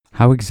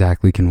How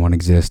exactly can one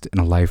exist in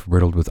a life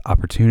riddled with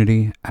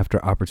opportunity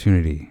after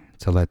opportunity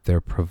to let their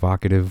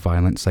provocative,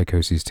 violent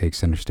psychoses take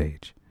center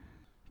stage?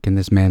 Can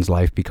this man's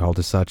life be called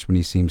as such when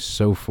he seems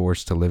so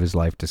forced to live his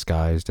life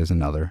disguised as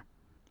another?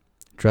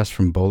 Dressed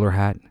from bowler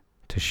hat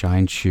to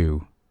shined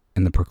shoe,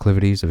 in the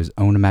proclivities of his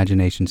own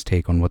imagination's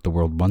take on what the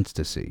world wants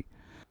to see,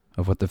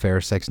 of what the fair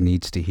sex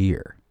needs to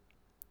hear,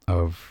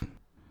 of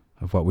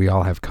what we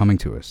all have coming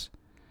to us.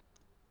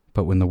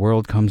 But when the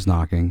world comes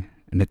knocking,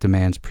 and it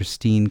demands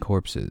pristine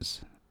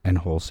corpses and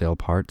wholesale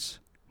parts,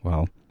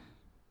 well,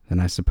 then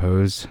I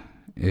suppose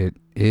it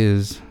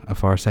is a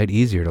far sight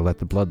easier to let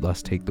the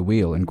bloodlust take the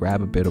wheel and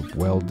grab a bit of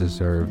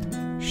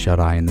well-deserved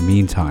shut-eye in the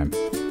meantime.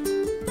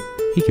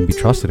 He can be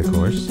trusted, of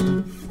course. I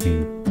mean,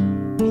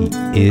 he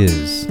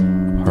is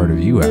a part of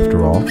you,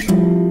 after all.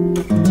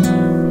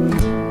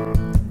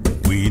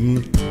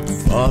 Waiting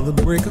for the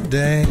break of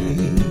day,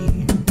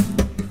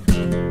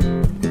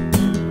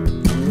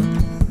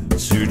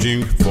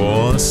 searching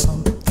for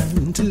something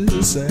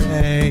to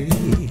say,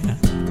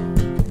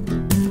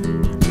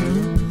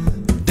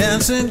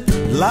 dancing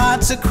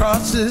lights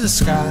across the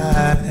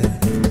sky,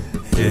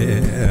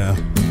 yeah.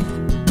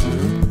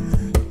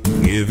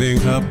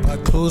 Giving up, I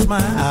close my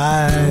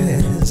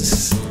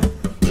eyes,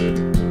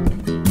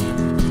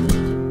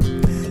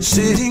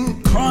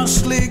 sitting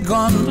cross-legged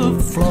on the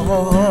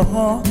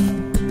floor,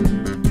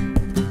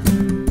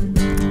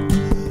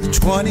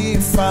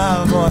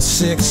 25 or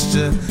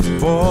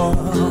 64.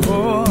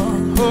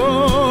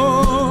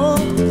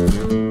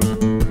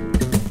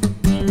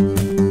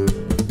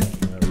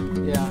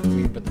 Yeah, I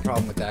mean, but the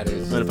problem with that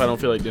is... And if I don't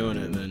feel like doing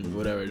it, then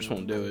whatever, I just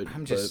won't do it.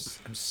 I'm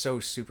so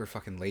super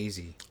fucking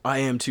lazy. I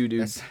am too, dude.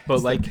 That's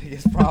like, the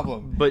biggest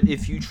problem. But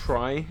if you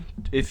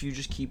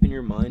just keep in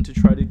your mind to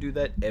try to do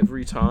that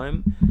every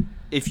time,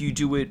 if you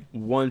do it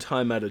 1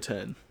 time out of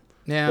 10,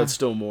 that's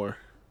still more.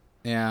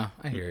 Yeah,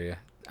 I hear you.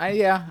 I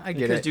get it.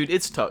 Because, dude,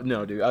 it's tough.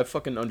 No, dude, I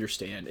fucking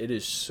understand. It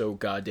is so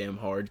goddamn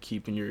hard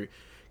keeping your...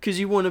 Because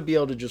you want to be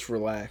able to just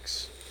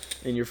relax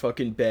in your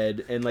fucking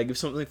bed, and, like, if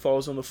something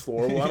falls on the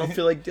floor, well, I don't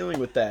feel like dealing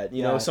with that.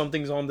 You know,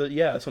 something's on the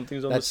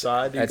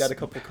side, you got a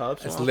couple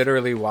cups. That's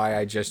literally why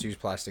I just use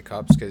plastic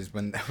cups, because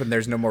when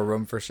there's no more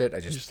room for shit,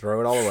 I just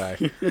throw it all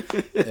away.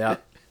 Yeah.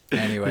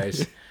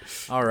 Anyways.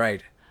 All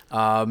right.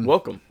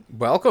 Welcome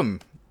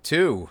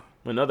to...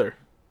 another...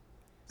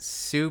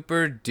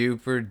 super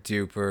duper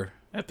duper...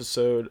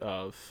 episode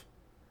of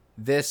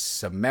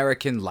This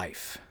American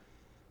Life,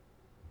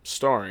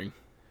 starring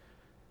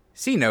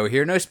See No,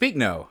 Hear No, Speak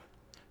No,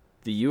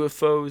 the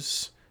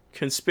UFOs,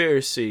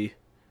 conspiracy,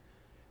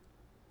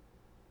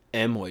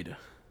 and Moida.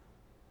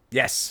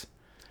 Yes.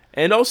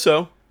 And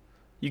also,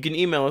 you can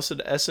email us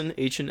at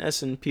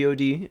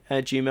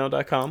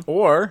snhnsnpod@gmail.com,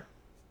 or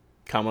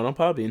comment on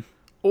Podbean,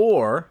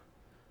 or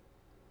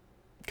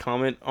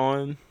comment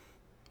on,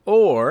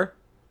 or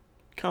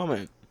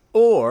comment,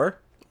 or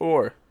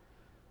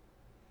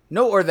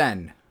no, or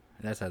then.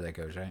 That's how that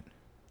goes, right?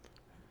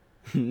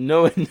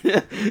 no, and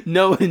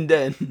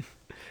then.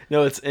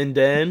 No, it's and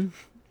then.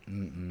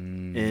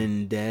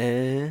 And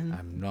then.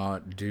 I'm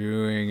not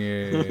doing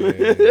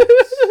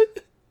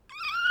it.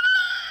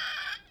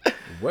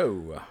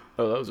 Whoa.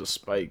 Oh, that was a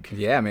spike.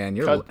 Yeah, man.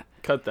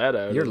 Cut that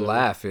out. Your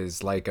laugh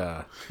is like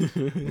a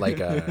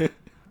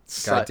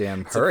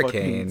goddamn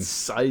hurricane.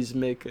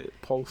 Seismic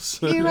pulse.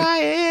 Here I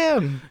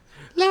am,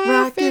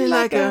 laughing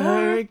like a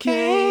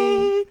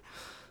hurricane.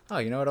 Oh,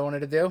 you know what I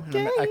wanted to do?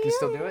 And I can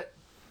still do it.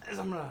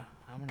 I'm gonna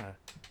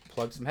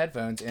plug some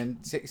headphones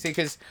and see,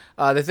 because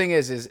the thing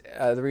is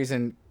the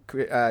reason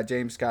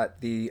James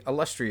got the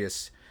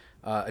illustrious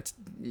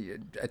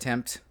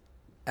attempt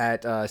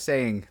at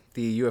saying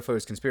the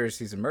UFOs,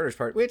 conspiracies, and murders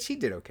part, which he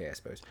did okay, I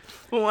suppose.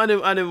 Well, I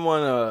didn't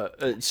want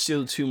to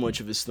steal too much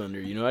of his thunder.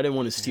 You know, I didn't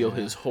want to steal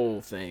his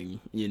whole thing.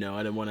 You know,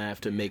 I didn't want to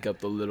have to make up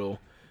the little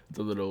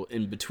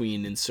in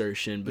between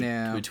insertion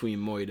between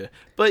Moida.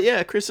 But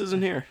yeah, Chris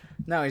isn't here.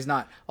 No, he's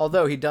not.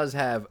 Although he does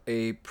have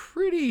a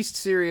pretty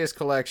serious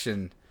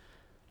collection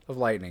of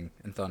lightning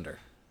and thunder.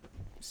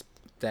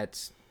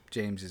 That's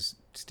James is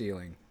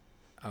stealing.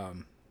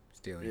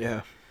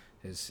 Yeah.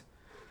 His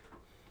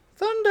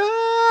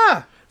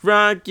thunder.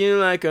 Rock you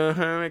like a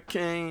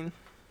hurricane.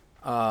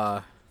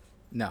 No.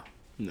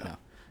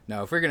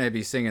 If we're gonna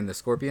be singing the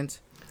Scorpions,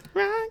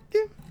 Rock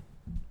you.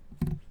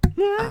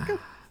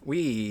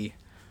 we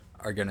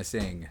are gonna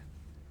sing.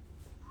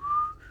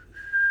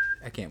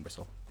 I can't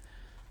whistle.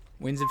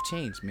 Winds of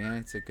Change, man.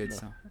 It's a good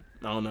song.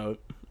 I don't know.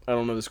 I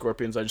don't know the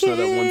Scorpions. I just know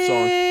that one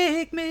song.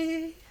 Take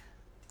me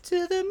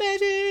to the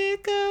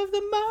magic of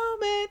the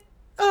moment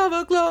of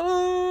a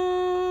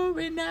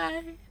glory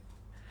night,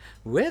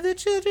 where the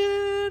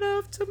children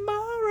of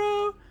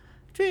tomorrow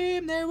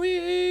dream their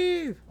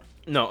weave.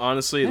 No,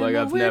 honestly, like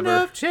I've never.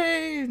 Wind of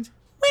change.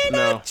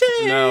 No.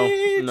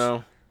 Okay.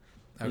 No.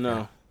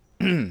 No.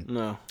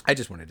 I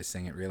just wanted to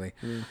sing it, really,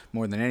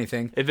 more than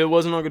anything. If it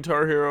wasn't on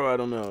Guitar Hero, I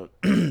don't know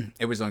it.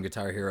 It was on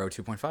Guitar Hero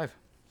 2.5.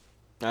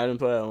 I didn't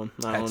play that one.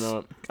 I don't know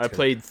it. I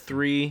played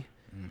 3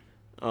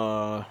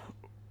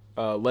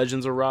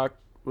 Legends of Rock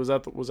Was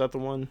that the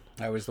one?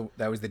 That was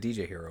the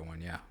DJ Hero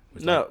one, yeah.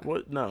 No,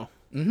 what? No.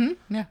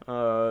 Yeah.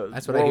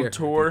 That's what I hear. World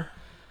Tour.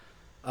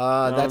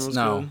 That's was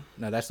no, good.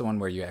 no. That's the one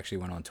where you actually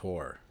went on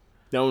tour.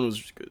 That one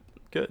was good.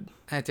 Good.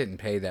 It didn't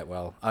pay that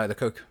well. The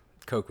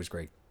Coke was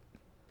great.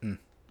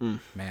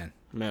 Man.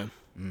 Yeah.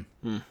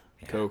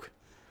 Coke.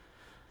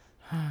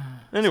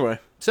 Anyway,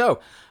 So,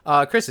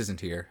 Chris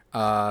isn't here.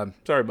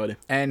 sorry, buddy.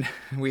 And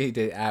we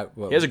did.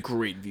 He has a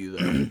great view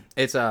though.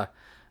 It's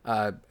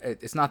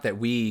not that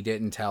we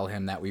didn't tell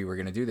him that we were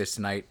going to do this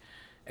tonight.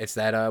 It's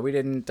that we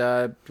didn't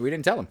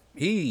tell him.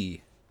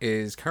 He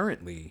is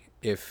currently,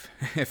 if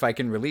I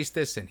can release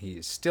this, and he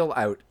is still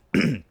out.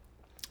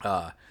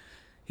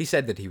 He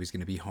said that he was going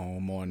to be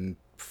home on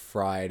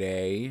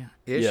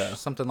Friday-ish, Yeah.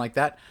 something like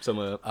that.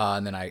 Something like that.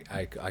 And then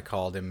I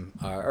called him,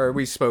 or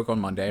we spoke on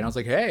Monday, and I was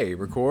like, "Hey,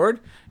 record."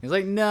 He's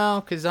like,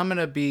 "No, because I'm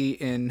gonna be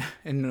in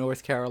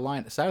North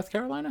Carolina, South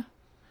Carolina."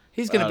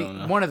 He's gonna be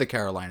one of the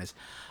Carolinas,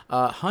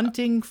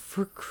 hunting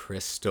for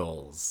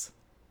crystals.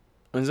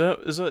 Is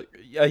that?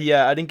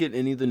 Yeah, I didn't get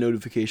any of the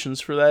notifications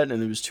for that,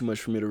 and it was too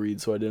much for me to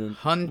read, so I didn't.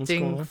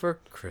 Hunting for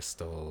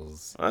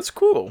crystals. That's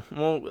cool.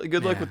 Well,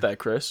 good luck Yeah. with that,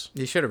 Chris.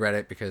 You should have read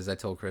it because I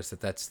told Chris that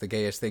that's the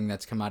gayest thing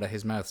that's come out of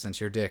his mouth since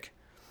your dick.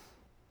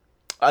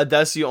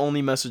 That's the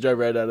only message I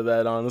read out of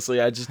that. Honestly,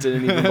 I just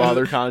didn't even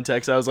bother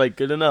context. I was like,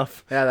 good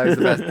enough. Yeah, that was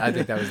the best. I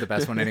think that was the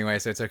best one anyway,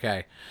 so it's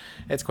okay.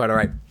 It's quite all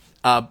right.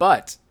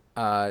 But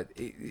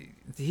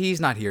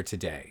he's not here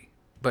today.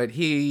 But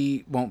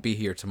he won't be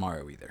here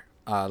tomorrow either.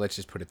 Let's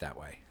just put it that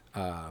way.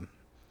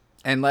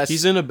 Unless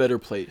He's in a better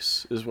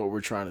place, is what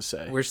we're trying to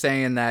say. we're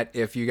saying that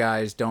if you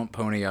guys don't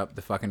pony up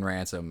the fucking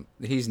ransom,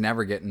 he's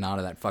never getting out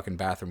of that fucking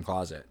bathroom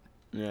closet.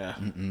 Yeah.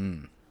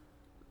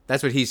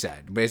 That's what he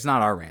said. But it's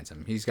not our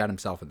ransom. He's got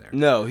himself in there.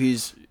 No,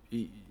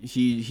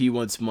 he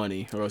wants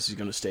money, or else he's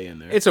gonna stay in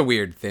there. It's a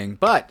weird thing.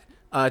 But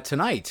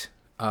tonight,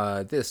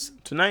 this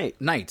Tonight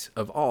night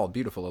of all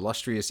beautiful,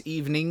 illustrious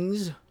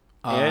evenings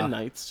and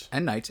nights.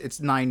 and nights,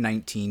 it's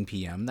 9:19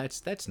 p.m.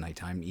 That's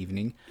nighttime,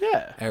 evening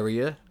Yeah.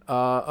 area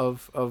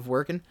of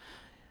working.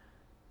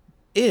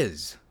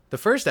 Is the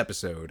first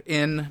episode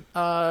in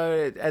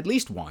at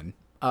least one,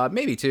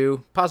 maybe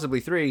two,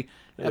 possibly three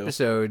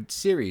episode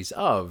series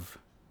of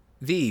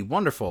the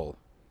wonderful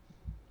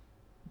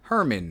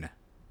Herman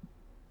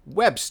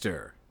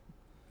Webster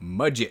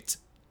Mudgett.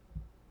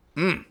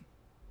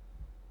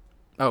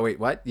 Oh wait,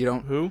 what? You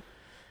don't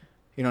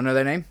know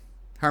their name?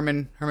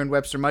 Herman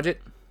Webster Mudgett.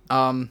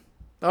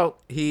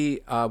 He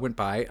went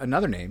by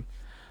another name,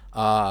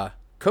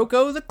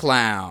 Coco the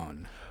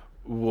Clown.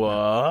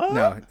 What?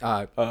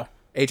 No,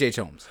 H.H.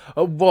 Holmes.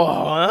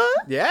 What?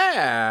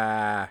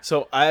 Yeah.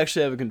 So I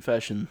actually have a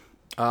confession.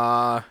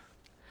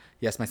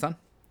 Yes, my son.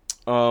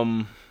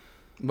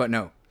 But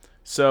no.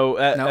 So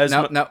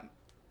No.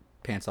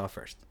 Pants off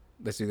first.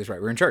 Let's do this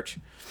right. We're in church.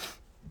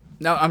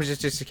 No, I'm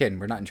just kidding.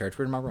 We're not in church.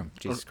 We're in my room.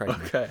 Jesus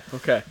Christ.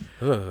 Okay.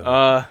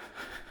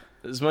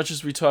 As much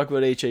as we talk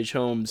about H.H.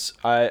 Holmes,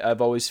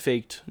 I've always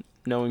faked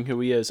knowing who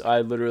he is. I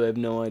literally have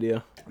no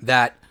idea.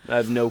 I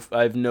have no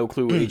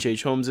clue what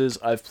H.H. Holmes is.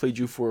 I've played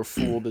you for a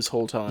fool this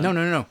whole time.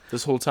 No.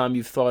 This whole time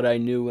you've thought I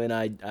knew, and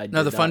I did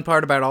No, the fun not.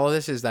 part about all of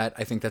this is that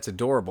I think that's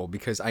adorable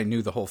because I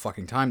knew the whole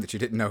fucking time that you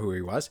didn't know who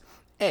he was.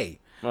 A.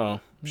 Oh,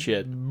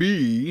 shit.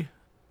 B.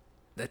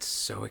 That's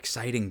so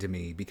exciting to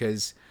me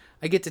because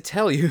I get to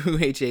tell you who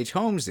H.H.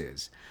 Holmes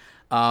is.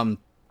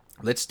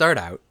 Let's start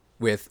out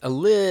with a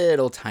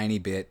little tiny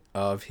bit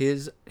of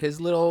his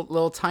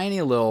little tiny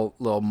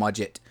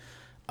Mudgett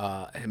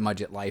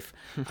life.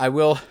 I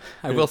will say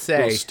Little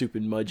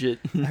stupid Mudgett.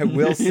 I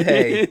will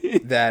say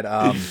that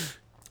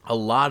a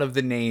lot of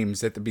the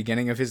names at the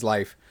beginning of his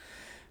life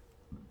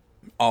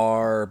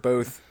are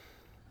both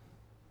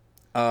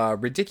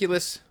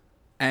ridiculous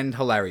and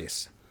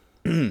hilarious.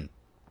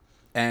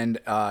 And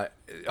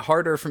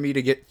harder for me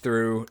to get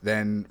through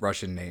than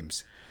Russian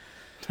names.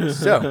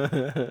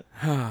 So,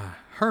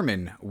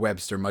 Herman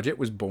Webster Mudgett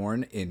was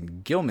born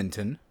in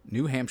Gilmanton,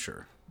 New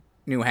Hampshire.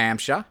 New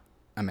Hampshire,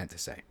 I meant to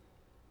say.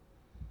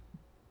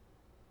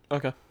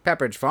 Okay.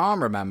 Pepperidge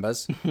Farm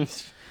remembers.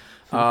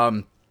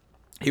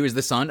 He was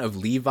the son of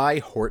Levi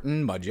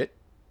Horton Mudgett.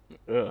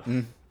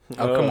 Ugh.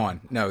 Oh, come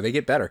on. No, they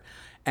get better.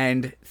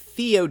 And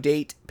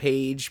Theodate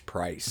Page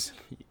Price.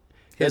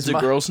 That's a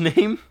girl's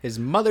name? His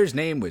mother's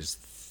name was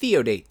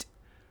Theodate.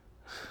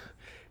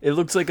 It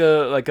looks like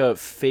a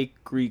fake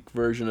Greek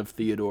version of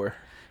Theodore.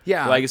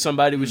 Yeah. Like if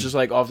somebody was just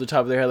like off the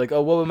top of their head, like,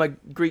 oh, what would my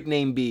Greek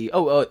name be?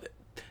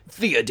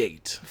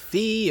 Theodate.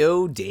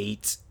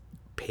 Theodate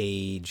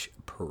Page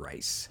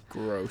Price.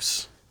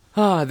 Gross.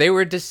 They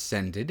were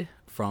descended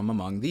from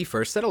among the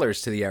first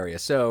settlers to the area.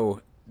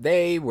 So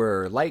they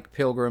were like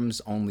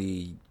pilgrims,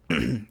 only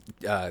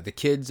the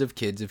kids of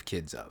kids of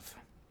kids of.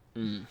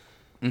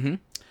 Mm-hmm.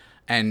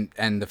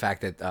 And the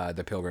fact that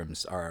the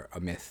pilgrims are a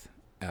myth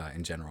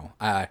in general.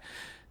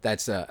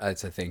 That's a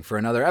thing for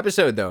another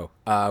episode, though.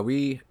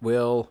 We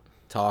will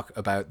talk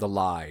about the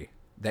lie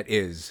that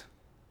is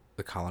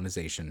the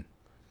colonization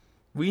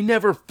We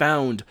never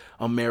found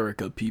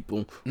America,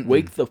 people.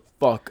 Wake the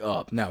fuck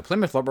up. No,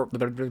 Plymouth Rock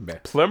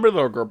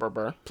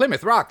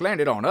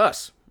landed on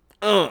us.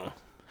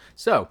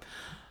 So,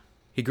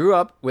 he grew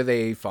up with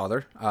a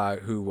father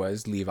who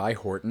was Levi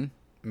Horton.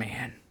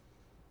 Man,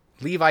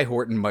 Levi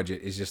Horton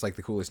Mudgett is just like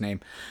the coolest name.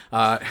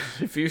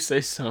 If you say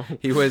so.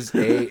 He was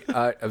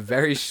a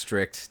very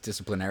strict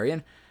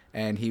disciplinarian,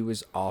 and he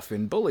was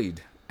often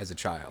bullied as a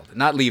child.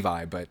 Not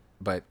Levi,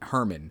 but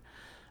Herman,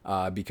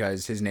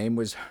 because his name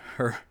was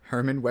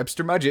Herman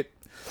Webster Mudgett.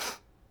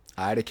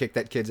 I had to kick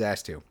that kid's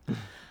ass too.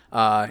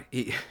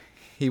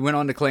 He went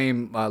on to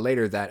claim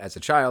later that as a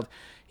child,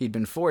 he'd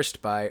been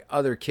forced by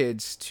other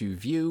kids to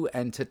view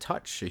and to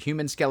touch a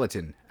human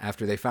skeleton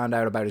after they found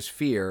out about his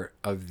fear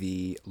of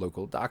the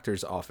local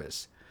doctor's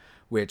office.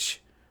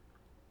 Which,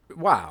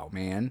 wow,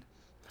 man.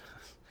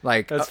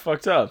 Like, That's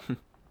fucked up.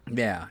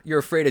 yeah, you're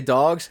afraid of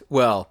dogs?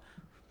 Well,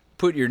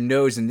 put your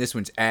nose in this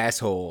one's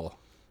asshole.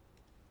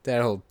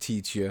 That'll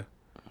teach you.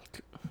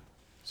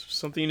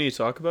 Something you need to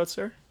talk about,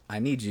 sir? I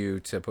need you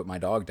to put my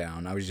dog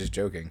down. I was just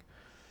joking.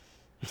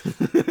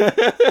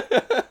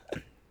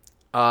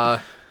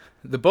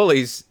 The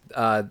bullies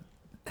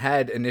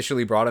had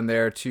initially brought him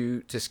there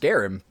to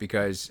scare him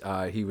because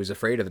he was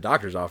afraid of the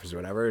doctor's office or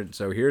whatever. And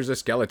so here's a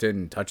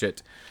skeleton, touch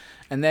it.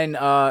 And then,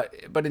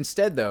 but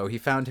instead, though, he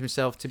found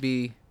himself to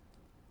be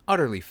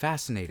utterly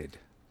fascinated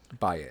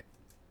by it.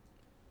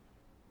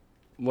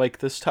 Like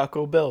this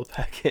Taco Bell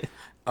packet.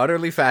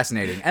 Utterly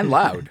fascinating and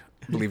loud,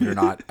 believe it or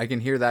not. I can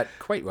hear that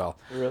quite well.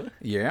 Really?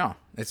 Yeah.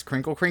 It's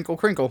crinkle, crinkle,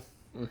 crinkle.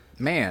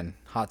 Man,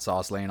 hot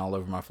sauce laying all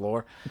over my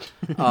floor.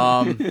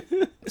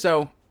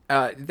 So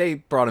they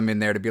brought him in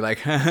there to be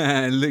like, look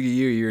at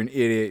you, you're an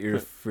idiot, you're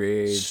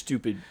afraid.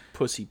 Stupid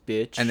pussy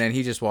bitch. And then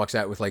he just walks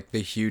out with like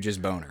the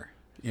hugest boner,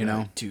 you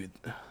know? Dude,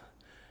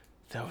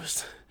 that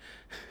was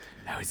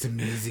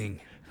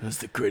amazing. That was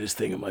the greatest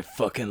thing in my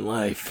fucking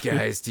life.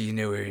 Guys, do you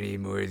know where any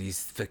more of these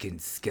fucking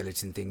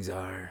skeleton things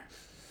are?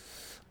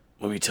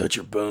 Let me touch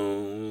your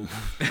bone.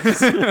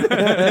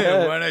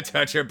 I want to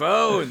touch your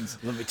bones.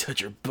 Let me touch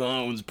your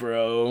bones,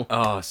 bro.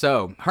 Oh,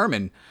 so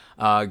Herman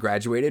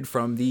graduated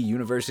from the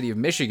University of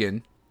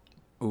Michigan.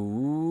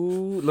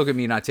 Ooh, look at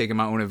me not taking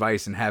my own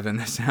advice and having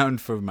the sound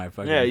for my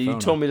fucking phone. Yeah, you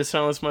told me to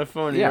silence my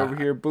phone. Yeah. You're over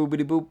here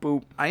boobity boop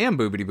boop. I am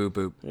boobity boop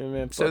boop. Yeah,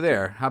 man, So fuck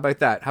there. How about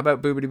that? How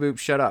about boobity boop?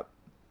 Shut up.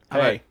 How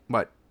Hey. about-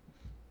 what?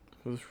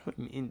 It was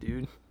really mean,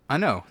 dude. I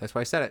know. That's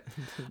why I said it.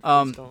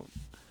 Don't.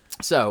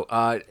 So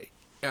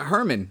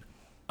Herman,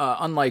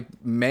 unlike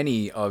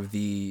many of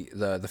the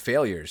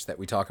failures that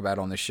we talk about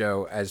on the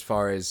show as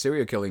far as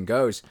serial killing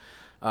goes,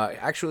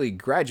 actually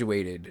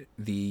graduated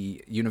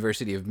the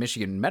University of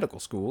Michigan Medical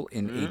School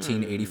in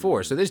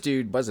 1884. So this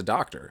dude was a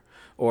doctor,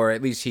 or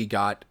at least he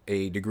got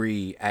a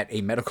degree at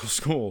a medical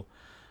school.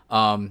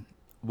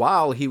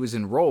 While he was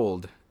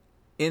enrolled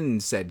in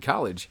said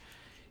college,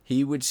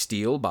 he would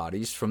steal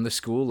bodies from the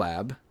school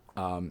lab.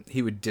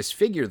 He would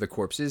disfigure the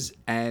corpses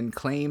and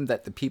claim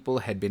that the people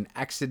had been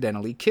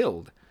accidentally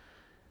killed.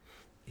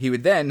 He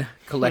would then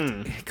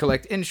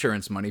collect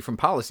insurance money from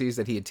policies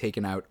that he had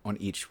taken out on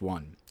each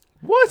one.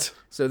 What?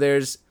 So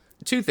there's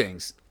two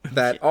things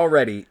that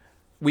already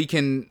we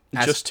can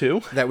Just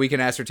two? that we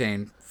can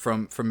ascertain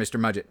from Mr.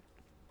 Mudgett.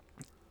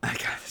 God,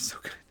 that's so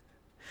good.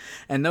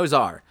 And those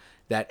are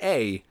that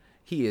A,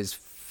 he is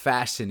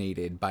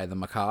fascinated by the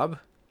macabre,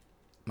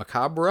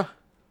 Macabre.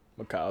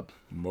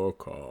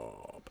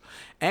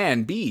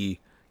 and B,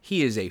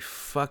 he is a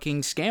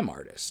fucking scam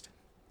artist.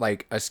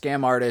 Like a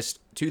scam artist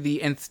to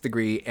the nth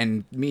degree,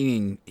 and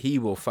meaning he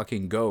will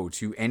fucking go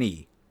to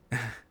any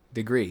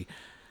degree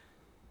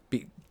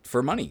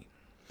for money.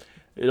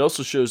 It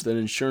also shows that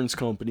insurance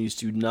companies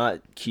do not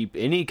keep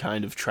any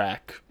kind of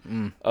track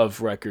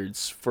of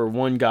records. For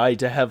one guy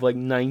to have like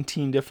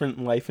 19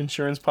 different life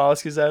insurance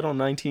policies out on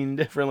 19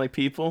 different like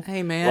people.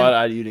 Hey, man.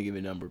 Well, you didn't give me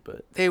a number,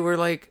 but They were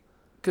like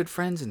good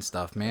friends and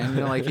stuff, man.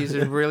 You know, like he's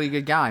a really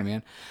good guy,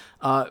 man.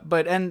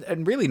 But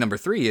really number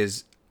 3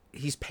 is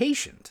he's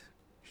patient.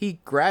 He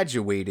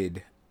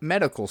graduated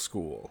medical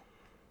school.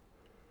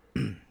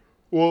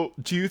 well,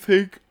 do you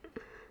think?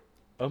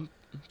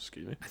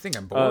 Excuse me. I think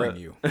I'm boring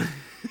you.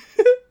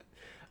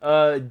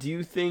 Do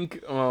you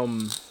think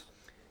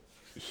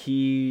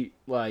he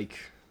like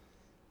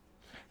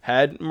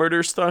had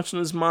murder thoughts in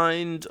his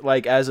mind,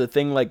 like as a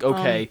thing, like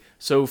okay,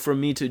 so for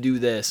me to do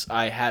this,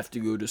 I have to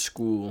go to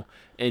school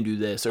and do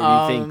this, or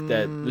do you think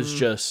that was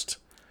just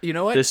You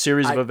know what? this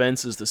series of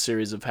events is the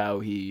series of how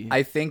he?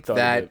 I think thought of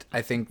that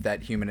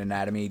it? Human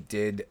Anatomy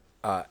did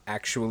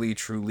actually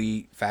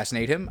truly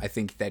fascinate him. I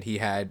think that he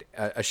had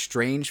a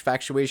strange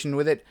factuation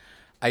with it.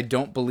 I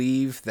don't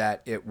believe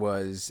that it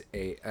was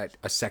a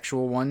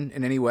sexual one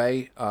in any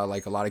way,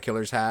 like a lot of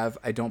killers have.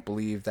 I don't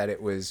believe that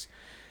it was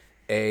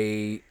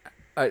a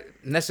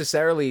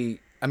necessarily.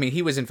 I mean,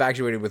 he was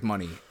infatuated with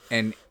money,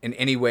 and in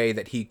any way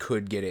that he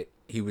could get it,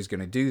 he was going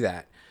to do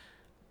that.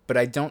 But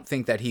I don't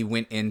think that he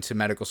went into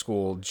medical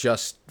school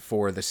just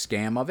for the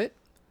scam of it.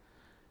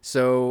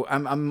 So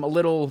I'm a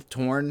little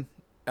torn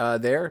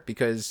there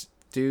because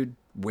dude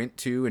went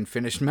to and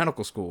finished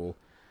medical school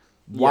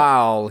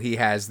while he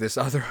has this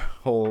other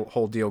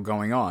whole deal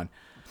going on.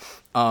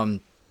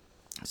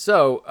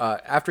 So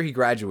after he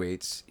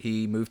graduates,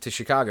 he moved to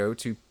Chicago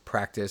to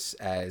practice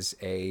as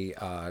a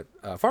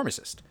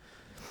pharmacist.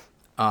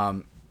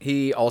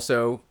 He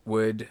also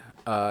would,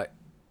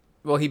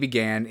 he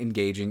began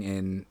engaging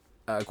in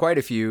quite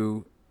a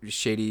few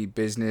shady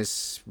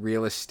business,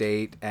 real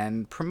estate,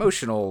 and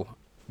promotional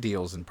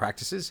deals and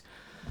practices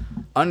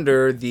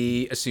under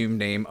the assumed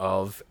name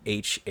of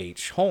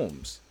H.H.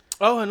 Holmes.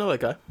 Oh, I know that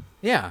guy.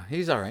 Yeah,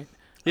 he's all right.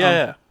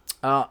 Yeah.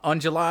 On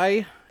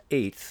July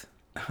 8th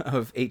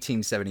of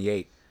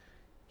 1878,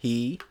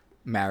 he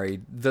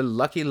married the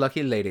lucky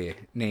lady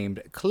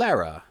named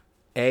Clara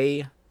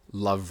A.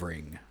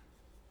 Lovering.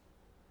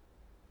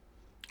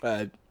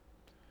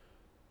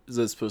 Is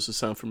that supposed to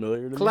sound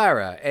familiar to me?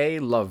 Clara A.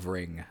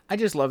 Lovering. I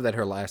just love that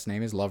her last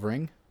name is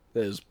Lovering.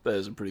 That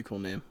is a pretty cool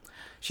name.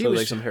 She Sounds was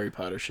like some Harry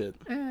Potter shit.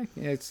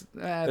 It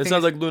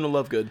Sounds like Luna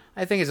Lovegood.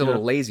 I think it's a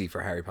little lazy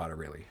for Harry Potter,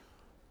 really.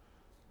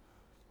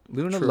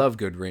 Luna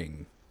Lovegood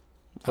Ring.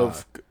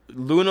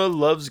 Luna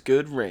loves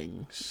good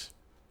rings.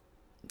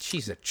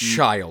 She's a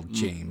child,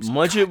 James.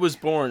 Mudgett was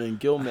born in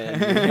Gilman,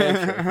 New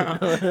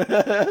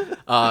Hampshire.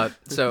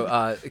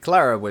 So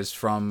Clara was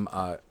from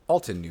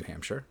Alton, New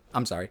Hampshire.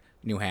 I'm sorry,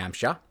 New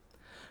Hampshire.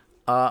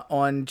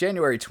 On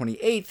January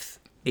 28th,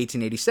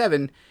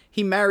 1887,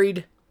 he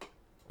married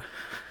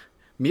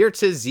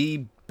Mirta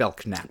Z.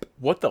 Belknap.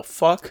 What the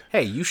fuck?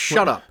 Hey, you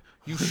shut up.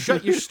 You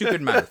shut your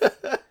stupid mouth.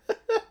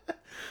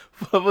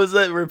 What was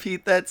that?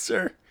 Repeat that,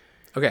 sir.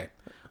 Okay.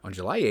 On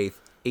July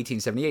 8th,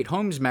 1878,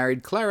 Holmes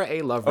married Clara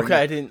A.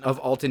 Lovering of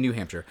Alton, New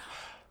Hampshire.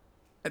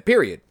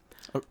 Period.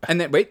 Okay.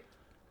 And then, wait,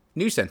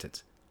 new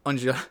sentence. On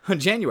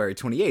January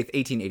 28th,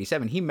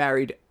 1887, he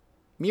married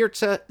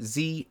Mirta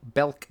Z.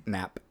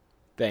 Belknap.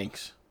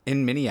 Thanks.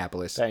 In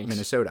Minneapolis,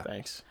 Minnesota.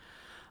 Thanks.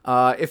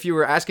 If you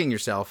were asking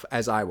yourself,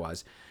 as I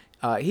was,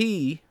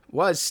 he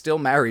was still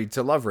married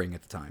to Lovering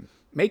at the time,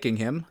 making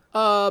him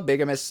a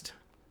bigamist.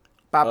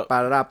 Bop,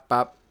 ba-da-da,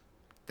 bop.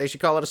 They should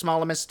call it a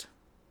smallamist.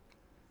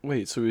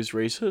 Wait, so he's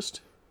racist?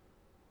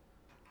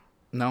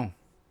 No,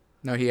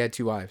 he had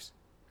 2 wives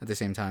at the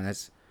same time.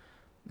 That's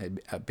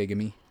a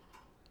bigamy.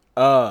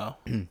 Well,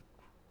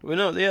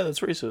 no, yeah,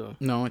 that's racism.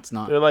 No, it's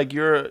not. They're like,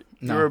 you're a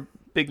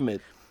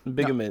bigamist.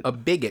 No, a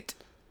bigot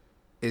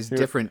is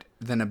different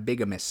than a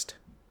bigamist.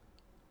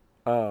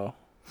 Oh.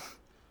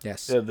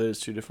 Yes. Yeah, there's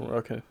 2 different.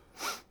 Okay.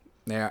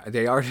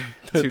 They are.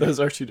 Those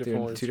are 2 different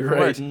words. 2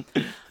 different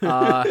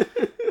words.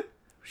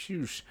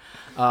 Shoosh.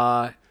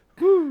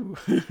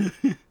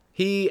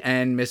 He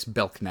and Miss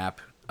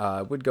Belknap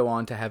would go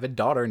on to have a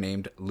daughter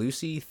named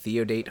Lucy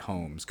Theodate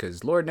Holmes,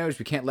 because Lord knows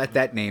we can't let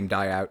that name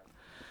die out.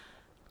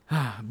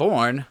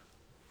 Born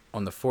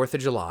on the 4th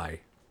of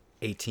July,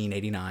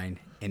 1889,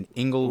 in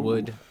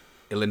Inglewood,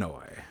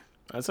 Illinois.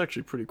 That's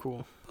actually pretty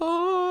cool.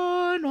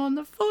 Born on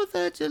the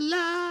 4th of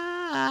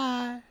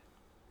July,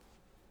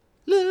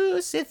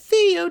 Lucy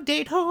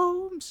Theodate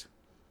Holmes.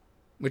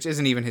 Which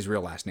isn't even his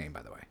real last name,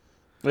 by the way.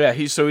 Yeah,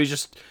 he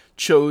just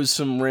chose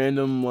some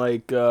random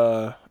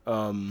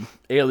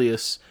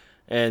alias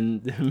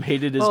and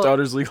made it his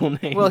daughter's legal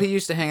name. Well, he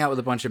used to hang out with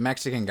a bunch of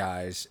Mexican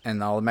guys,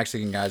 and all the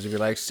Mexican guys would be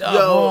like,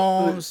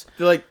 Holmes.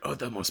 They're like, oh,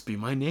 that must be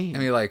my name.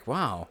 And you're like,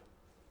 wow,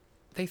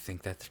 they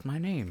think that's my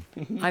name.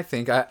 You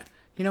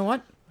know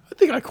what? I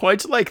think I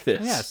quite like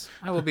this. Yes,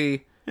 I will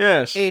be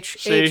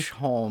H.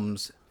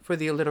 Holmes for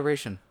the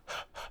alliteration.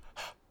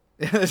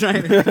 That's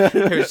right.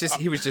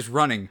 He was just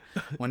running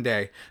one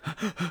day.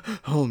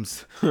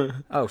 Holmes.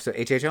 Oh, so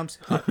H.H. Holmes?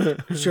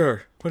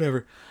 Sure,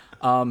 whatever.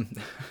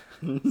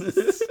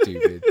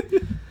 Stupid.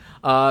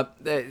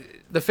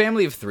 The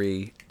family of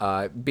 3,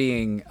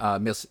 being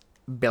Miss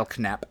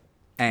Belknap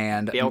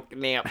and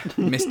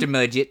Mr.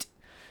 Mudgett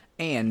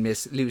and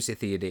Miss Lucy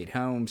Theodate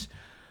Holmes,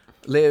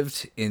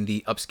 lived in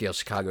the upscale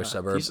Chicago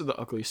suburb. These are the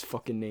ugliest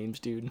fucking names,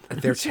 dude.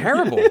 They're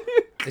terrible.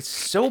 It's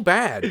so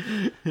bad.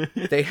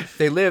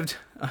 They lived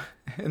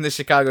in the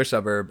Chicago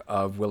suburb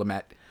of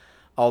Willamette,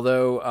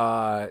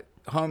 although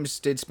Holmes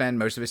did spend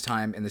most of his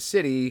time in the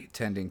city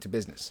tending to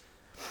business.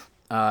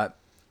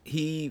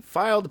 He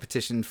filed a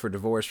petition for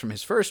divorce from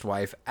his first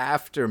wife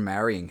after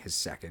marrying his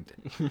second,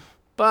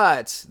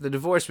 but the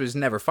divorce was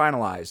never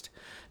finalized.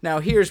 Now,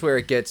 here's where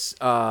it gets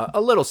a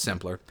little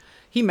simpler.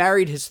 He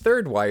married his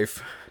third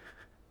wife,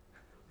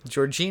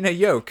 Georgina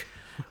Yoke.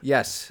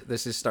 Yes,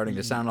 this is starting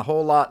to sound a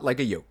whole lot like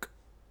a yoke.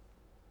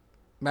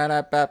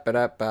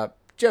 Ba-da-ba-ba-da-ba.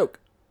 Joke.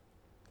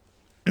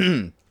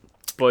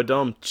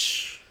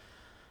 Ba-dum-tsh.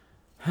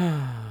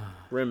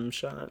 Rim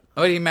shot.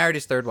 Oh, he married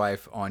his third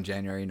wife on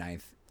January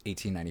 9th,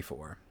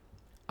 1894.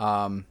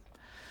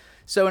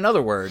 So in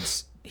other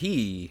words,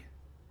 he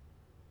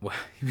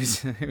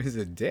was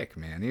a dick,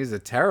 man. He was a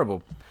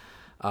terrible.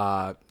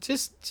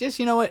 Just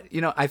you know what?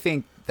 I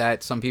think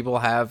that some people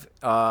have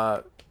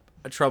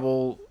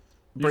trouble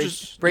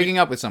breaking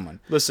up with someone.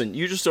 Listen,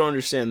 you just don't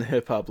understand the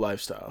hip hop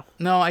lifestyle.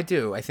 No, I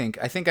do. I think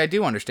I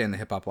do understand the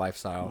hip hop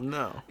lifestyle.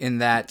 No. In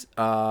that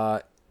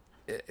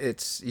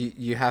it's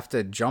you have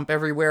to jump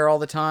everywhere all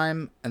the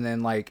time, and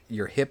then like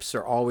your hips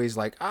are always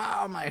like,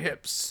 my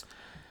hips.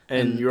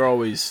 And you're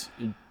always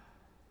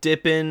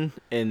dipping,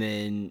 and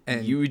then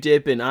you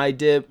dip and I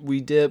dip,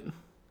 we dip.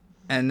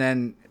 And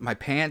then my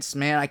pants,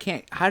 man, I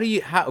can't.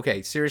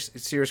 Okay,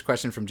 serious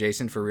question from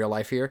Jason for real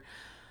life here.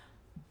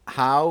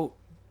 How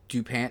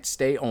do pants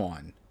stay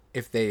on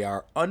if they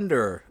are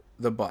under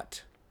the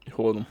butt?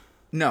 Hold them.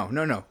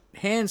 No.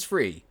 Hands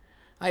free.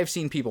 I have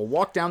seen people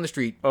walk down the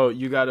street. Oh,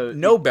 you gotta.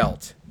 No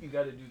belt. You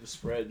gotta do the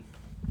spread.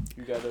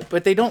 You gotta.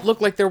 But they don't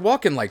look like they're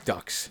walking like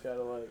ducks.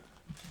 Gotta like.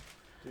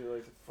 Do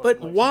like. But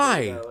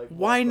why?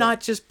 Why not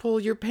just pull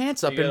your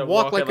pants up and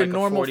walk like a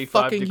normal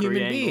fucking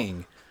human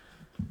being?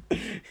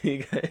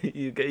 You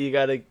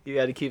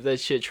gotta keep that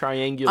shit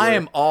triangular. I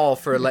am all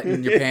for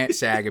letting your pants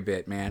sag a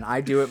bit, man.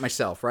 I do it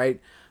myself,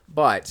 right?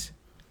 But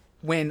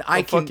when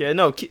I can, fuck yeah,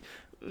 no,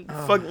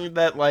 fucking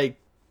that like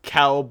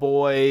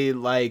cowboy,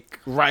 like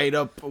right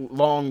up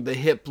along the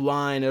hip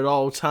line at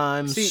all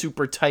times,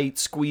 super tight,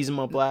 squeezing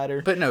my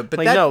bladder. But like,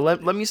 that, no,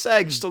 let me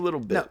sag just a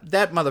little bit. No,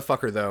 that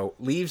motherfucker though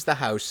leaves the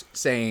house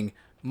saying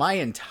my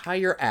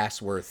entire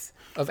ass worth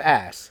of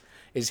ass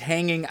is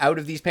hanging out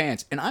of these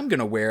pants, and I'm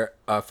gonna wear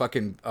a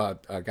fucking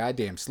a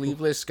goddamn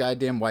sleeveless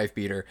goddamn wife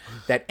beater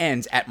that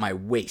ends at my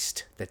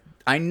waist. That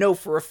I know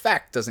for a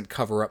fact doesn't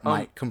cover up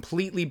my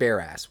completely bare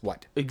ass.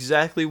 What?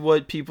 Exactly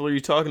what people are you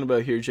talking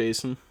about here,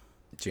 Jason?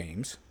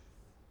 James.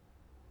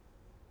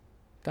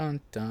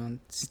 Dun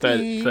dun.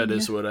 That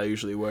is what I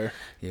usually wear.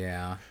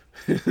 Yeah.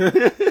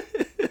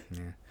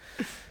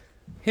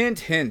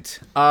 Hint.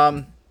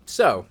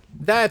 So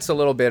that's a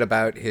little bit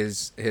about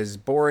his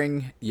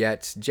boring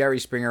yet Jerry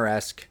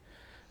Springer-esque,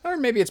 or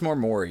maybe it's more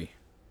Maury.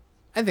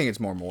 I think it's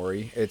more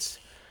Maury. It's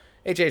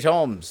H.H.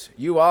 Holmes.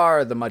 You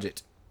are the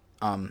Mudget.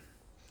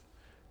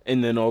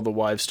 And then all the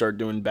wives start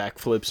doing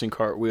backflips and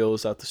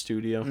cartwheels out the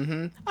studio.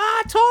 Mm-hmm.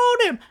 I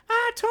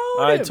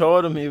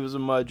told him he was a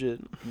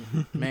Mudget.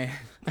 Man,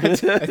 I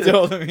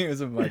told him he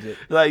was a Mudget.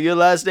 Like, your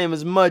last name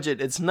is Mudget.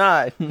 It's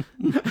not.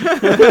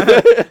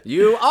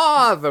 You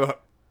are the...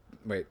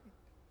 Wait.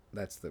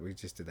 We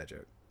just did that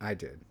joke. I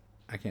did.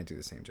 I can't do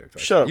the same joke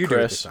twice. Shut up, you Chris.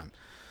 Do it this time.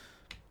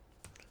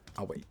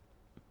 I'll wait.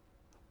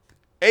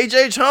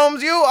 H.H.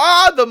 Holmes, you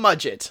are the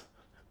Mudget.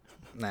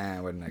 Nah,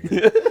 I wasn't that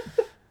good.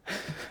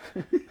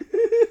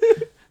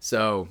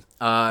 So,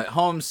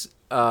 Holmes.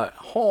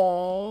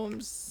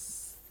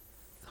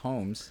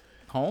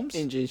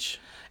 H.H.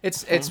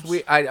 It's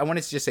we. I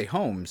wanted to just say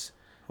Holmes,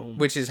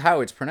 which is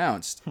how it's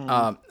pronounced.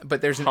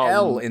 But there's an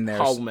L in there.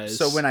 Holmes.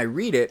 So when I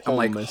read it, I'm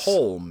like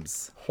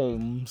Holmes.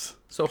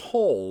 So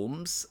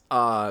Holmes,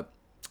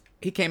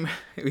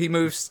 he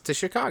moves to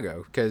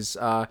Chicago because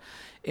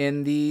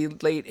in the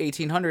late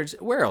 1800s,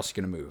 where else are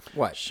you gonna move?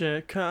 What?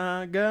 Chicago.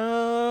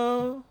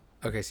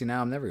 Okay, see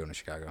now I'm never going to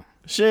Chicago.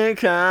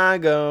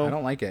 Chicago. I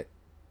don't like it.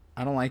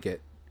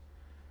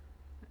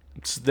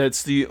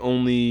 That's the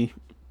only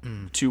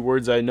 2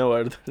 words I know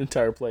out of the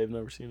entire play. I've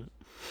never seen it.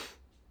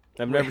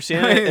 And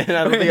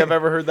I don't think I've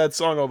ever heard that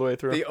song all the way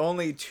through. The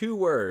only 2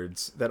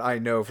 words that I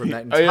know from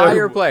that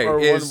entire play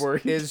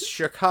is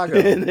Chicago.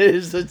 And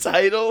there's the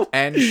title.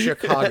 And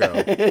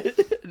Chicago.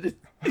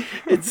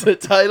 It's the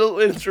title,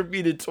 and it's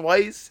repeated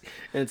twice,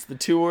 and it's the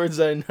 2 words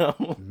I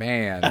know.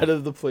 Man. Out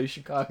of the play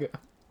Chicago.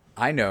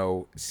 I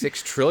know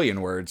 6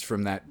 trillion words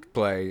from that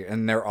play,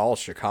 and they're all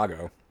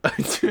Chicago.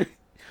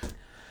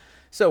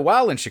 So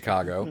while in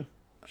Chicago...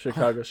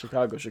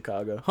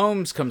 Chicago.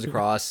 Holmes comes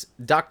across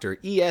Dr.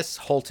 E.S.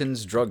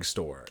 Holton's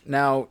drugstore.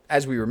 Now,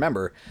 as we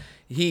remember,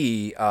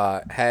 he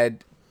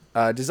had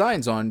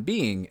designs on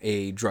being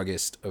a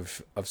druggist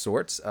of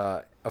sorts,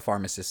 a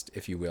pharmacist,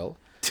 if you will.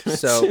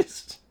 So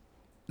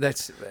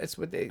that's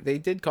what they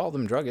did call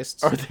them,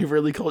 druggists. Are they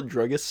really called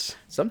druggists?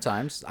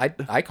 Sometimes.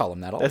 I call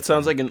them that all the time. That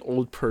sounds like an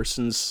old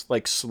person's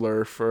like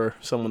slur for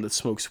someone that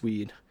smokes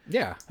weed.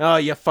 Yeah. Oh,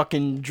 you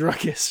fucking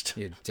druggist.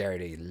 You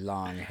dirty,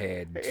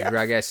 long-haired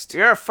druggist.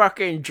 You're a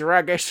fucking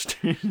druggist.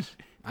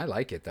 I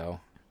like it, though.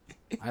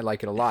 I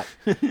like it a lot.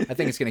 I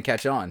think it's going to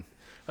catch on.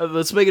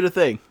 Let's make it a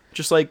thing.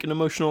 Just like an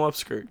emotional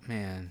upskirt.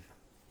 Man.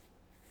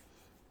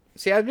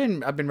 See, I've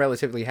been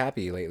relatively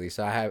happy lately,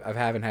 so I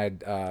haven't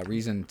had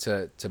reason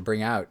to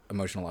bring out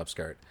emotional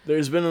upskirt.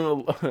 There's been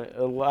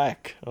a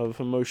lack of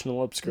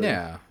emotional upskirt.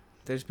 Yeah.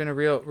 There's been a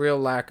real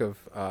lack of...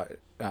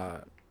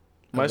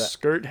 my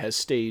skirt has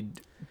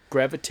stayed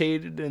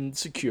gravitated and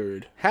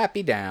secured.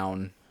 Happy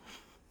down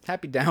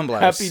blouse.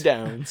 Happy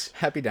downs.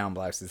 Happy down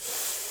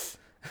blouses.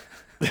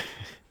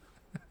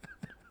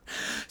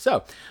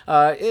 So,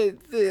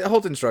 the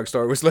Holton's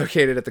drugstore was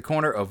located at the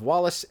corner of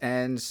Wallace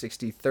and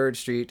 63rd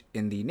Street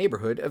in the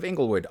neighborhood of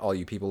Inglewood. All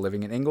you people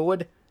living in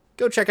Inglewood,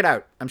 go check it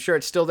out. I'm sure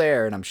it's still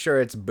there, and I'm sure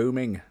it's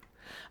booming.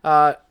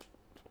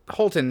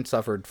 Holton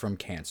suffered from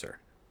cancer,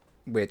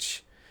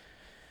 which...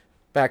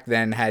 back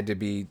then had to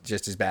be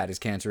just as bad as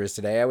cancer is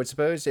today, I would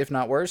suppose, if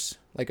not worse.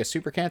 Like a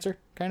super cancer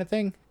kind of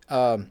thing.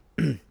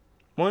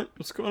 What?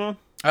 What's going on?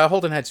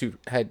 Holton had super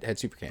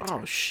cancer.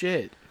 Oh,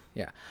 shit.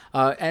 Yeah.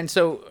 And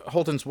so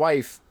Holton's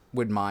wife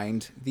would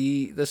mind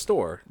the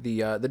store,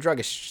 the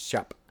druggist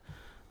shop.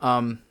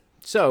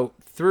 So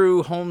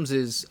through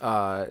Holmes's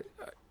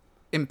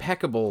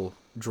impeccable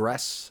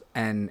dress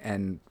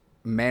and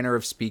manner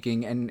of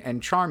speaking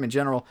and charm in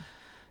general,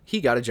 he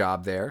got a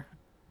job there,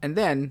 and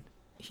then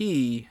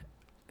he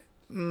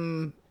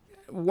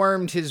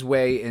wormed his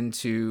way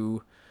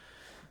into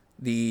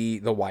the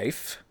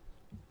wife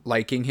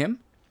liking him,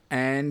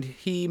 and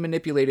he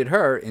manipulated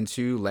her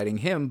into letting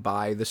him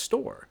buy the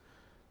store,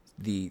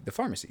 the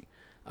pharmacy.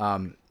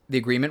 The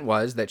agreement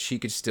was that she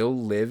could still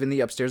live in the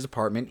upstairs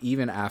apartment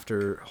even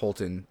after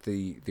Holton,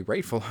 the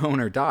rightful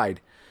owner,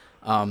 died.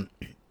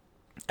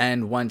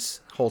 And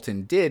once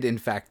Holton did, in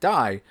fact,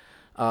 die,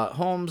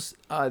 Holmes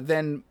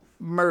then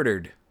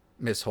murdered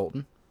Miss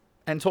Holton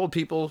and told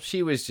people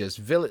she was just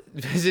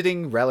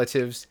visiting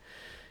relatives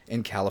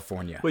in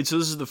California. Wait, so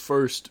this is the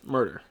first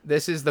murder?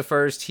 This is the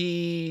first.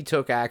 He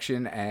took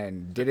action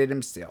and did it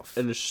himself.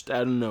 And it's just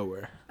out of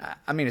nowhere.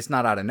 I mean, it's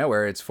not out of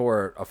nowhere. It's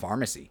for a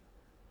pharmacy.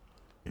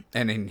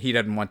 And he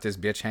doesn't want this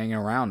bitch hanging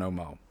around no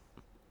more.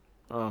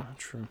 Oh,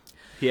 true.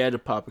 He had to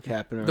pop a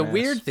cap in her The ass.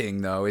 weird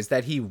thing, though, is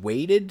that he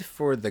waited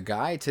for the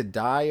guy to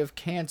die of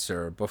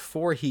cancer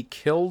before he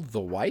killed the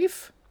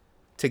wife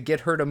to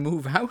get her to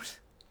move out.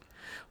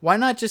 Why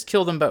not just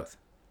kill them both?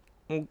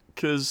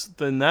 Because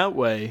then that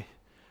way,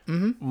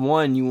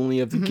 one, you only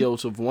have the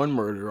guilt of one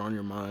murder on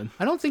your mind.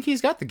 I don't think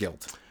he's got the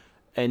guilt.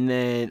 And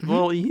then,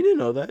 well, he didn't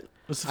know that.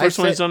 It's the first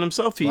one he's done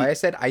himself. Why I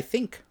said I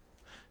think.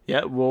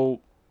 Yeah,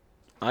 well,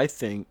 I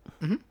think.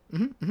 I'm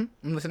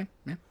listening.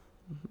 Yeah.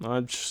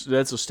 That's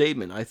a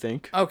statement, I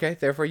think. Okay,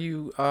 therefore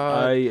you...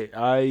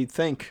 I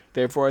think.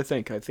 Therefore, I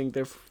think. I think,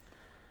 therefore...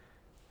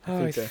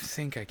 I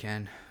think I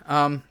can.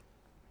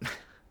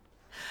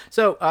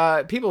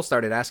 So, people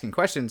started asking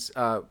questions,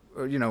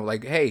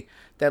 like, hey,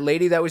 that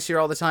lady that was here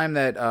all the time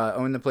that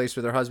owned the place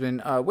with her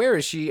husband, where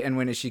is she and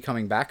when is she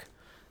coming back?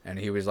 And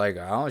he was like,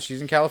 oh,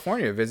 she's in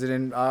California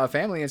visiting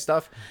family and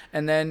stuff.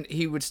 And then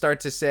he would start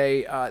to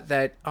say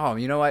that, oh,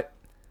 you know what?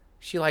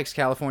 She likes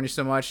California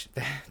so much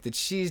that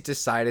she's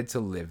decided to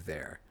live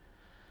there.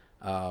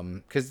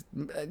 Because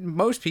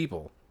most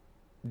people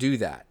do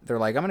that. They're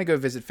like, I'm going to go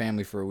visit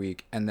family for a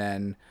week, and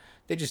then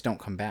they just don't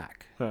come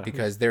back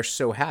because they're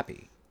so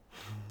happy.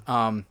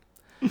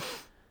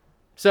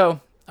 So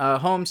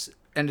Holmes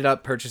ended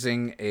up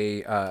purchasing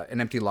an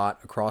empty lot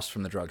across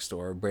from the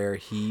drugstore where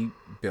he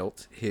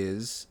built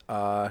his,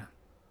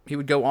 he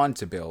would go on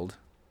to build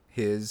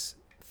his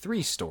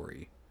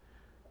 3-story,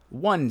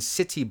 1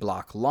 city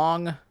block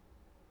long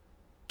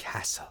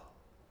castle.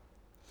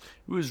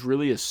 It was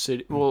really a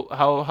city. Well,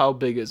 how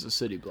big is a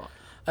city block?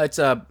 It's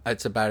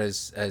about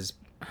as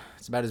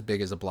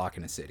big as a block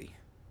in a city.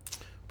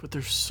 But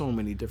there's so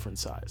many different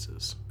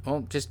sizes.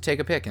 Well, just take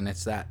a pick and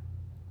it's that.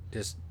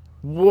 Just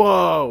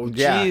whoa,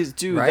 yeah, jeez,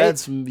 dude, right?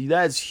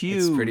 that's huge.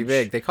 It's pretty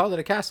big. They called it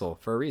a castle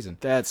for a reason.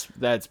 That's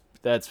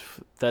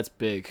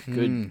big.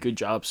 Good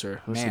job,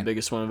 sir. That's the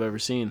biggest one I've ever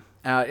seen.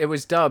 It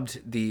was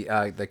dubbed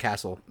the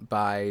castle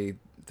by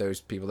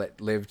those people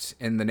that lived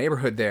in the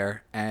neighborhood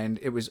there, and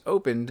it was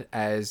opened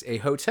as a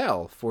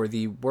hotel for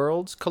the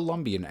World's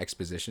Columbian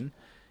Exposition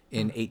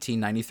in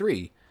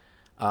 1893.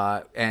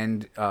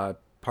 And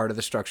part of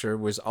the structure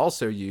was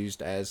also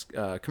used as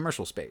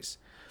commercial space.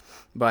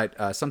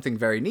 But something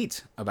very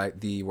neat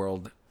about the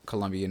World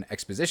Columbian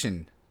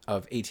Exposition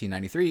of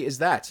 1893 is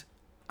that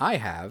I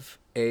have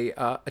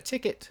a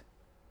ticket,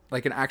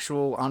 like an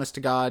actual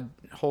honest-to-God,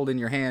 hold in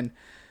your hand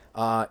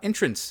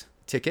entrance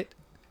ticket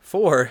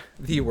for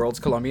the World's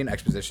Columbian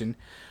Exposition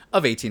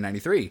of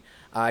 1893.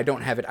 I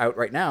don't have it out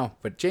right now,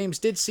 but James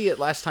did see it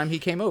last time he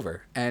came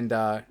over, and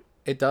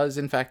it does,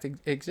 in fact,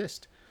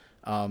 exist.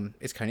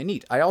 It's kind of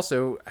neat. I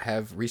also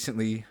have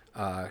recently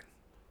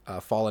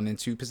fallen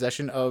into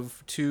possession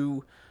of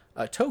 2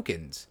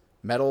 tokens,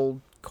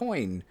 metal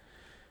coin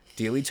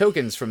dealy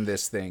tokens from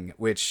this thing,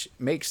 which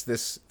makes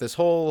this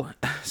whole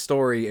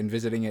story and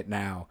visiting it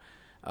now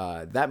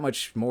that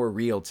much more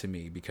real to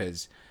me,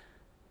 because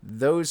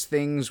those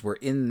things were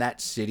in that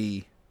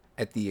city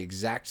at the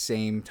exact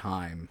same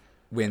time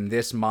when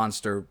this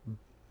monster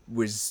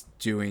was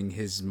doing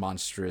his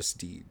monstrous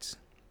deeds.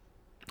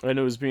 And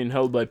it was being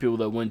held by people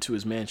that went to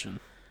his mansion.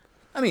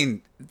 I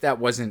mean, that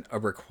wasn't a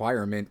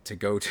requirement to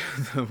go to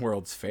the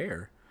World's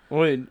Fair.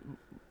 Wait,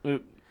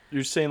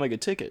 you're saying like a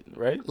ticket,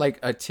 right? Like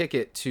a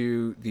ticket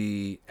to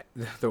the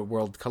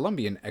World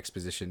Columbian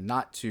Exposition,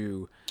 not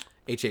to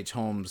H.H.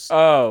 Holmes'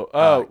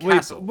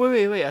 castle.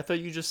 Wait. I thought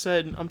you just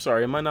said... I'm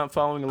sorry, am I not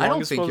following along? I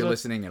don't think you're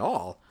listening at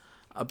all.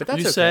 But that's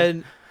okay. You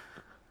said...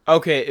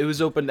 Okay, it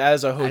was opened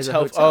as a hotel. As a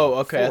hotel. Oh,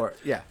 okay.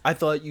 Yeah. I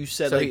thought you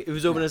said it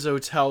was open as a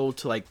hotel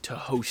to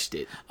host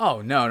it.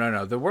 Oh,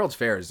 no. The World's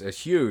Fair is a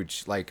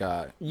huge,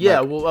 well,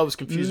 I was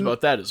confused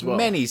about that as well.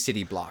 Many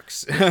city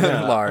blocks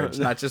large,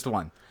 not just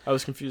one. I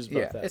was confused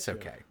about that. Yeah, it's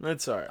okay.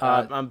 That's all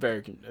right. I'm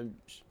very...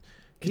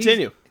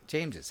 Continue.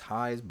 James is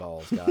high as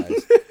balls,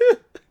 guys.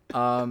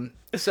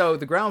 So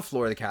the ground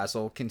floor of the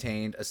castle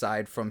contained,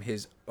 aside from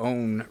his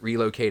own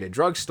relocated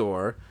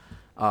drugstore,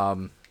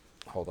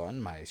 hold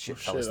on, my shit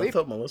fell asleep. I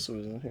thought Melissa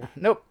was in here.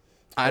 Nope.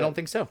 I don't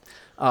think so.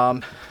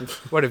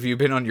 What, have you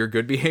been on your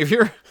good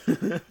behavior?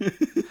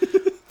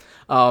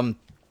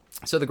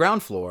 So the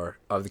ground floor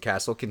of the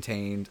castle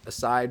contained,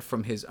 aside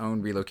from his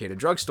own relocated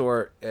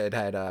drugstore, it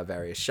had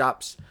various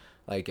shops,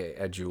 like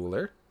a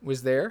jeweler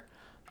was there,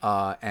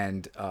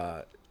 and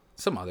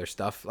some other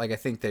stuff. Like I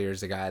think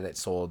there's a guy that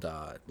sold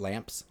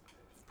lamps,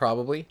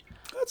 probably.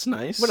 That's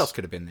nice. What else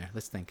could have been there?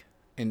 Let's think.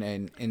 In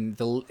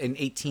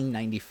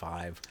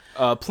 1895.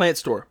 Plant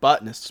store,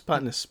 botanist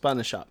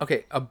shop.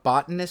 Okay, a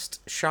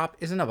botanist shop.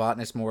 Isn't a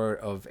botanist more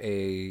of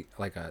a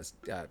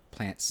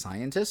plant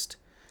scientist,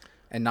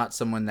 and not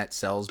someone that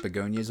sells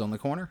begonias on the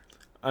corner?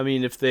 I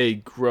mean, if they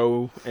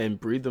grow and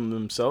breed them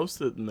themselves,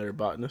 then they're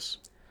botanists.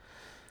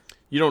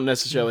 You don't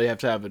necessarily have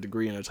to have a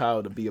degree in a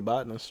tile to be a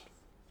botanist.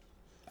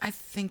 I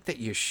think that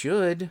you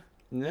should.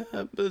 Yeah,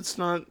 but it's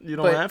not. You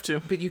don't have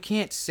to. But you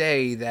can't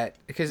say that,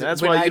 because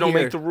That's why you don't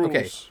make the rules.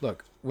 Okay,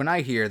 look. When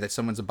I hear that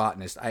someone's a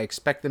botanist, I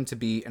expect them to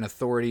be an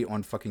authority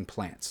on fucking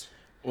plants.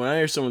 When I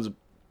hear someone's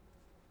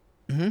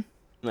no,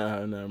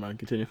 never mind.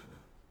 Continue.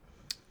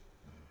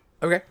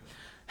 Okay.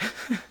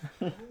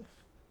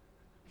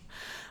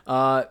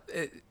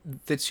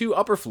 The two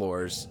upper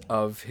floors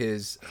of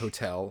his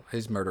hotel,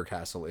 his murder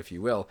castle, if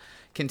you will,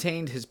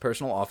 contained his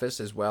personal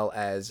office as well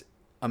as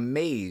a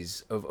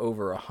maze of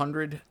over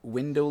 100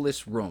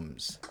 windowless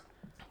rooms.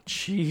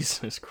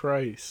 Jesus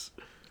Christ.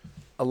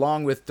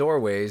 Along with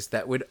doorways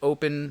that would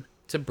open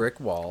to brick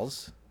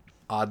walls,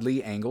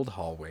 oddly angled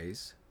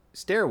hallways,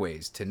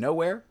 stairways to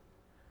nowhere,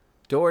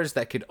 doors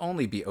that could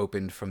only be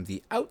opened from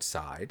the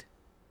outside,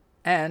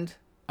 and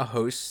a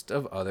host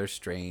of other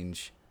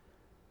strange,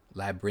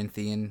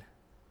 labyrinthian,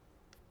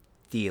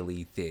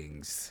 dealy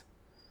things.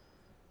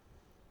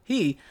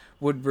 He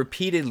would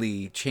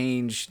repeatedly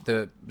change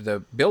the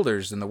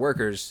builders and the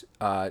workers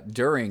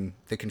during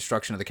the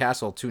construction of the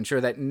castle to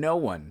ensure that no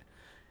one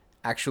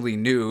actually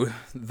knew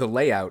the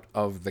layout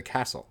of the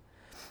castle.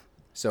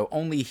 So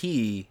only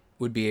he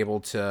would be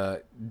able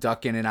to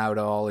duck in and out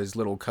of all his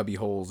little cubby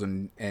holes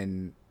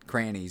and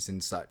crannies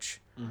and such.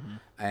 Mm-hmm.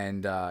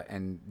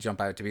 And jump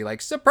out to be like,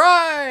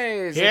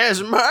 surprise!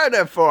 Here's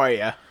murder for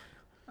you.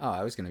 Oh,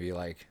 I was gonna be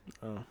like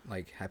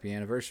happy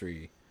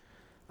anniversary.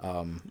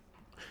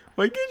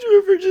 Why can't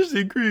you ever just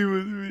agree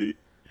with me?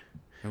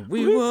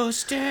 We were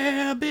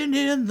stabbing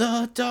in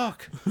the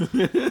dark.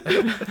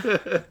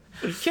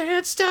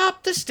 Can't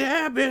stop the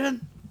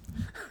stabbing.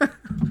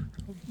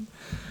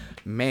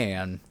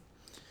 Man,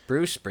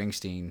 Bruce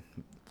Springsteen,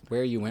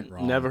 where you went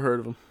wrong. Never heard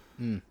of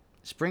him.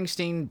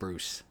 Springsteen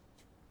Bruce.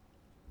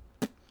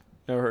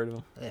 Never heard of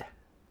him.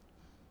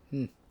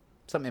 Yeah.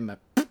 Something in my...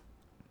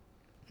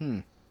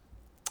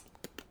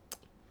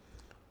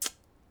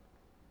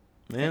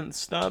 Man,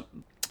 stop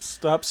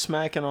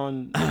smacking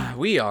on...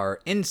 We are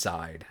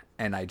inside,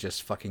 and I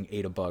just fucking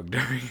ate a bug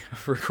during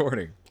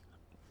recording.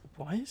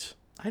 What?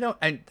 I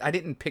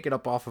didn't pick it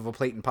up off of a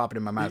plate and pop it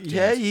in my mouth. James.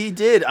 Yeah, he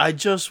did. I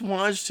just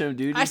watched him,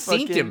 dude. I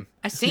seen him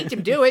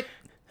do it.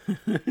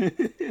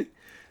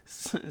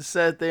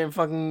 Sat there and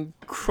fucking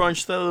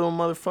crunched that little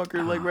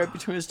motherfucker like right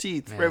between his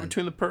teeth, man. right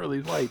between the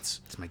pearly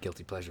whites. It's my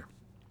guilty pleasure.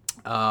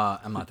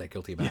 I'm not that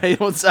guilty about Yeah,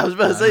 it. I was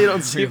about to say you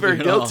don't seem Really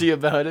very guilty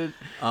about it.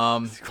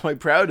 He's quite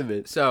proud of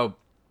it. So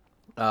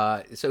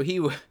he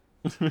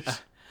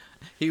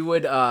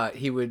would hire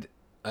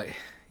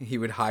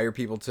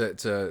people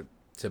to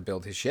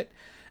build his shit,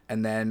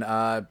 and then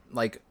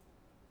like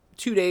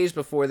 2 days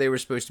before they were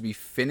supposed to be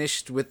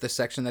finished with the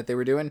section that they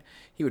were doing,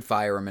 he would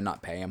fire them and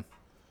not pay them,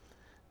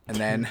 and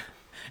then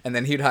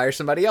he'd hire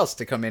somebody else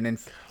to come in and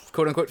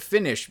quote unquote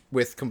finish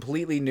with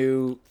completely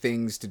new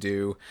things to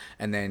do,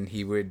 and then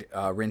he would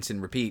rinse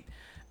and repeat.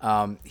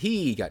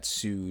 He got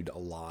sued a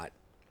lot.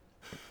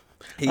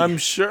 I'm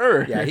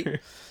sure. Yeah,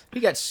 he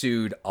got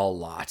sued a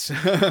lot,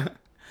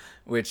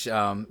 which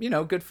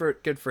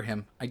good for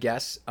him, I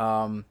guess.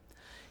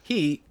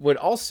 He would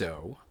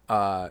also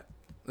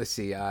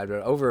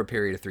over a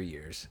period of 3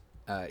 years,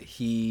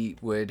 he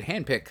would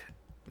handpick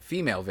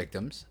female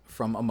victims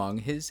from among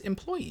his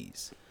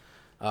employees,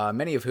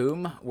 many of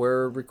whom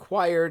were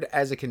required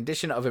as a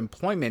condition of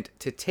employment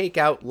to take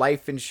out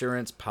life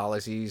insurance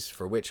policies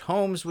for which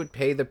Holmes would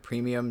pay the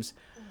premiums,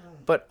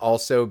 but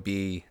also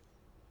be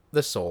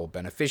the sole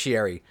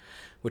beneficiary,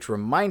 which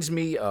reminds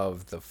me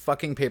of the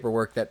fucking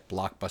paperwork that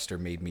Blockbuster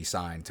made me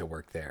sign to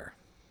work there.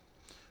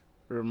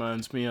 It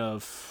reminds me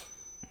of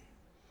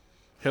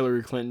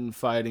Hillary Clinton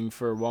fighting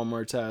for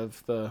Walmart to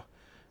have the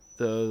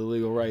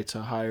legal right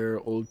to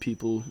hire old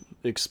people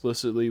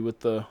explicitly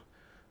with the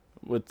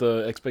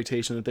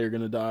expectation that they're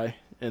going to die,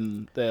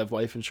 and they have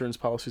life insurance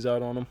policies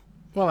out on them.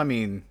 Well, I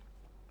mean,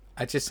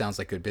 that just sounds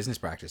like good business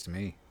practice to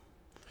me.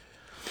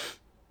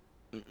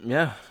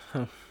 Yeah.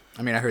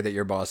 I mean, I heard that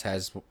your boss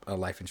has a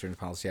life insurance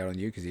policy out on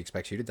you because he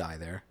expects you to die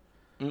there.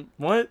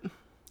 What?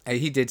 And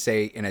he did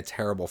say in a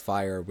terrible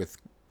fire with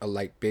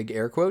big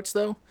air quotes,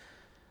 though.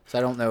 So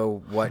I don't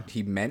know what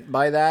he meant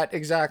by that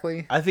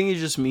exactly. I think it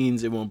just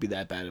means it won't be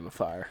that bad of a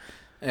fire.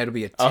 It'll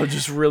be I'll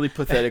just really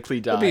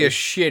pathetically die. It'll be a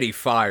shitty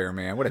fire,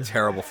 man. What a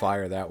terrible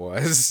fire that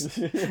was.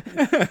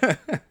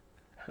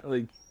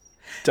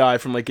 die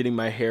from like getting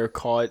my hair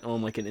caught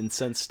on like an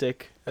incense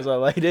stick as I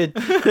lighted.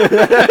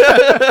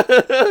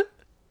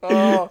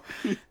 Oh,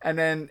 and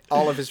then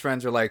all of his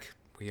friends are like,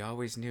 "We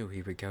always knew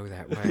he would go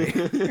that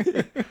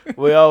way."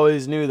 We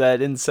always knew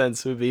that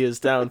incense would be his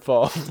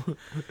downfall.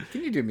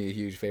 Can you do me a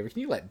huge favor? Can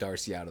you let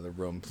Darcy out of the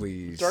room,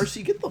 please?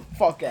 Darcy, get the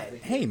fuck out of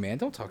here. Hey, man,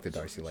 don't talk to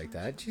Darcy like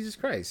that. Jesus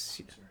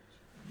Christ.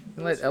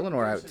 Let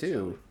Eleanor out,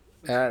 too.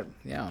 Yeah.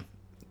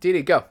 Dee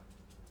Dee, go.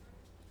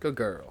 Good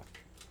girl.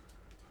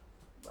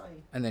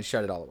 Bye. And then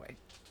shut it all away.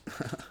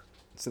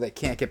 So they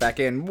can't get back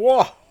in.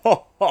 Whoa!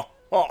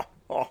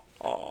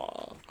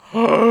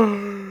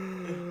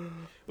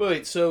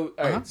 Wait, so,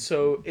 alright,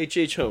 so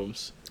H.H.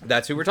 Holmes.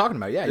 That's who we're talking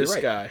about. Yeah, This you're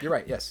right. guy. You're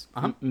right, yes.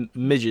 Uh-huh.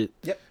 Midget.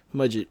 Yep.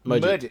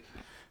 Mudget.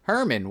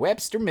 Herman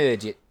Webster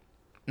Midget.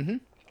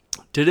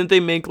 Didn't they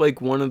make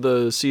like one of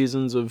the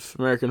seasons of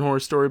American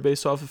Horror Story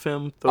based off of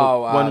him? The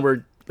one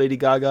where Lady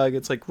Gaga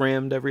gets like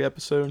rammed every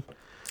episode?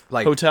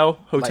 Like Hotel?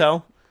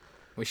 Well,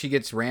 she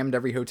gets rammed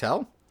every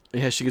hotel?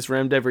 Yeah, she gets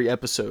rammed every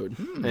episode.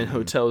 And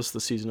Hotel is the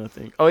season, I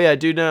think. Oh, yeah,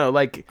 dude, no.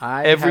 Like,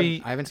 I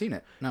haven't seen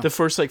it. No. The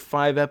first, like,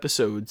 5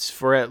 episodes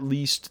for at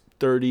least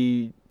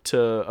 30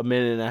 to a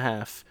minute and a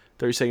half,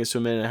 30 seconds to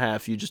a minute and a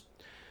half, you just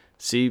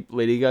see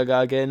Lady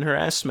Gaga getting her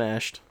ass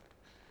smashed.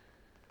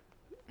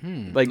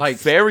 Like,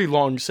 very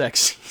long sex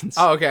scenes.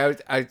 Oh, okay.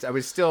 I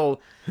was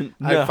still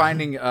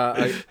finding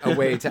a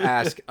way to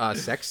ask a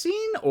sex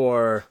scene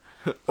or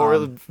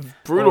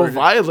brutal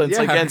violence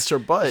against her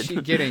butt. Is she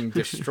getting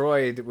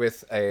destroyed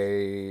with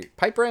a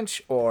pipe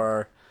wrench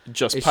or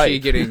just is pipe. she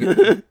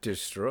getting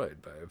destroyed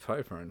by a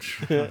pipe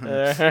wrench?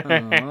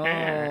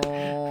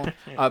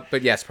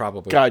 But yes,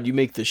 probably. God, you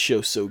make this show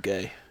so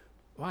gay.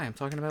 Why? I'm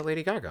talking about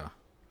Lady Gaga.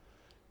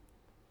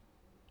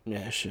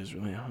 Yeah, she is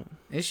really hot.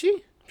 Is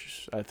she?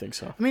 I think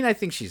so. I mean, I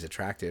think she's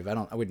attractive.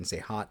 I wouldn't say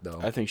hot though.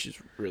 I think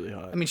she's really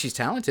hot. I mean, she's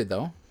talented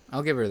though.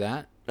 I'll give her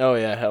that. Oh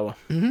yeah, hella.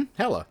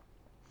 Hella.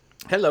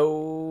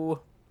 Hello.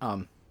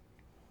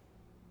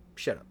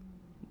 Shut up.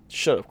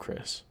 Shut up,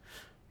 Chris.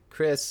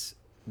 Chris,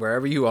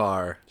 wherever you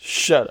are.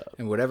 Shut up.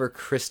 And whatever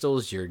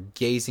crystals you're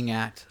gazing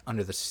at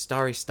under the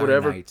starry night.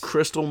 Whatever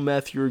crystal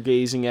meth you're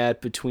gazing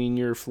at between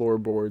your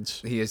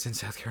floorboards. He is in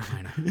South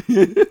Carolina.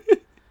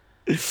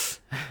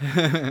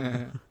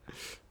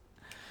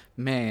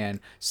 Man.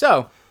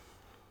 So,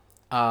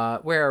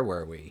 where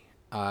were we?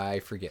 I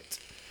forget.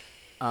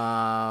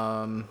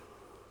 Where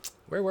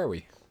were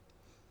we?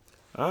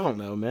 I don't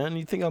know, man.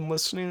 You think I'm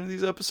listening to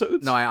these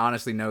episodes? No, I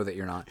honestly know that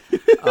you're not.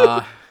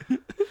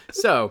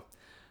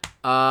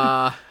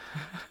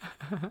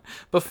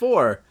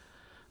 Before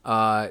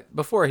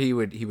he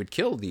would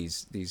kill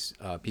these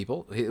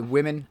people,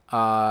 women,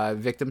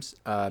 victims,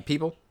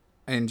 people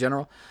in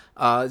general,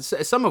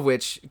 some of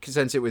which,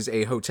 since it was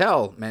a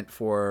hotel meant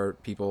for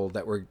people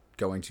that were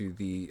going to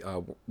the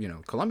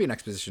Columbian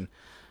Exposition,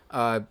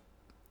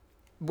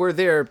 were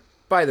there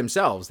by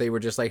themselves. They were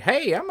just like,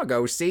 hey, I'm gonna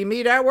go see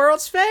me that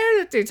World's Fair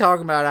that they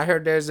talking about. I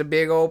heard there's a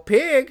big old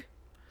pig.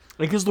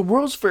 Because the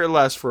World's Fair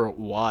lasts for a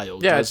while,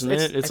 doesn't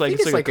it? It's like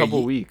a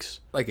couple weeks.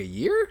 Like a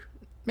year?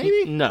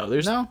 Maybe? No,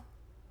 there's no.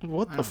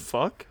 What the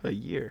fuck? A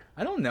year?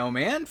 I don't know,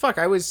 man. Fuck,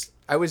 I was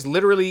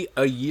literally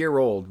a year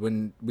old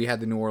when we had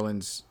the New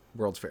Orleans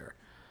World's Fair.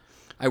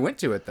 I went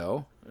to it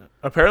though.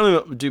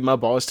 Apparently, dude, my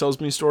boss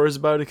tells me stories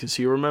about it because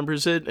he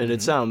remembers it, and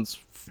it sounds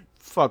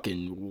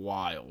fucking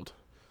wild.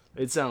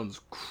 It sounds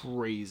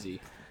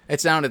crazy. It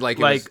sounded like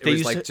it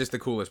was just the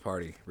coolest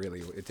party.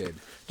 Really, it did.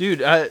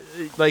 Dude,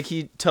 like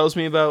he tells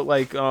me about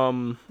like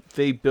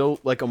they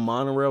built like a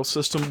monorail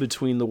system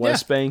between the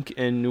West Bank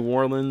and New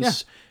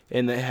Orleans,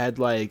 and they had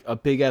like a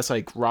big ass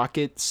like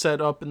rocket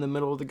set up in the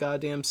middle of the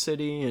goddamn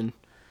city. And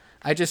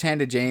I just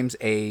handed James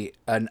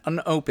an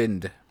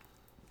unopened.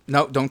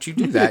 No, don't you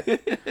do that.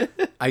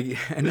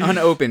 An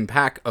unopened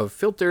pack of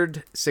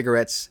filtered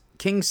cigarettes,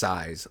 king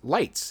size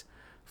lights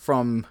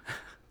from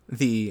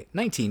the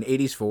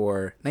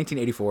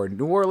 1984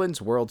 New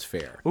Orleans World's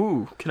Fair.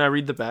 Ooh, can I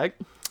read the bag?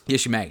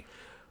 Yes, you may.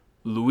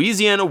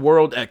 Louisiana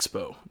World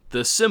Expo,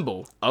 the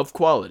symbol of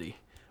quality.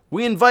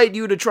 We invite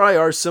you to try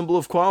our symbol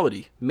of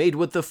quality, made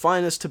with the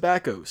finest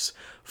tobaccos.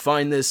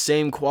 Find this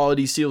same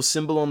quality seal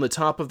symbol on the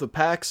top of the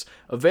packs,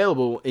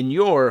 available in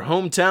your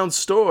hometown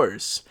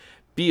stores.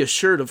 Be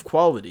assured of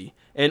quality,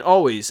 and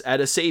always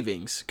at a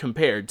savings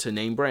compared to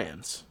name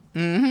brands.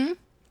 Mm-hmm.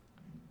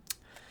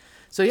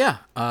 So yeah,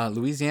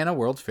 Louisiana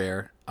World's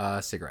Fair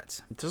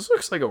cigarettes. This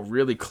looks like a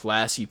really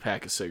classy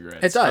pack of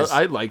cigarettes. It does.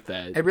 I like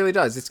that. It really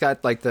does. It's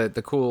got like the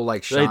cool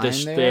like shine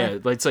there.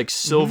 Yeah, it's like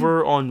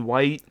silver on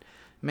white.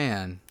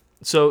 Man.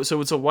 So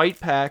it's a white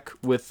pack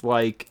with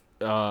like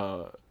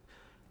a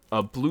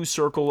blue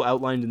circle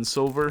outlined in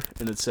silver,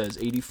 and it says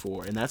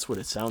 84, and that's what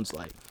it sounds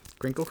like.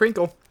 Crinkle,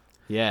 crinkle.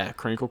 Yeah,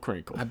 crinkle,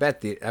 crinkle. I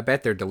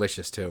bet they're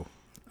delicious too.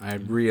 I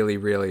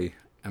really.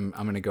 I'm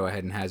gonna go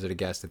ahead and hazard a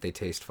guess that they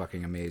taste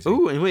fucking amazing.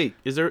 Ooh, and wait,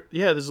 is there?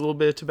 Yeah, there's a little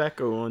bit of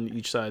tobacco on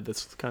each side.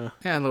 That's kind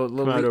of a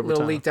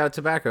little leaked out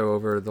tobacco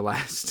over the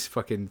last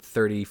fucking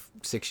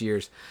 36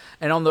 years.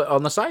 And on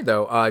the side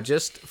though,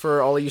 just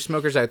for all of you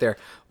smokers out there,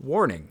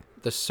 warning: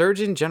 The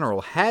Surgeon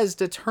General has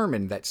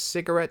determined that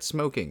cigarette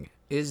smoking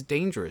is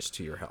dangerous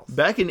to your health.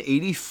 Back in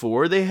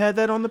 '84, they had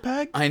that on the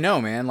pack. I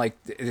know, man. Like,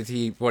 did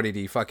he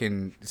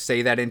fucking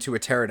say that into a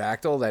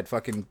pterodactyl? That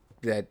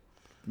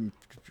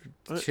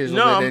chiseled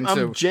No, it into...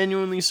 I'm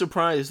genuinely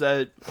surprised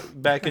that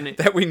back in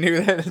that we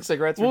knew that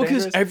cigarettes were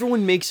dangerous? because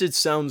everyone makes it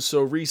sound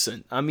so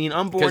recent. I mean,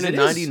 I'm born in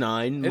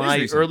 '99.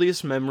 My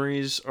earliest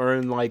memories are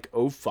in like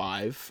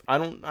 '05. I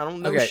don't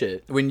know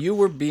shit. When you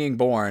were being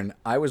born,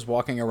 I was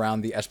walking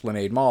around the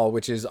Esplanade Mall,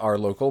 which is our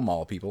local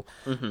mall, people.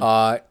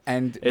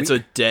 And It's a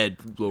dead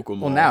local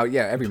mall. well, now,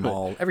 yeah, every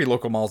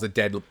local mall is a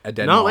dead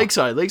not mall.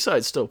 Lakeside.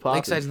 Lakeside's still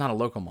popping. Lakeside's not a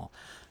local mall.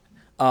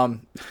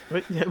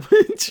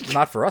 Lakeside.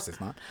 Not for us, it's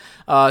not.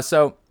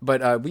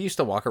 But we used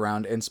to walk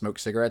around and smoke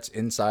cigarettes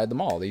inside the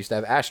mall. They used to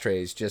have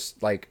ashtrays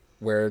just like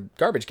where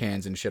garbage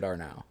cans and shit are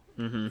now.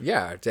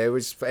 Yeah,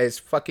 it's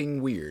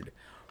fucking weird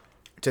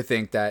to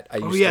think that I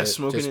used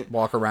to just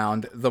walk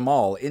around the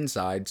mall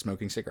inside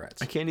smoking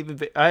cigarettes. I can't even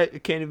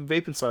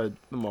vape inside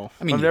the mall.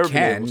 I mean, I've you never been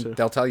can. able to.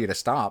 They'll tell you to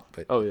stop,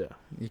 but Oh yeah.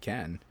 you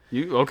can.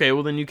 Okay?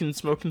 Well, then you can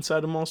smoke inside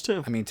the malls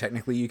too. I mean,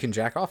 technically, you can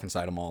jack off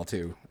inside a mall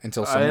too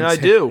until And someone I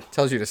do.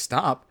 tells you to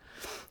stop.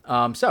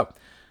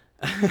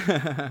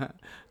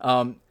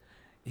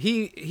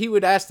 He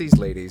would ask these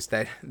ladies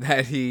that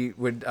he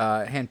would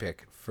handpick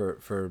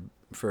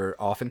for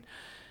often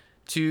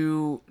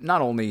to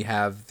not only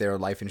have their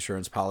life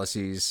insurance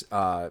policies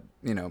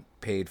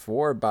paid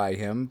for by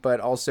him, but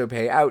also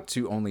pay out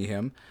to only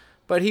him.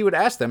 But he would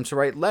ask them to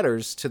write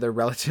letters to their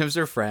relatives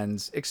or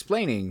friends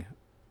explaining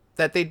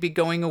that they'd be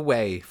going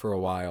away for a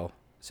while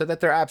so that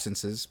their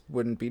absences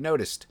wouldn't be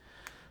noticed.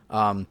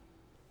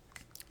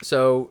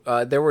 So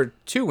there were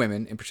two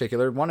women in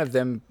particular, one of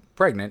them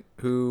pregnant,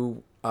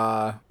 who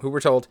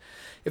were told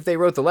if they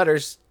wrote the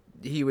letters,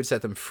 he would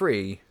set them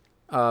free.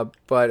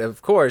 But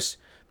of course,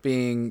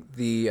 being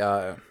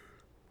a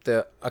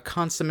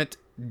consummate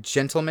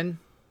gentleman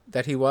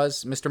that he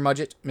was, Mr.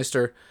 Mudgett,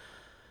 Mr.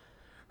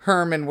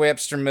 Herman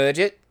Webster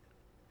Mudgett,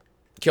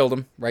 killed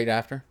him right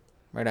after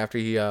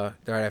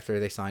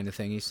they signed the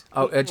thingies.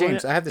 Oh,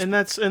 James, I have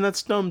this, and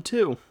that's dumb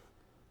too.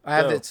 I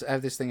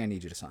have this thing I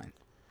need you to sign.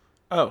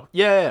 Oh,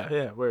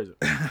 yeah. Where is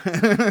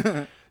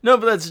it? No,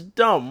 but that's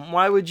dumb.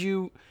 Why would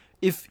you...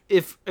 If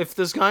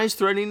this guy's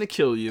threatening to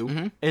kill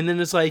you, and then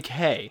it's like,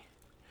 hey,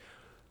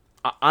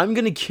 I'm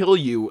going to kill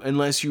you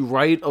unless you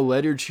write a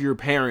letter to your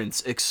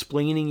parents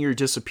explaining your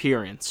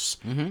disappearance,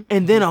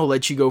 and then I'll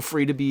let you go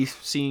free to be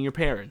seeing your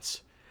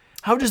parents.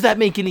 How does that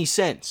make any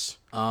sense?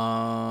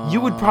 You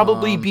would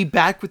probably be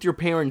back with your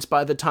parents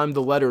by the time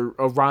the letter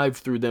arrived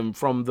through them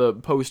from the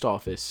post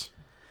office.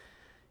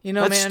 You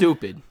know, that's man,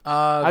 stupid.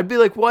 I'd be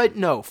like, what?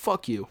 No,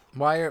 fuck you.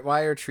 Why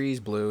are trees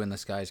blue and the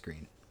sky's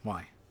green?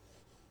 Why?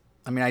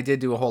 I mean, I did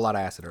do a whole lot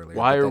of acid earlier.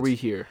 Why are we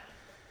here?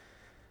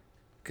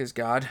 Because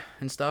God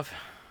and stuff.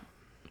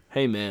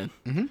 Hey, man,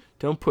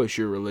 don't push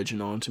your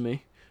religion onto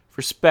me.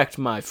 Respect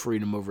my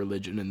freedom of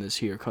religion in this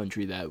here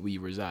country that we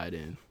reside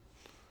in.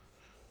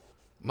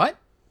 What?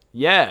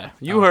 Yeah,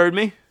 you heard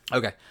me.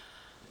 Okay.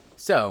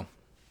 So,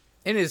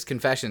 in his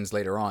confessions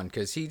later on,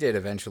 because he did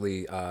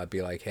eventually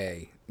be like,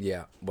 hey,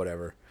 yeah,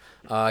 whatever.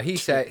 He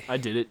said... I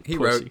did it. He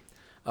Pussy.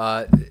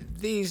 wrote,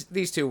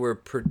 these two were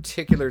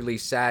particularly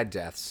sad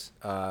deaths,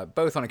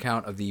 both on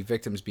account of the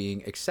victims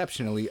being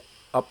exceptionally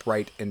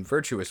upright and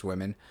virtuous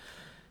women,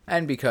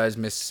 and because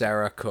Miss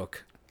Sarah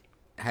Cook,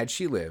 had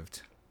she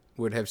lived,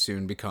 would have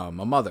soon become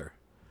a mother.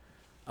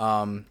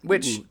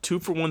 Which... Ooh,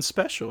 2-for-1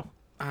 special.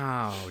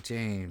 Oh,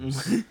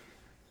 James.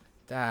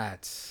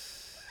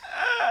 That's...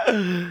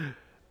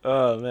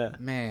 Oh, man.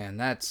 Man,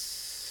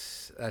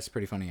 that's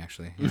pretty funny,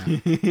 actually.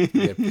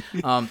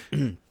 Yeah.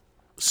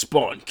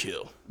 Spawn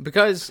kill.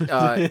 Because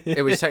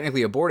it was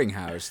technically a boarding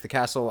house, the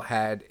castle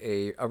had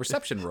a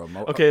reception room.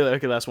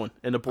 Okay, last one.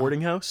 In a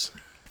boarding house?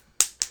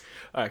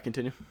 All right,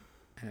 continue.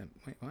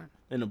 Wait, what?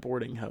 In a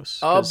boarding house.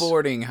 A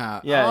boarding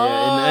house.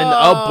 Yeah, in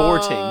a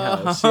boarding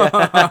house.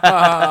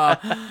 Yeah.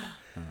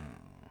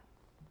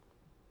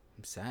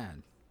 I'm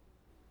sad.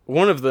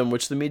 One of them,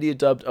 which the media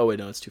dubbed... Oh, wait,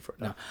 no, it's too far.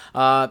 No.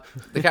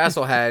 The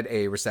castle had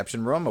a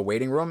reception room, a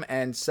waiting room,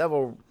 and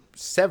several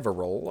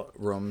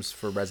rooms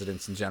for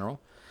residents in general.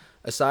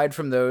 Aside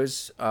from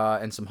those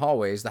and some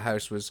hallways, the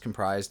house was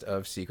comprised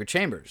of secret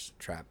chambers,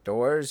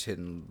 trapdoors,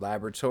 hidden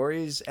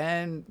laboratories,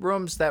 and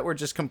rooms that were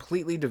just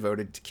completely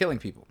devoted to killing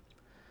people.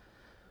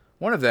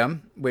 One of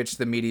them, which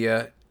the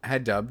media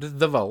had dubbed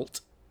the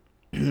Vault...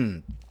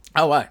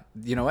 Oh,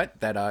 you know what?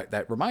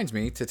 That reminds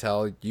me to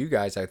tell you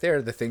guys out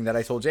there the thing that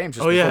I told James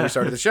just before we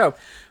started the show.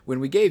 When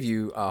we gave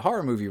you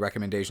horror movie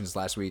recommendations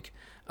last week,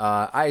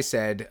 I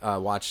said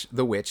watch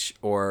The Witch,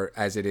 or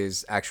as it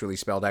is actually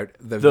spelled out,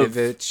 The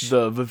Vivitch.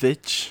 The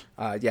Vivitch.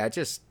 Yeah,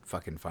 just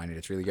fucking find it.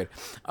 It's really good.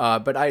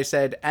 But I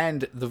said,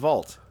 and The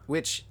Vault,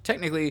 which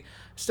technically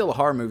still a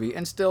horror movie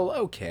and still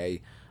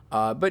okay.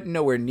 But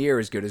nowhere near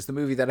as good as the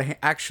movie that I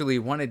actually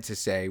wanted to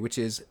say, which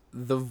is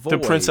The Void. The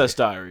Princess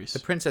Diaries. The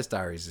Princess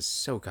Diaries is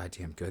so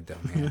goddamn good, though,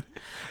 man.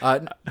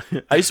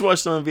 I used to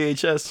watch them on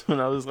VHS when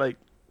I was like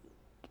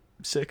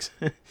 6.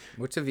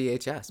 What's a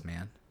VHS,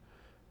 man?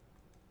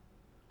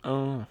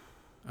 Oh.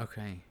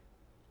 Okay.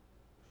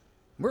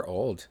 We're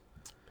old.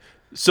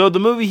 So the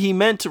movie he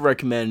meant to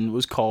recommend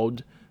was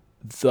called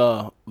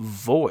The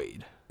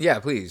Void. Yeah,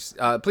 please.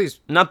 Please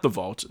Not The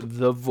Vault,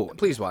 The Void.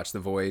 please watch The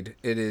Void.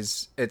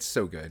 It's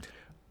so good.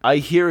 I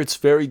hear it's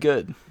very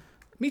good.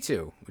 Me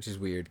too, which is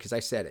weird because I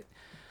said it.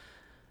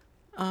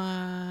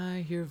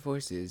 I hear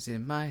voices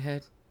in my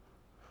head.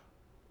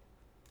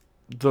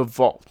 The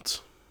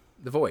Vault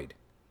The Void.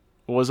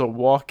 was a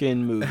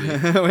walk-in movie.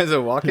 It was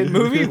a walk-in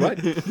movie? What?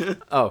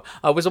 Oh,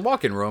 it was a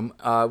walk-in room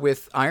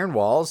with iron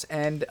walls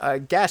and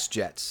gas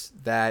jets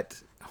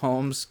that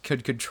Holmes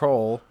could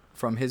control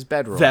from his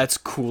bedroom. That's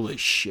cool as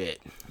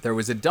shit. There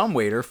was a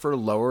dumbwaiter for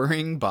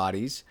lowering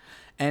bodies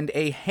and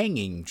a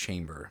hanging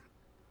chamber.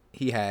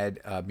 He had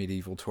a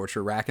medieval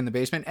torture rack in the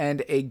basement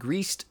and a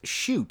greased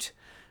chute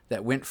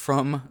that went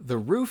from the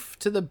roof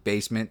to the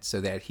basement so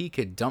that he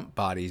could dump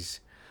bodies.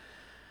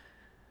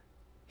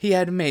 He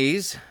had a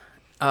maze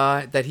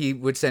that he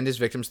would send his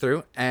victims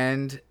through,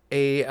 and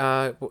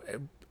a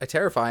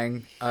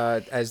terrifying,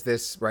 as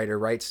this writer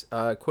writes,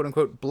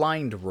 quote-unquote,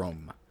 blind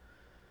room.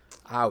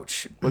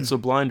 Ouch. What's a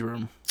blind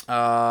room?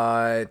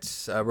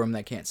 It's a room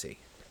that can't see.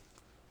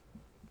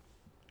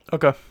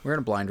 Okay. We're in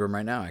a blind room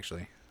right now,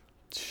 actually.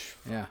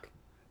 Yeah.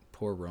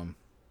 Poor room.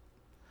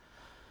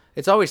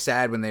 It's always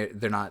sad when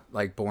they're not,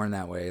 like, born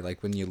that way.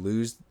 Like, when you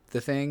lose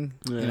the thing,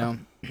 you know?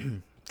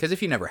 Because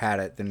if you never had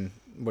it, then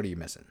what are you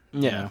missing?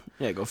 Yeah. You know?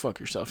 Yeah, go fuck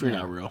yourself. You're Yeah.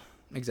 not real.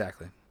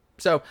 Exactly.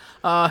 So,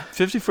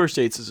 50 First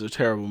Dates is a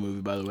terrible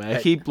movie, by the way. I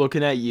Hey, keep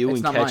looking at you it's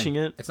and not catching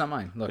mine. it. It's not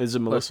mine. Look. Is it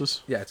Look.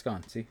 Melissa's? Yeah, it's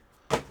gone. See?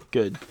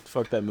 Good.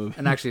 Fuck that movie.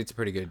 And actually, it's a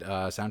pretty good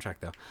soundtrack,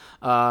 though.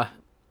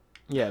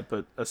 Yeah,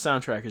 but a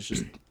soundtrack is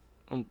just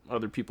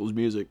other people's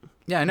music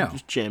Yeah, I know.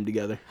 just jammed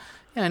together.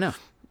 Yeah, I know.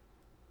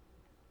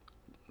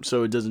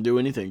 So it doesn't do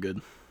anything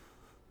good.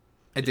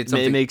 It did It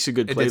something. makes a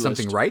good It playlist. did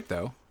something right,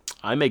 though.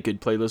 I make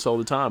good playlists all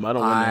the time. I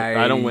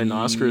don't win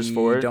Oscars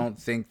for it. I don't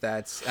think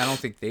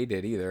they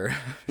did either.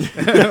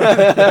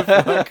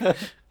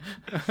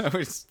 I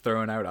was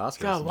throwing out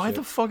Oscars. God, why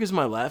the fuck is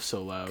my laugh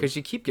so loud? Because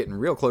you keep getting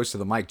real close to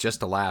the mic just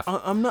to laugh.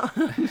 I'm not.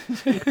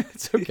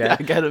 It's okay. I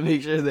gotta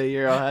make sure they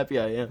hear how happy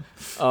I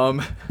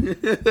am.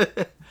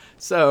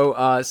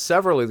 So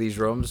several of these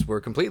rooms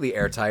were completely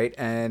airtight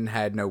and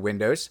had no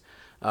windows.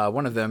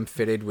 One of them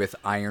fitted with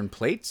iron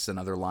plates,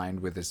 another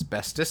lined with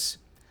asbestos.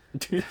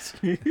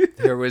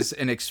 There was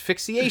an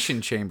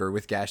asphyxiation chamber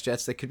with gas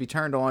jets that could be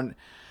turned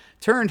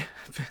into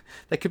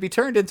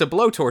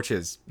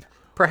blowtorches,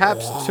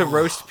 perhaps to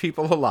roast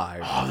people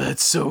alive. Oh,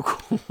 that's so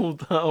cool,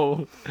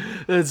 though.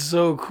 That's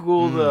so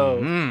cool,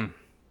 though.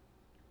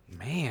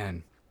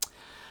 Man.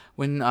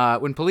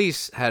 When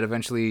police had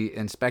eventually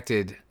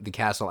inspected the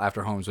castle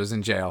after Holmes was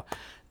in jail,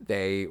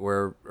 they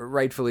were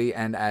rightfully,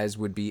 and as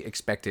would be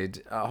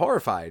expected,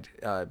 horrified.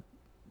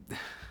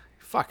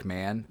 Fuck,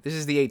 man. This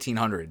is the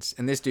 1800s,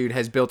 and this dude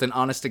has built an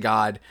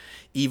honest-to-God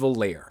evil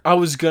lair. I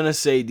was gonna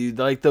say, dude,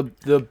 like the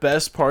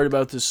best part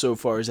about this so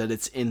far is that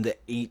it's in the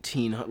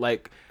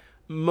 1800s.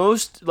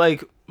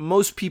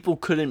 Most people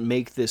couldn't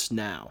make this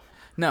now.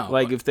 No.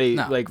 Like if they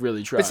no.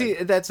 really tried. But see,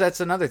 that's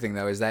another thing,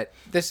 though, is that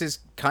this is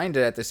kind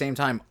of, at the same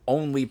time,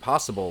 only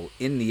possible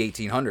in the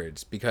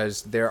 1800s,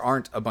 because there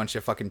aren't a bunch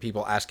of fucking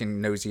people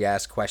asking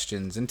nosy-ass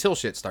questions until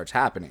shit starts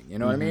happening, you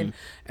know what I mean?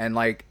 And,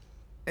 like,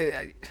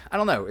 I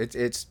don't know,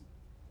 it's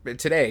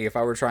today, if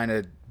I were trying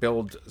to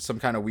build some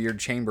kind of weird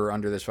chamber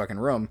under this fucking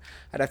room,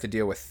 I'd have to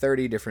deal with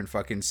 30 different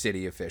fucking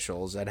city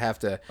officials. I'd have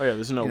to... Oh, yeah,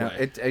 there's no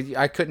way.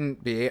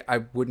 I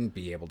wouldn't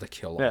be able to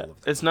kill all of them.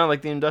 It's not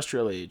like the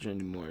industrial age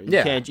anymore.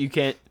 Yeah. You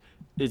can't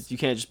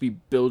just be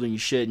building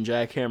shit and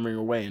jackhammering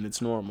away and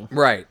it's normal.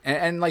 Right.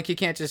 And like, you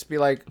can't just be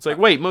like... It's like,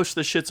 wait, most of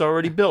the shit's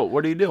already built.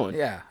 What are you doing?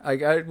 Yeah.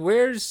 Like,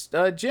 where's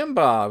Jim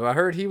Bob? I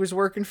heard he was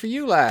working for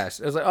you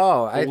last. I was like,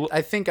 oh,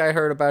 I think I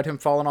heard about him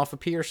falling off a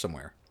pier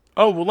somewhere.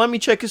 Oh, well, let me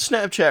check his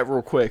Snapchat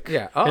real quick.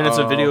 Yeah. And it's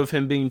a Uh-oh. video of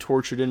him being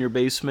tortured in your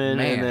basement.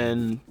 Man. And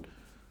then...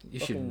 You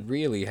should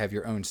really have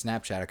your own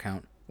Snapchat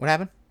account. What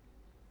happened?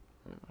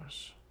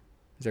 Is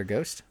there a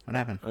ghost? What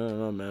happened? I don't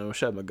know, man. I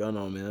wish I had my gun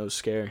on me. That was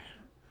scary.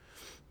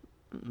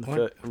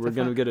 We're the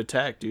gonna fuck? get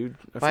attacked, dude.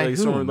 I By feel like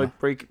someone whom? like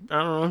break.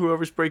 I don't know,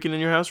 whoever's breaking in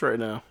your house right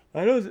now.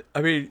 I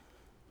mean,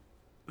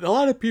 a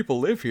lot of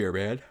people live here,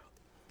 man.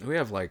 We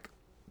have, like,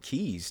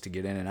 keys to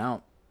get in and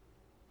out.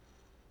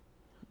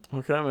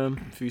 Okay,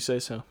 man. If you say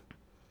so.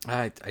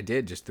 I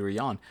did, just threw a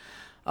yawn.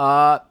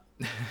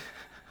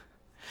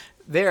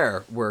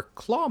 There were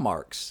claw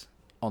marks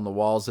on the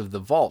walls of the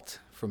vault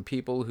from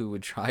people who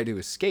would try to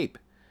escape.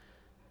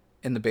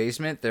 In the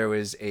basement, there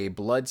was a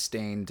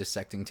blood-stained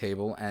dissecting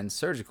table and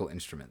surgical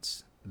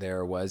instruments.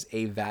 There was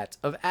a vat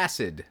of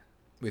acid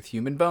with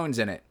human bones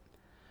in it,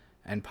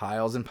 and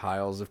piles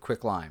of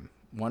quicklime,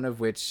 one of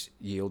which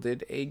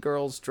yielded a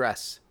girl's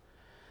dress.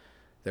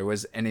 There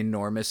was an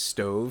enormous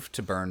stove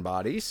to burn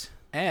bodies,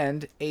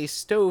 and a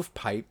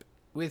stovepipe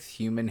with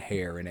human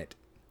hair in it.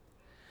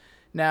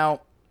 Now,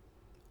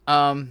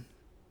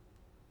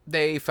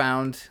 they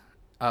found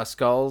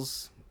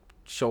skulls,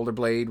 shoulder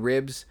blade,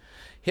 ribs,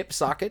 hip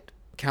socket,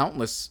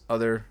 countless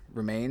other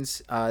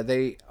remains.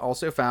 They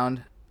also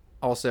found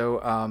all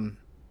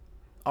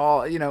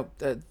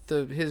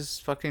his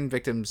fucking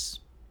victims'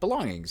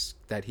 belongings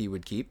that he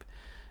would keep,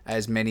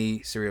 as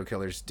many serial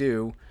killers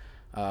do.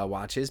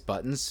 Watches,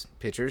 buttons,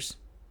 pictures,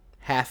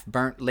 half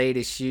burnt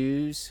lady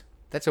shoes.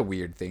 That's a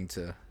weird thing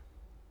to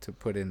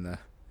put in the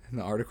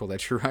article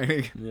that you're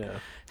writing. Yeah.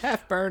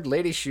 Half burned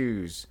lady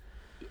shoes.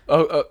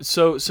 So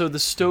the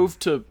stove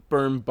to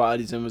burn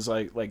bodies in was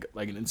like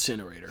an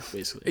incinerator,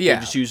 basically. Yeah.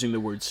 They're just using the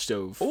word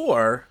stove.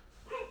 Or,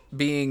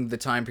 being the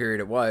time period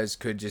it was,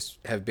 could just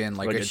have been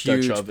like a Dutch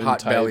huge oven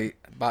pot-bellied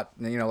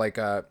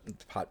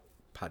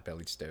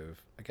stove.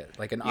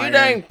 Like an iron.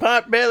 dang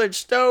pot-bellied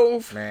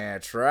stove.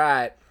 That's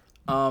right.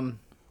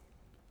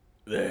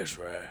 That's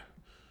right.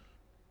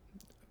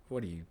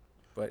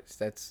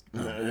 That's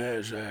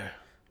That's right.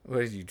 what,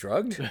 are you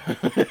drugged?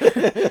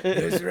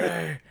 That's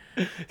right.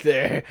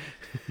 There.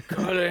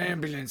 Call an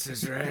ambulance,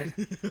 that's right.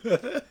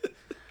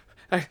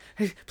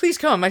 Please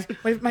come,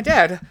 my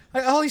dad.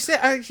 All he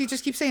said, he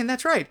just keeps saying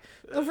that's right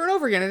over and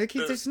over again, and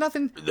there's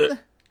nothing. That's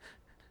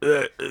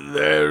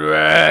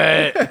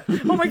right.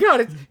 Oh my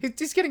god,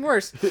 it's getting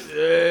worse.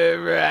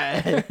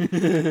 Right.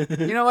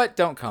 You know what?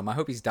 Don't come. I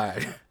hope he's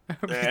died. I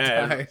hope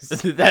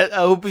he dies. I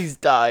hope he's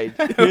died.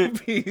 I hope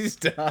he's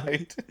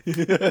died.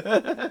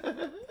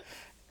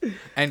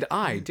 And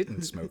I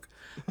didn't smoke.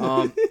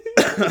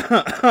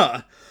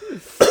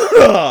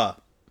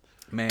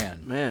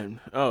 Man.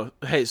 Oh,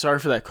 hey, sorry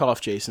for that cough,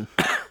 Jason.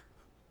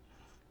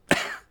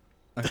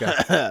 Okay.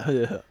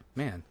 Yeah.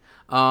 Man.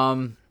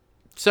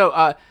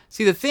 So,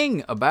 see, the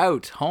thing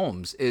about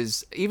Holmes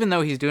is, even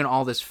though he's doing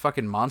all this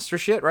fucking monster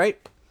shit, right?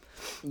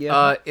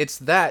 Yeah. It's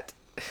that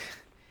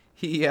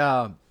he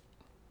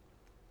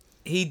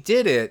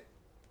did it.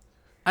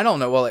 I don't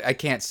know. Well, I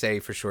can't say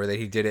for sure that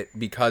he did it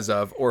because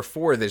of or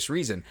for this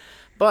reason,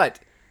 but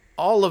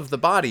all of the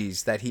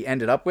bodies that he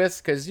ended up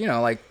with, because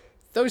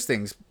those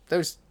things,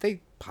 they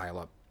pile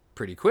up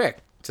pretty quick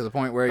to the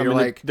point where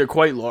they're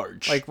quite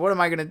large. Like, what am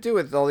I gonna do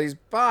with all these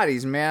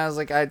bodies, man? I was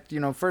like,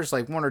 first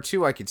like one or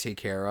two I could take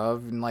care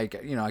of, and I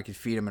could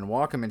feed them and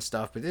walk them and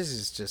stuff. But this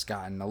has just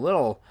gotten a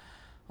little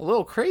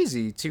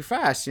crazy too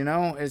fast.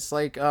 It's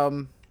like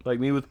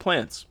me with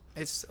plants.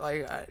 it's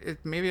like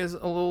maybe it's a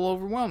little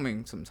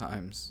overwhelming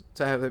sometimes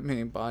to have that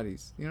many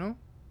bodies.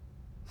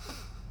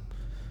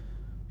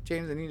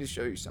 James, I need to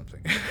show you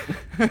something.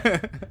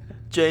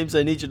 James,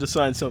 I need you to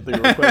sign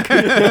something real quick.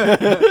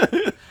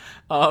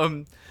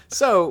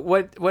 So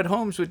what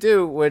Holmes would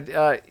do would, he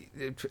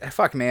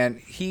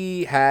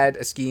had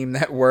a scheme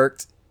that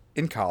worked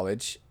in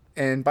college,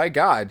 and by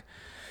God,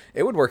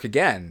 it would work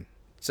again.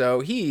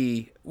 So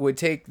he would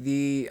take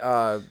the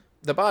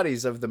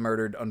bodies of the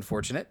murdered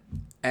unfortunate,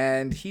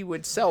 and he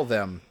would sell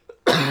them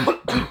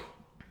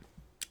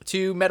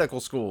to medical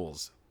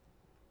schools.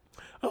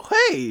 Oh,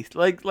 hey,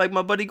 like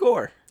my buddy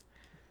Gore.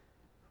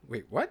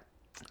 Wait, what?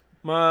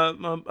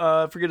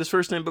 I forget his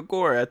first name, but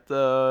Gore at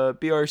the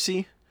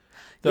BRC.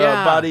 The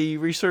Yeah. body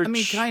research. I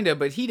mean, kinda,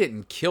 but he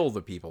didn't kill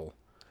the people.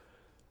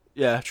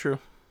 Yeah, true.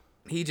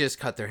 He just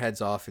cut their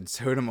heads off and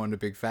sewed them onto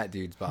big fat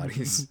dudes'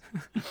 bodies.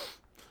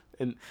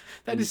 And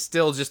That is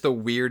still just the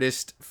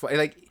weirdest.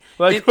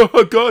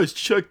 oh guys,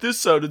 check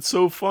this out. It's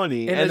so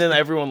funny. And then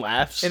everyone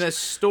laughs. In a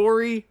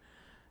story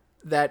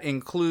that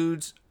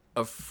includes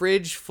a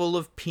fridge full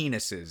of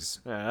penises.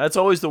 Yeah, that's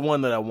always the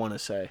one that I want to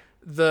say.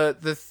 The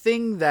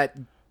thing that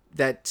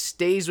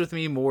stays with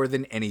me more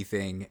than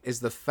anything is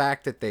the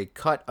fact that they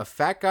cut a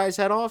fat guy's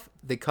head off,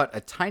 they cut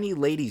a tiny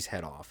lady's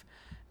head off,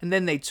 and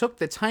then they took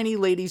the tiny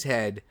lady's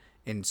head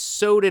and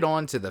sewed it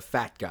onto the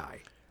fat guy.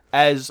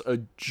 As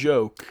a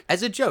joke.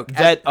 As a joke.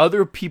 That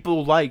other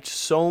people liked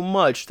so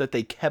much that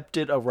they kept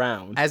it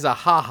around. As a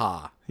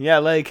haha. Yeah,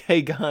 like,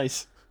 hey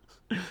guys.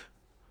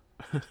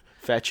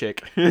 Fat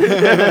chick.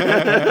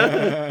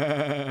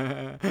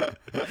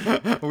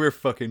 We're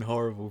fucking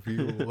horrible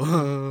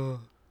people.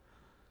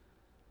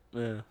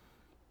 Yeah.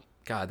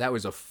 God, that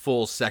was a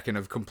full second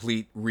of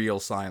complete real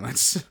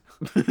silence.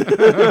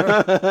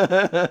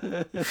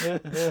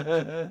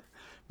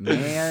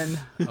 Man,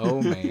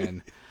 oh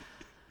man.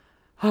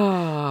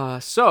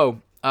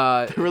 So,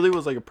 It really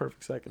was like a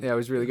perfect second. yeah, it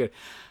was really good.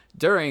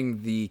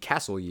 During the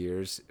Castle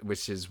years,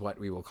 which is what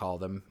we will call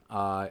them,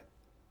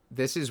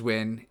 this is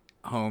when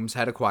Holmes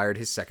had acquired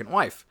his second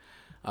wife.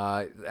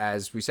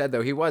 As we said,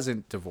 though, he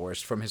wasn't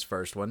divorced from his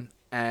first one,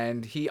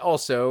 and he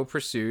also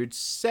pursued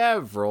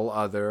several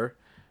other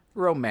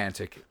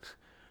romantic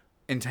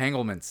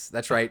entanglements.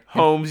 That's right.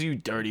 Holmes, you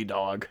dirty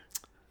dog.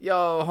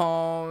 Yo,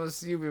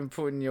 Holmes, you've been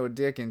putting your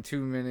dick in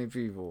too many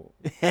people.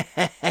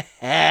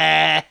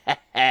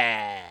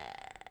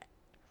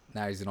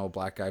 Now he's an old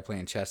black guy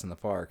playing chess in the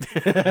park.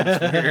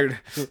 It's weird.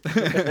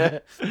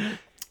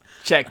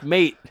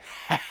 Checkmate.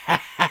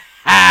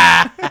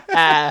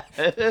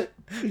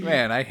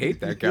 Man, I hate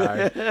that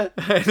guy.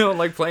 I don't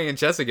like playing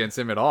chess against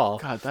him at all.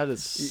 God, that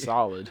is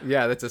solid.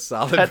 Yeah, that's a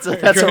solid. That's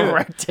a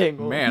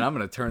rectangle. Man, I'm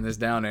gonna turn this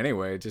down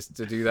anyway just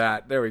to do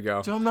that. There we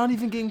go. Dude, I'm not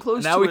even getting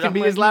close Now to we it. can I'm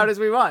be like, as loud as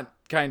we want.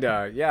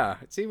 Kinda, yeah.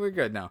 See, we're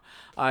good now.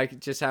 I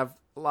could just have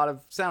a lot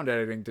of sound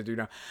editing to do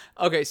now.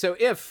 Okay, so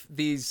if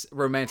these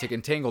romantic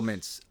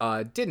entanglements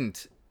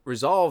didn't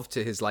resolve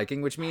to his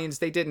liking, which means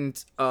they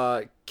didn't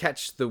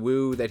catch the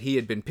woo that he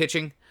had been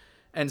pitching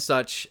and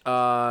such,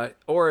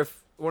 or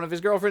if one of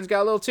his girlfriends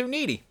got a little too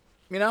needy,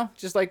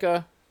 just like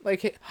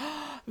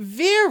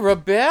Vera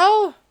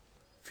Bell,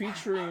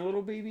 Featuring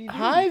Little Baby D.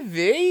 hi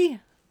V,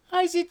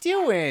 how's it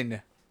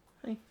doing?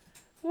 Hey.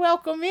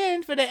 Welcome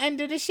in for the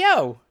end of the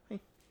show. Hey.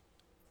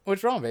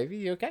 What's wrong, baby?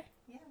 You okay?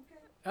 Yeah,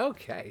 I'm good.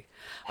 Okay.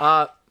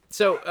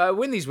 So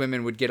when these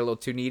women would get a little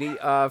too needy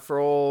for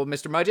old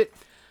Mr. Mudgett,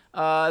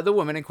 the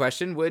woman in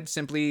question would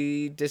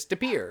simply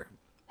disappear.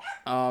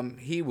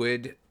 He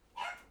would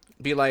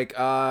be like,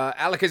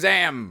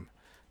 Alakazam!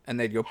 And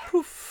they'd go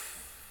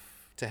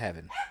poof to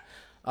heaven.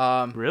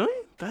 Really?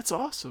 That's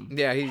awesome.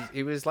 Yeah,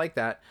 he was like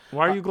that.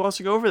 Why are you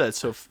glossing over that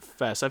so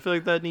fast? I feel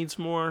like that needs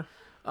more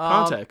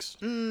context.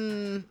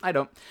 I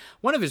don't.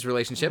 One of his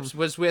relationships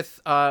was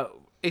with a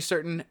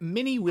certain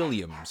Minnie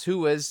Williams, who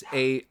was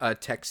a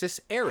Texas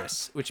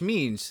heiress, which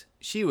means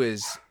she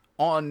was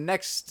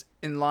next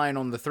in line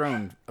on the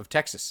throne of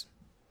Texas.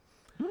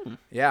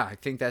 Yeah, I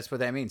think that's what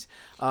that means.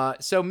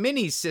 So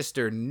Minnie's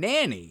sister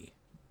Nanny,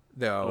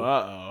 though,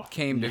 Uh-oh.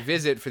 came to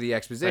visit for the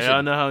exposition. I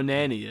don't know how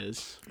Nanny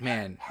is.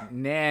 Man,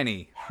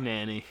 Nanny.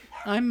 Nanny.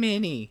 I'm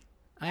Minnie.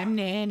 I'm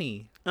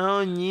Nanny.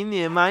 Oh,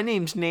 Nina, my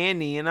name's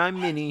Nanny, and I'm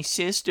Minnie's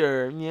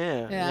sister.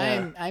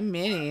 Yeah. I'm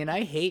Minnie, and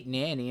I hate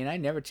Nanny, and I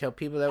never tell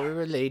people that we're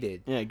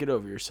related. Yeah, get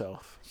over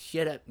yourself.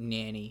 Shut up,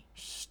 Nanny.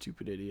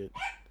 Stupid idiot.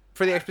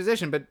 For the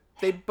exposition, but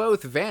they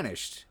both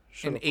vanished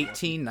in up,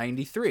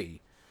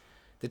 1893.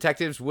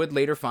 Detectives would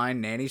later find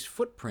Nanny's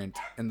footprint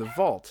in the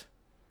vault,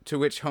 to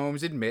which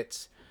Holmes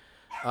admits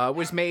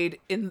was made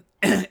in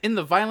in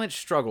the violent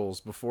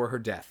struggles before her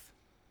death.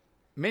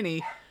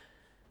 Minnie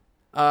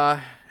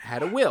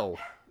had a will.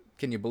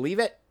 Can you believe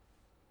it?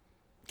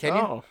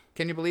 Can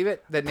you believe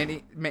it that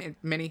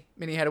Minnie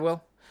had a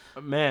will?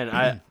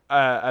 Man,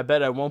 I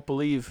bet I won't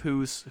believe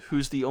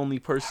who's the only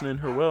person in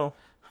her will.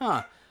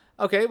 Huh.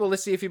 Okay, well,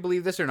 let's see if you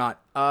believe this or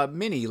not.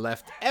 Minnie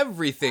left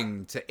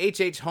everything to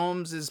H.H.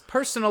 Holmes's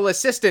personal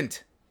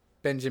assistant,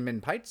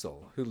 Benjamin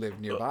Peitzel, who lived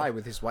nearby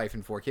with his wife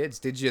and 4 kids.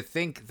 Did you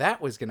think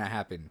that was going to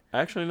happen?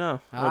 Actually,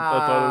 no. I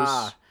thought it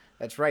was...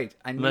 That's right.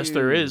 Unless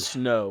there is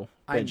no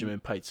Benjamin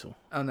Peitzel.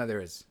 Oh, no,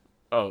 there is.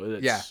 Oh,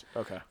 it's... Yeah.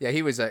 Okay. Yeah,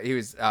 he was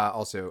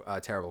also a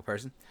terrible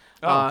person.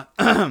 Oh.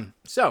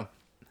 So,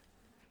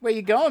 where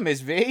you going, Miss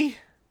V?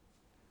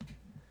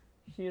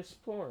 She's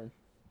exploring.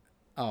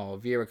 Oh,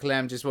 Vera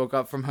Clem just woke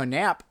up from her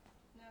nap.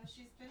 No,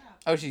 she's been up.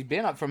 Oh, she's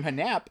been up from her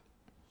nap.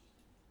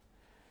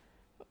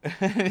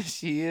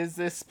 She is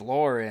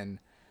exploring.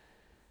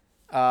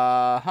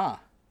 So,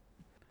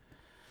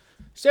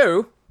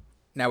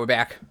 now we're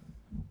back.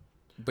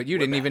 But you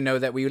didn't even know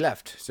that we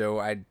left, so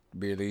I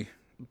really...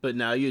 But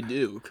now you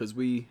do, because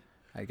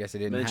I guess I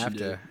didn't have mentioned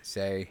to it.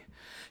 say.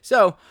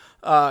 So,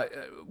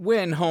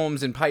 when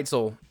Holmes and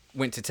Peitzel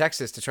went to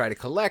Texas to try to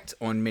collect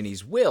on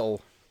Minnie's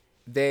will,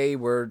 they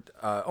were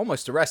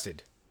almost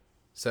arrested.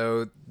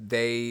 So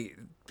they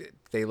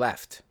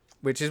left,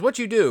 which is what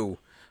you do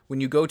when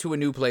you go to a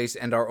new place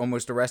and are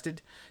almost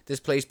arrested. This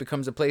place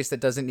becomes a place that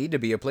doesn't need to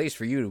be a place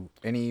for you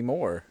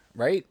anymore,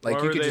 right? Like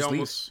Why you were could they just leave.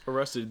 almost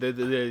arrested?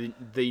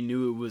 They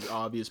knew it was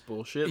obvious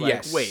bullshit. Like,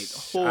 Yes. wait,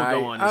 hold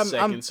on a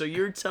second. So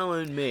you're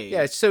telling me?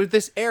 Yeah. So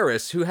this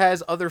heiress who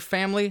has other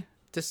family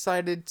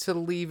decided to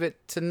leave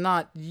it to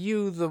not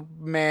you, the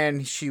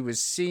man she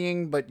was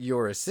seeing, but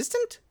your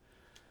assistant.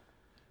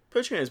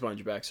 Put your hands behind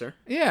your back, sir.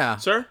 Yeah.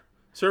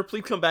 Sir,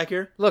 please come back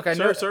here. Look, I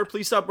know- Sir,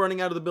 please stop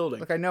running out of the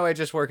building. Look, I know I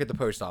just work at the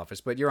post office,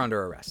 but you're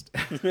under arrest.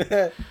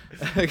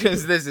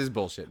 Because this is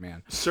bullshit,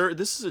 man. Sir,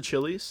 this is a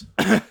Chili's.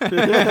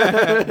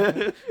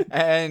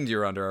 And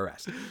you're under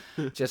arrest.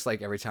 Just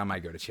like every time I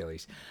go to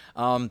Chili's.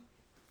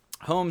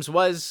 Holmes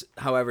was,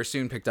 however,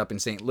 soon picked up in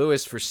St.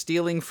 Louis for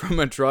stealing from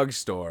a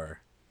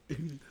drugstore.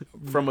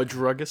 From a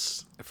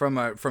druggist. From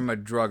a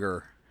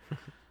drugger.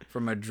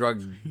 From a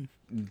drug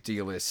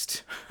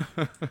dealist.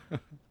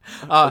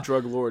 A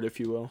drug lord, if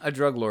you will. A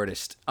drug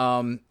lordist.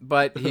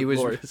 But he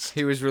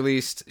Lordist. was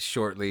released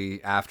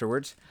shortly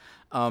afterwards.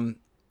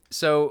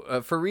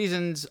 So for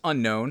reasons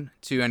unknown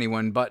to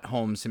anyone but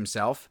Holmes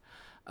himself,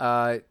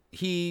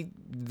 he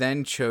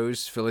then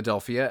chose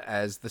Philadelphia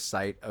as the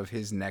site of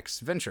his next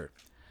venture.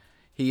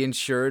 He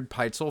insured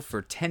Peitzel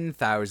for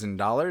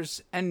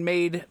 $10,000 and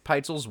made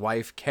Peitzel's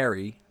wife,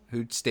 Carrie,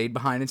 who stayed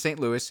behind in St.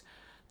 Louis,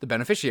 the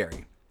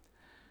beneficiary.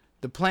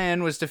 The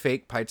plan was to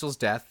fake Peitzel's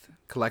death,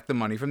 collect the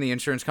money from the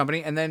insurance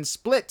company, and then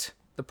split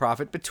the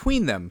profit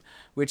between them,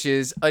 which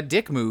is a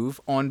dick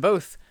move on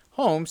both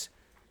Holmes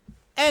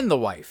and the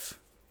wife.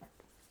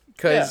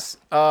 Because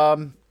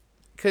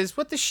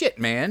what the shit,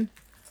 man?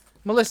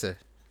 Melissa,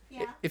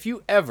 Yeah. if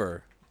you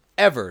ever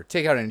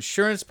take out an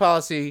insurance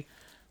policy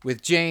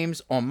with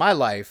James on my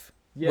life,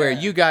 where Yeah.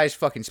 you guys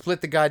fucking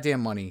split the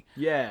goddamn money,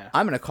 Yeah.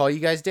 I'm going to call you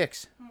guys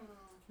dicks.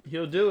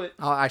 He'll do it.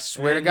 I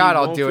swear to And God, you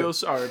I'll won't do feel it.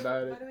 sorry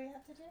about it. What do we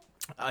have to do?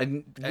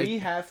 We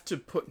have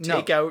to No,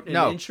 take out an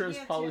no. insurance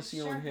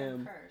policy on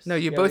him. No,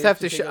 you Yeah, both we have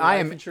to take show. a I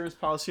life am. insurance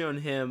policy on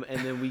him,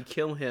 and then we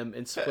kill him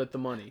and split the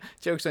money.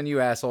 Jokes on you,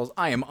 assholes.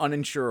 I am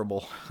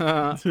uninsurable.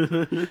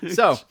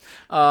 So,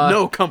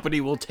 No company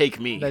will take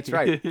me. that's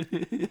right.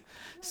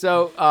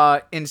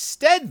 So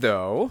instead,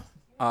 though,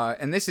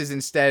 and this is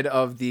instead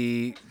of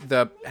the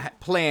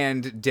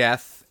planned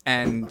death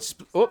and she's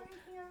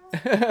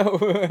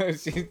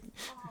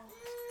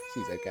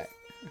okay.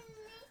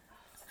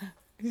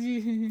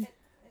 It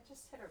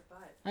just hit her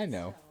butt. I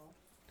know.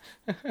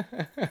 So.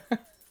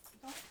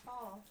 Don't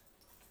fall.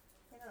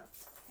 Hang on,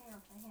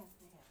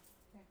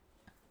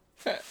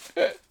 my hand.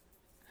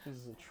 This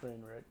is a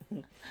train wreck.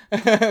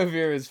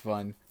 Fear is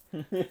fun.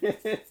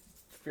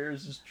 Fear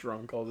is just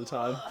drunk all the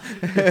time.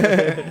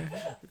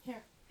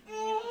 Here.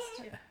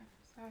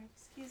 Sorry,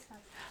 excuse us.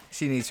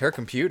 She needs her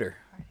computer.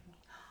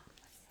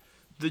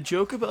 The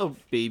joke about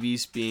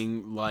babies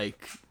being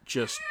like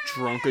just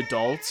drunk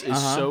adults is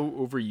so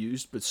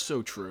overused, but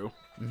so true.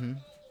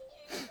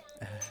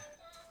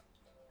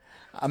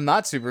 I'm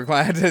not super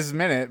glad this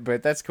minute,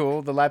 but that's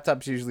cool. The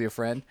laptop's usually a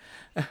friend.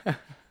 Sorry.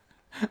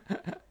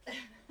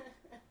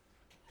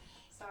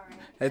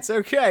 It's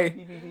okay.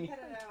 Cut it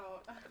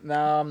out.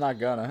 No, I'm not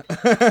gonna.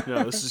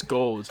 No, this is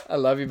gold. I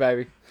love you,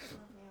 baby.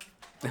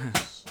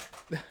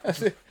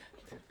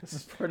 This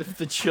is part of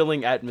the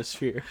chilling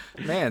atmosphere.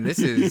 Man, this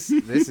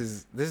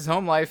is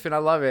home life, and I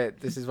love it.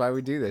 This is why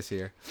we do this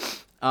here.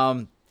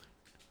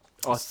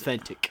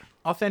 Authentic.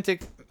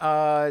 Authentic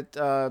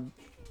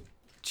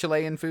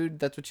Chilean food.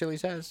 That's what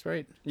Chili's has,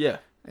 right? Yeah.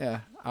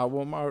 Yeah. I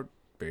want my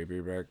baby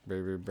back,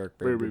 baby back,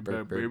 Baby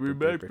back, baby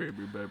back,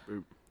 baby back,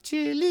 baby.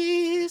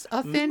 Chili's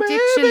authentic Baby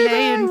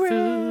Chilean back.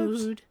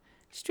 food,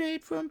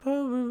 straight from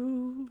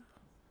Peru.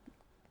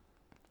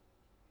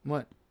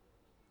 What?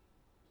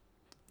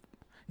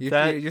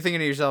 You're thinking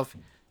to yourself,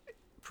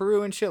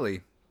 Peru and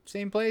Chile,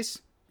 same place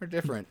or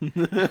different?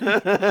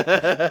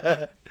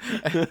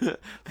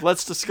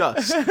 Let's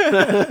discuss.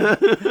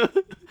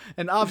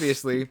 And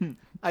obviously,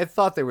 I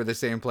thought they were the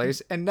same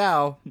place, and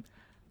now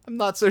I'm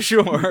not so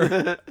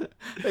sure.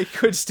 They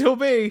could still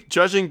be.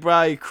 Judging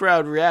by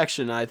crowd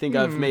reaction, I think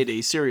I've made a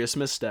serious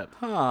misstep.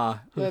 Huh.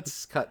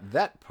 Let's cut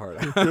that part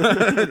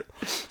out.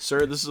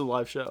 Sir, this is a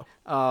live show.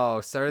 Oh,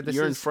 sir, this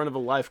You're in is front of a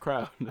live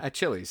crowd. at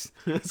Chili's.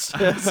 Sir,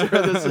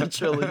 this is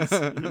Chili's.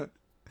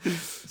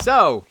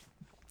 So,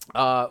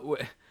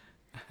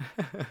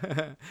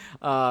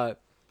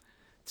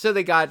 so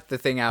they got the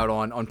thing out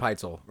on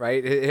Peitzel,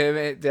 right?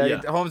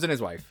 Yeah. Holmes and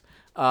his wife.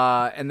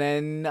 And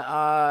then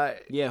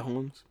Yeah,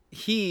 Holmes.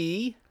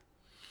 he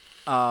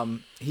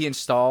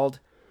installed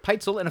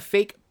Peitzel in a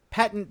fake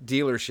patent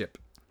dealership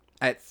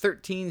at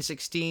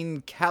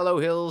 1316 Callow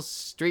Hills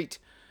Street.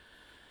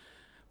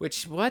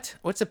 What's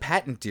a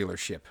patent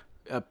dealership?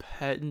 A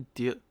patent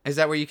deal. Is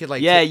that where you could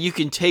like? Yeah, you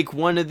can take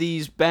one of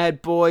these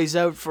bad boys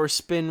out for a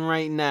spin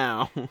right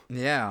now.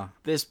 Yeah.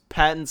 This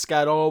patent's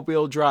got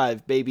all-wheel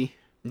drive, baby.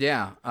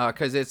 Yeah.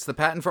 Because it's the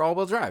patent for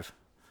all-wheel drive.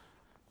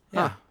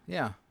 Yeah.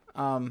 Yeah.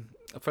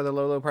 For the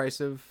low price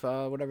of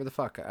whatever the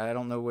fuck. I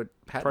don't know what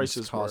patents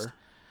Prices cost. were.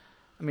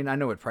 I mean, I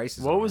know what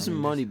prices. What are. was I the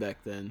mean, money back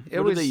then? It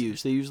What did was- they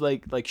use? They used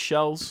like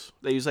shells.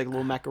 They used like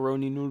little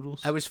macaroni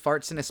noodles. I was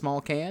farts in a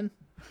small can.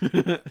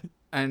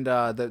 And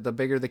the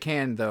bigger the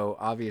can, though,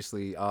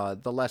 obviously,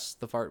 the less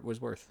the fart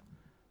was worth.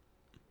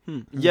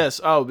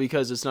 Yes. Oh,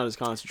 because it's not as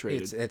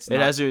concentrated. It's it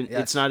not- hasn't.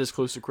 yes. It's not as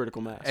close to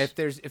critical mass. If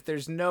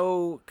there's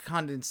no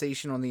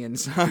condensation on the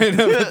inside of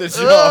the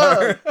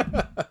jar.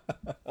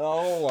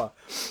 Oh.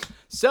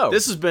 So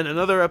This has been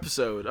another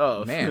episode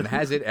of man,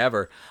 has it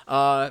ever?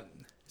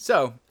 This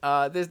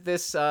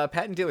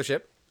patent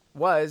dealership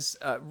was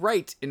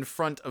right in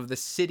front of the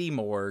city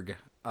morgue.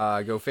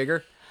 Go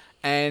figure.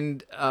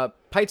 And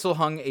Peitzel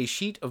hung a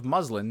sheet of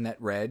muslin that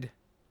read,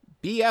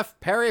 "B.F.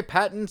 Perry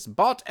Patents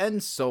bought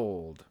and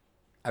sold,"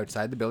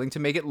 outside the building to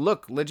make it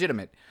look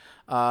legitimate.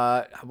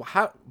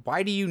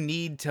 Why do you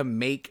need to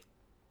make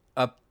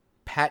a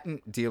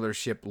patent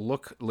dealership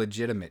look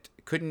legitimate?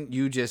 Couldn't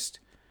you just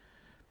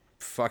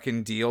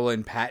fucking deal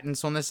in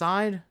patents on the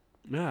side?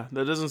 Yeah,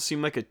 that doesn't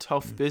seem like a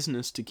tough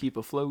business to keep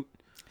afloat.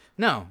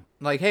 No.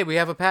 Like, hey, we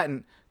have a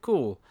patent.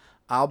 Cool.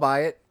 I'll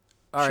buy it.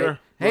 All right. Sure,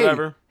 Hey,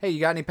 whatever. Hey, you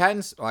got any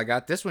patents? Oh, I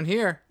got this one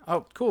here.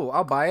 Oh, cool.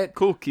 I'll buy it.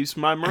 Cool, keeps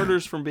my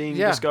murders from being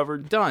Yeah.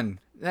 discovered. Done.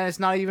 And it's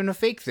not even a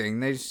fake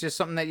thing. It's just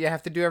something that you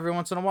have to do every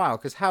once in a while.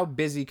 Because how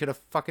busy could a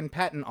fucking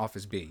patent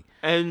office be?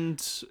 And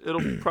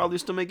it'll probably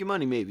still make you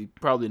money, maybe.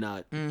 Probably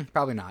not.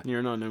 Probably not.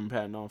 You're not known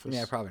patent office.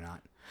 Yeah, probably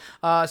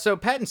not. So,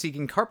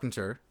 patent-seeking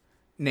carpenter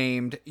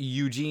named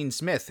Eugene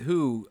Smith,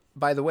 who,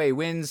 by the way,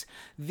 wins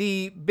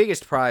the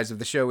biggest prize of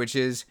the show, which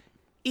is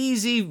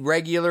easy,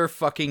 regular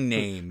fucking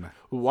name.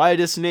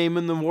 Widest name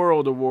in the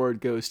world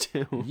award goes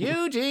to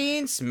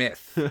Eugene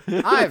Smith.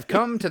 I've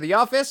come to the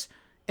office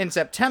in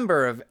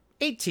September of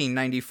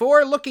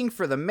 1894 looking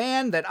for the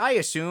man that I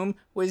assume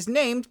was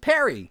named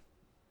Perry.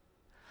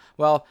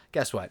 Well,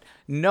 guess what?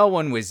 No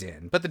one was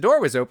in, but the door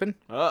was open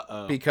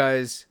Uh-oh.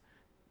 because...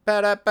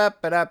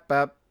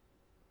 Ba-da-ba-ba-da-ba.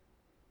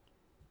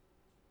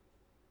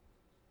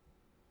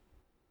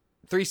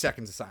 3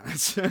 seconds of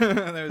silence.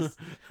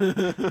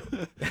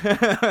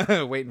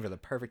 Waiting for the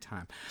perfect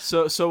time.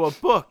 So a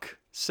book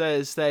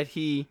says that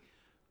he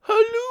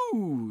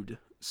hallooed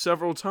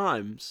several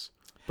times,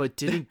 but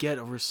didn't get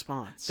a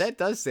response. That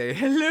does say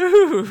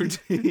hello.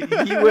 He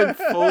went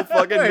full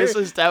fucking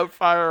Mrs.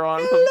 Doubtfire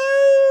on him.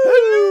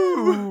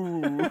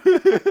 Hello.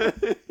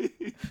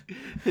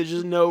 There's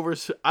just no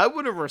I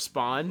wouldn't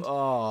respond.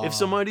 Oh. If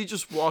somebody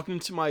just walked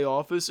into my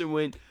office and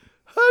went,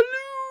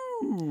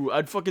 hello,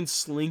 I'd fucking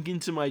slink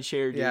into my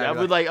chair, dude. Yeah, I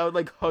would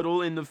like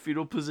huddle in the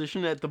fetal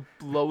position at the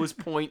lowest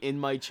point in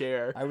my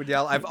chair. I would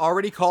yell, I've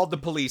already called the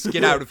police.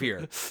 Get out of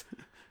here.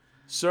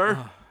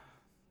 Sir,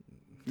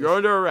 you're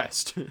under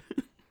arrest.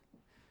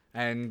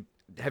 And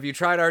have you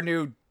tried our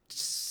new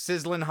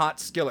sizzling hot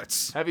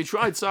skillets? Have you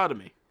tried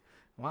sodomy?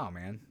 Wow,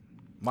 man.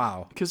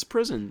 Wow. Because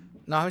prison.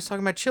 No, I was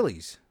talking about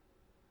Chili's.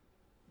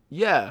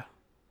 Yeah.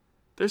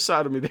 There's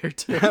sodomy there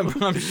too.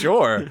 I'm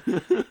sure.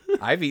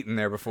 I've eaten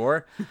there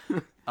before.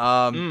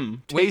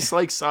 Tastes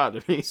like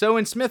sodomy. So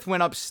when Smith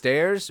went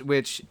upstairs,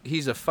 which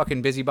he's a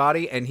fucking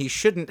busybody, and he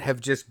shouldn't have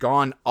just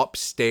gone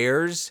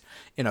upstairs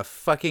in a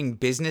fucking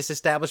business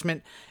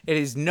establishment, it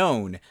is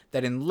known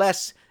that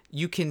unless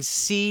you can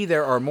see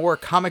there are more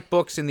comic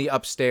books in the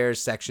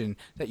upstairs section,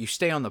 that you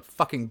stay on the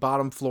fucking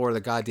bottom floor of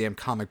the goddamn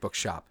comic book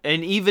shop.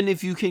 And even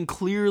if you can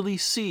clearly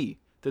see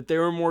that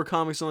there are more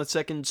comics on the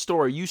second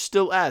story, you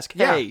still ask,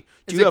 Yeah. hey,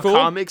 do Is you it have cool?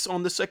 comics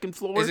on the second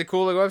floor? Is it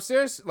cool to go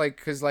upstairs? Like,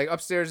 because like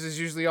upstairs is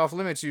usually off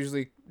limits,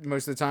 usually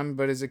most of the time.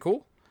 But is it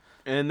cool?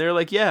 And they're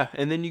like, yeah,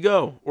 and then you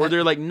go. Or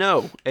they're like,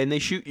 no, and they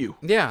shoot you.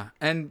 Yeah,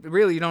 and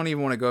really, you don't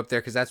even want to go up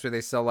there because that's where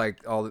they sell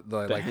like all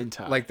the like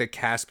hentai. like the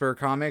Casper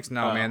comics.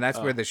 No, man, that's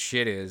where the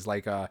shit is.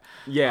 Like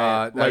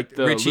Yeah, like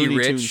the Richie Looney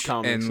Rich Tunes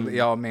comics and and-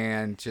 oh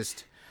man,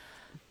 just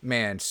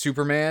man,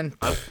 Superman.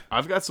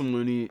 I've got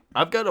some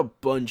I've got a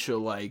bunch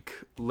of like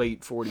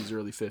late 40s,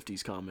 early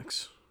 50s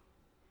comics.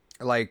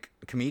 Like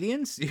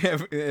comedians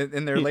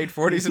in their late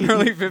 40s and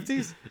early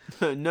 50s.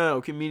 No,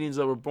 comedians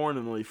that were born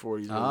in the late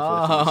 40s, early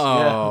 50s.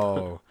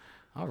 Oh,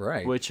 all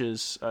right. Yeah. Which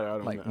is, I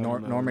don't Like know.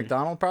 Norm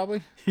Macdonald,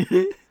 probably.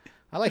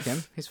 I like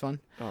him. He's fun.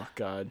 Oh,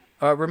 God.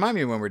 Remind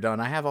me when we're done.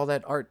 I have all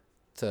that art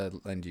to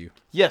lend you.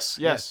 Yes.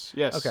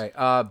 Okay.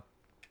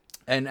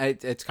 And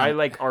it's I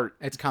like art.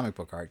 It's comic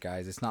book art,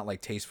 guys. It's not like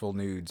tasteful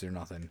nudes or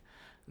nothing.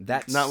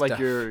 That's Not like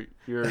your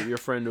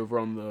friend over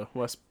on the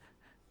West.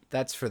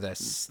 That's for the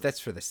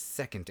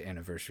second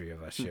anniversary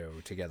of our show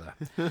together.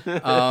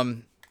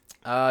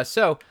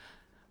 So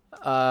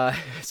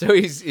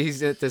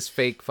he's at this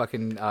fake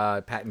fucking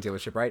patent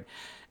dealership, right?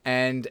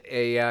 And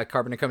a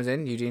carpenter comes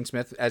in, Eugene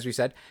Smith, as we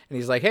said, and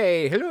he's like,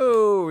 "Hey,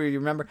 hello, you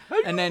remember?"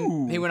 Hello. And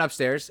then he went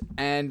upstairs,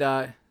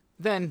 and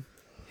then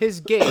his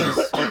gaze,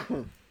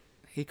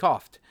 he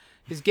coughed.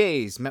 His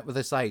gaze met with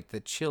a sight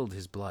that chilled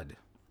his blood.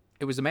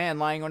 It was a man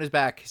lying on his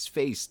back, his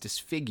face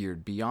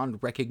disfigured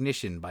beyond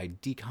recognition by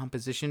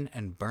decomposition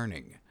and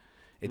burning.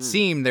 It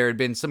seemed there had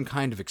been some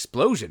kind of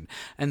explosion,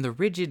 and the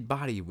rigid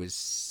body was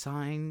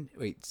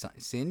singed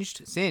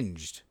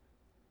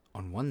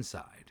on one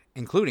side,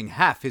 including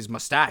half his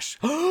mustache.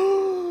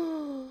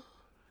 The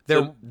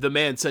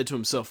man said to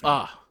himself,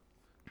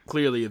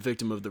 clearly a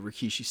victim of the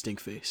Rikishi stink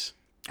face.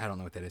 I don't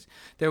know what that is.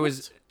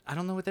 I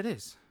don't know what that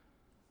is.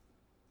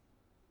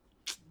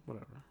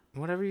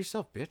 Whatever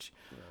yourself, bitch.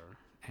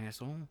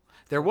 Asshole.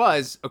 There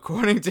was,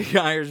 according to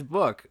Geyer's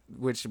book,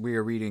 which we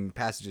are reading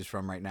passages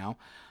from right now,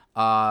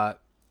 a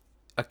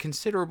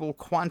considerable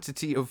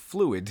quantity of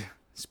fluid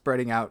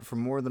spreading out for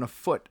more than a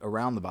foot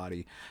around the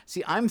body.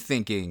 See, I'm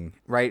thinking,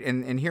 right,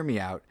 and hear me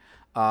out,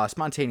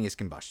 spontaneous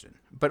combustion,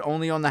 but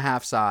only on the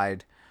half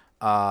side,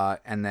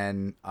 and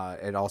then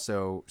it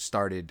also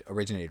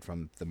originated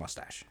from the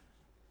mustache.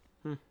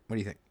 What do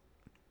you think?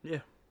 Yeah.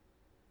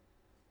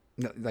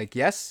 No, like,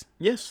 yes?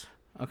 Yes,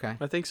 Okay.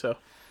 I think so.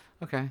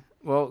 Okay.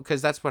 Well,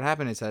 because that's what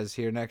happened. It says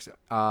here next.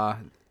 No,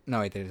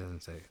 wait, it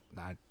doesn't say.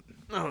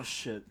 Oh,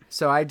 shit.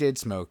 So I did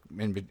smoke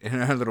in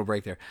a little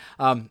break there.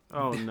 Oh,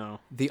 no.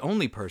 The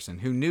only person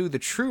who knew the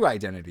true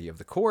identity of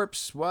the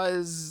corpse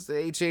was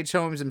H.H.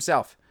 Holmes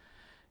himself.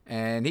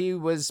 And he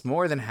was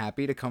more than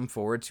happy to come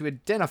forward to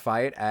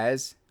identify it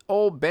as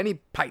old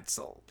Benny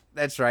Peitzel.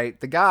 That's right.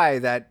 The guy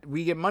that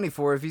we get money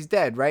for if he's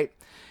dead, right?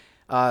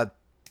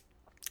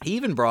 He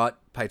even brought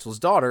Peitzel's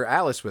daughter,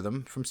 Alice, with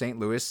him from St.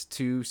 Louis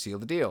to seal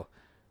the deal.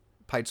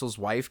 Peitzel's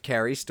wife,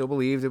 Carrie, still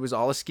believed it was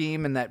all a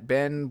scheme and that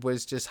Ben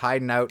was just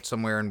hiding out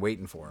somewhere and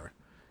waiting for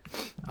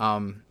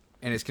her.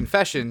 In his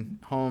confession,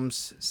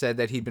 Holmes said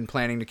that he'd been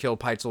planning to kill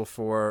Peitzel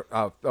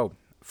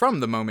from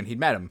the moment he'd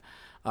met him,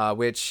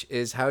 which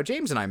is how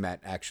James and I met,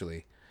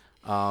 actually.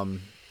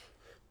 And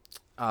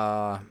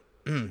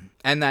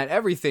that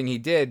everything he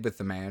did with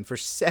the man for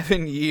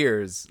 7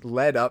 years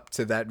led up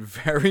to that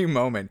very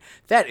moment.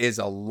 That is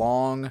a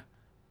long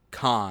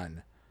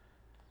con.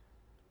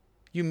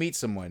 You meet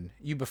someone,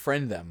 you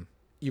befriend them,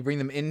 you bring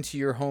them into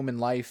your home and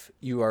life,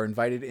 you are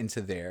invited into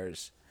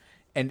theirs.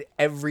 And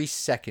every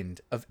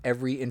second of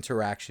every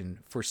interaction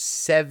for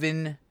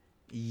 7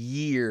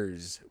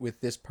 years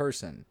with this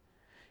person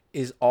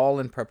is all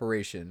in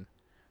preparation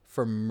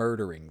for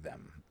murdering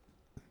them.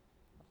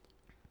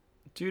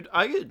 Dude,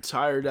 I get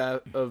tired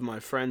of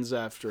my friends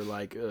after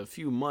like a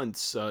few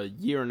months, a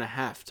year and a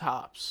half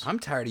tops. I'm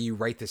tired of you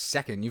right this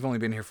second. You've only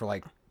been here for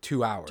like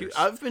 2 hours. Dude,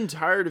 I've been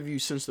tired of you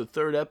since the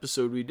 3rd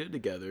episode we did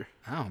together.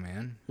 Oh,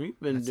 man. We've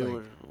been That's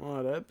doing a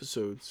lot of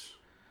episodes.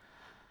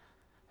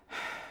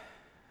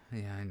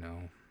 Yeah, I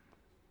know.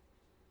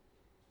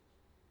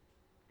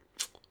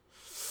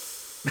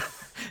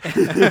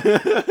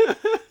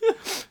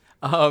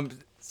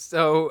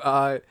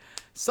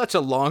 Such a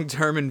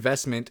long-term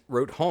investment,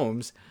 wrote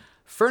Holmes,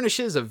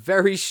 furnishes a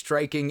very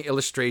striking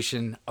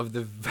illustration of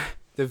the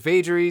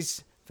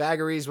vagaries,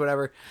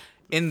 whatever,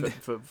 in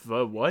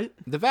What?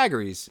 the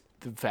vagaries.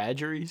 The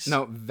vagaries?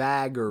 No,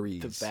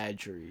 vagaries. The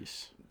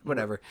vagaries.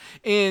 Whatever.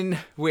 In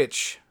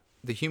which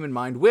the human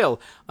mind will,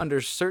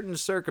 under certain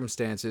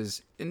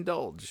circumstances,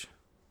 indulge.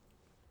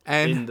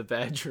 And In the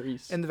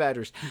vagaries. in the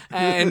vagaries.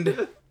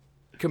 And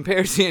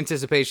compares the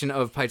anticipation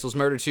of Peitzel's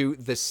murder to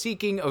the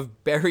seeking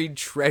of buried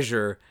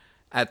treasure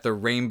at the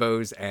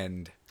rainbow's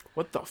end.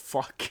 What the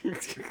fuck?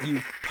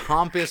 You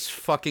pompous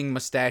fucking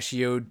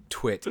mustachioed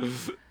twit.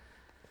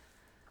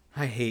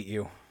 I hate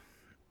you.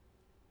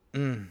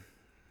 The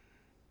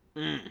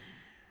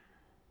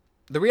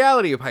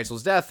reality of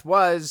Peitzel's death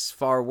was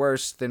far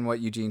worse than what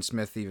Eugene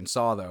Smith even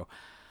saw, though.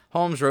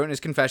 Holmes wrote in his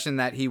confession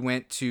that he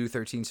went to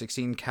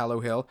 1316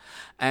 Callow Hill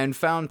and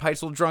found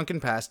Peitzel drunk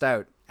and passed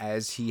out,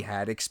 as he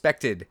had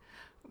expected,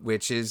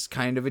 which is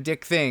kind of a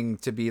dick thing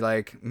to be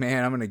like,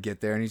 man, I'm going to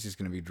get there and he's just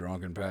going to be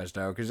drunk and passed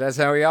out, because that's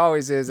how he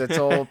always is. That's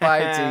old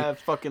Peitzy.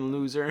 Fucking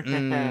loser.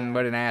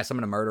 What an ass. I'm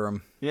going to murder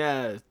him.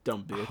 Yeah,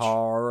 dumb bitch.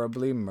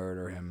 Horribly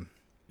murder him.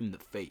 In the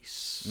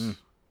face.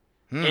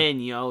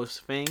 In your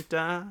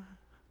sphincter.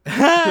 You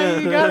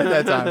got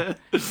it that time.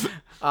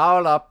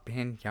 All up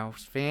in your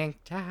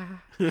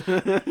sphincter.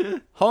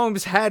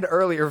 Holmes had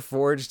earlier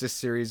forged a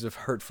series of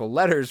hurtful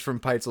letters from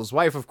Peitzel's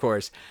wife, of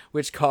course,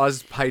 which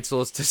caused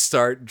Peitzel to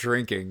start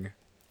drinking.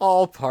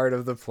 All part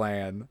of the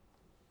plan.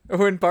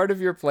 When part of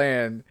your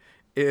plan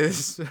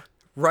is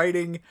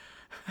writing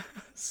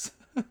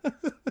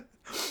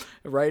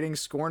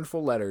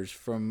scornful letters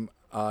from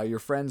your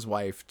friend's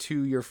wife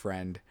to your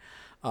friend,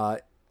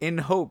 in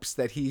hopes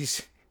that he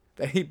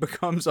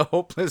becomes a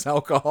hopeless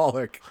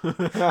alcoholic,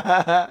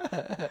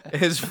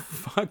 is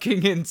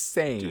fucking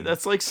insane. Dude,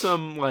 that's like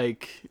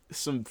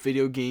some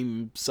video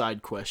game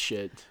side quest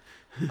shit.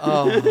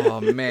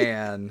 Oh,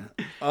 man.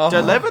 Oh.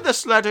 Deliver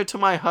this letter to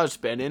my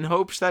husband in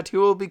hopes that he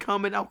will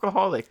become an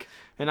alcoholic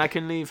and I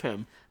can leave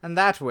him. And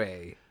that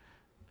way.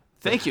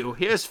 Thank you.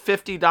 Here's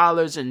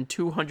 $50 and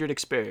 200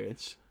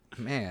 experience.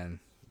 Man,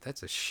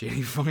 that's a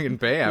shitty fucking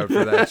payout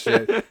for that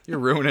shit. You're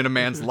ruining a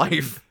man's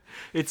life.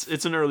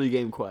 It's an early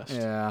game quest.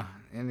 Yeah,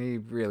 and he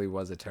really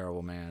was a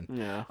terrible man.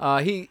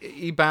 Yeah.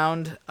 He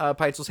bound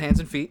Peitzel's hands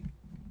and feet,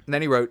 and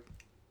then he wrote,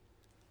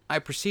 I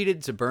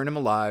proceeded to burn him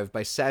alive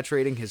by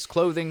saturating his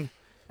clothing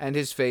and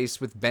his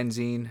face with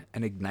benzene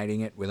and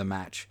igniting it with a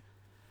match.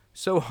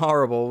 So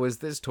horrible was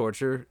this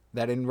torture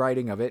that in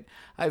writing of it,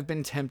 I've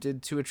been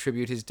tempted to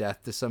attribute his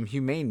death to some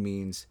humane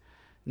means,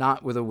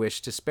 not with a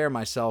wish to spare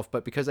myself,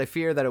 but because I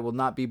fear that it will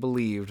not be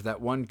believed that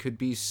one could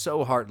be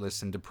so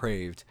heartless and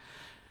depraved.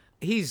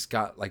 He's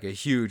got like a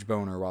huge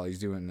boner while he's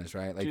doing this,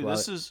 right? Like, dude,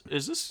 these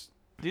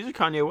are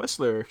Kanye West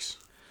lyrics.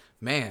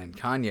 Man,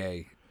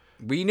 Kanye,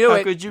 we knew How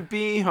it. could you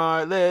be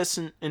heartless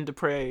and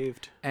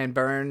depraved? And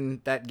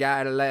burn that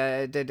guy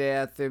to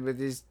death with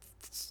his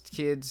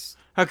kids.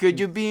 How could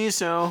you be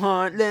so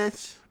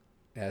heartless?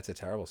 Yeah, it's a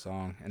terrible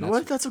song. And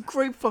What? That's a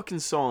great fucking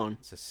song.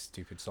 It's a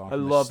stupid song. I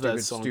from a love stupid,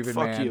 that song. Stupid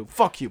Fuck man. you.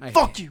 Fuck you. I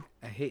Fuck hate- you.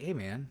 Hey,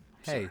 man.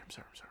 Hey. I'm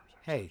sorry.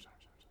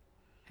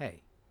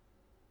 Hey.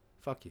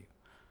 Fuck you.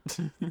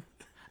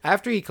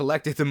 After he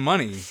collected the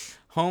money,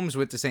 Holmes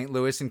went to St.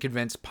 Louis and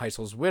convinced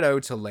Peitzel's widow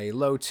to lay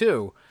low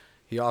too.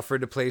 He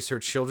offered to place her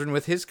children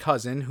with his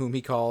cousin, whom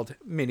he called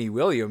Minnie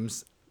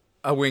Williams,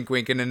 a wink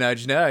wink and a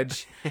nudge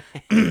nudge,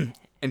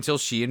 until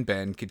she and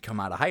Ben could come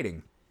out of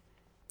hiding.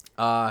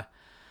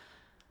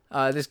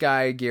 This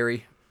guy,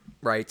 Geary,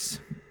 writes,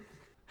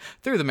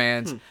 through the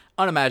man's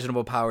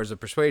unimaginable powers of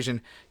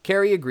persuasion,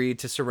 Carrie agreed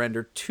to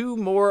surrender 2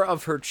 more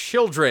of her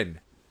children.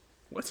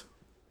 What?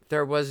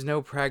 There was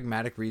no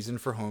pragmatic reason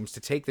for Holmes to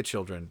take the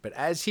children, but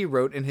as he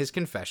wrote in his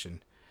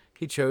confession,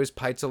 he chose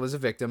Peitzel as a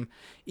victim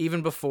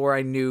even before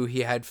I knew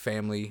he had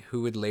family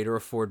who would later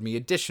afford me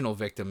additional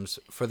victims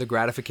for the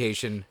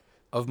gratification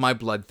of my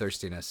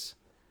bloodthirstiness.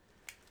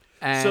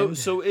 And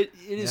So it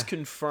is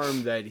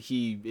confirmed that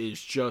he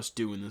is just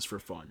doing this for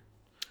fun.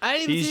 I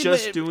didn't He's see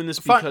just the- doing this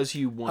fun- because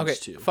he wants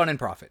to. Fun and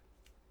profit.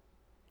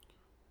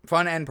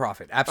 Fun and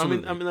profit,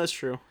 absolutely. I mean that's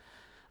true.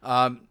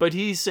 But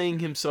he's saying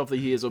himself that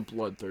he has a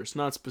bloodthirst,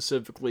 not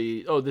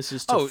specifically. Oh, this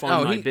is to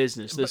fund my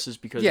business. This is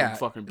because I'm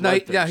fucking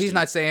bloodthirsty. No, he's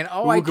not saying, I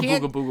Booga,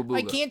 can't, booga, booga, booga.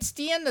 I can't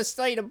stand the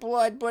sight of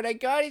blood, but I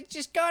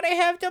just gotta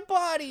have the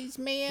bodies,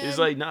 man. He's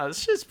like, nah, this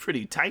shit's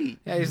pretty tight.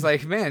 Yeah, he's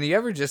like, man, you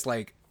ever just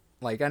like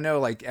Like, I know,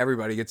 like,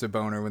 everybody gets a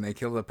boner when they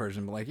kill the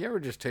person, but, like, you ever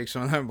just take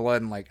some of that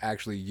blood and, like,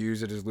 actually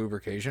use it as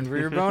lubrication for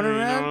your boner,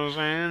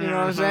 man? You know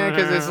what I'm saying?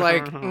 Because it's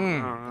like,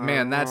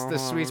 man, that's the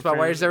sweet spot.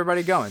 Where is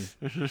everybody going?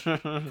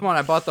 Come on,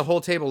 I bought the whole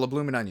table of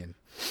Bloomin' Onion.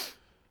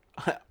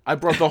 I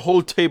brought the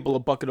whole table a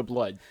bucket of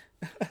blood.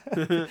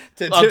 to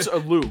A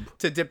lube.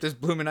 to dip this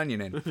Bloomin'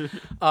 Onion in.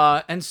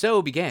 And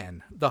so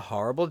began the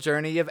horrible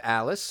journey of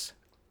Alice,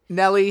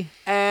 Nellie,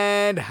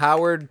 and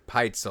Howard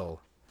Peitzel.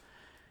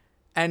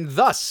 And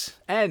thus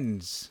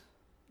ends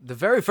the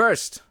very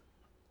first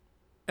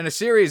in a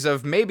series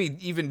of maybe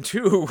even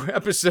 2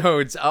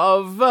 episodes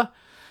of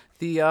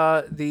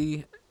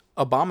the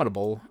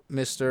abominable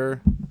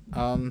Mr.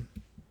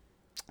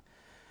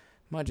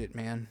 Mudget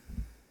Man.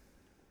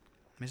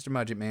 Mr.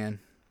 Mudget Man.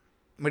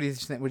 What do you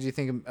think? What do you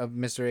think of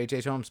Mr.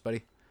 H.H. Holmes,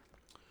 buddy?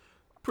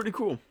 Pretty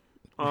cool.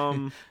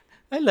 I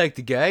like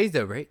the guy,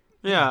 though, right?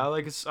 Yeah, I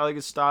like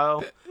his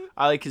style.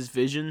 I like his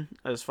vision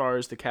as far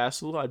as the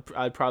castle.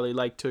 I'd probably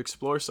like to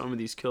explore some of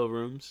these kill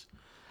rooms.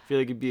 I feel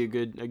like it'd be a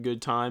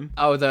good time.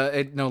 Oh,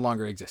 it no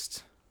longer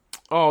exists.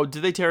 Oh,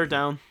 did they tear it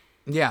down?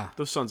 Yeah.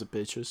 Those sons of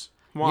bitches.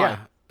 Why? Yeah.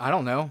 I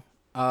don't know.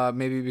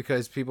 Maybe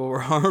because people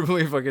were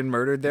horribly fucking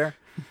murdered there.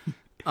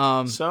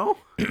 So?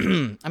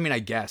 I mean, I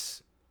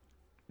guess.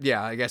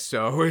 Yeah, I guess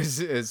so.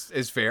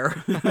 Is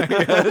fair. I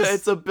guess.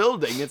 It's a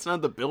building. It's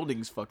not the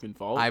building's fucking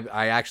fault.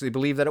 I actually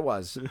believe that it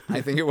was.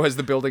 I think it was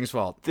the building's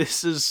fault.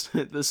 This is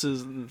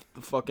the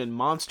fucking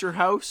monster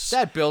house.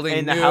 That building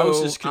and knew, the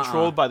house is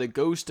controlled by the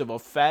ghost of a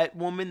fat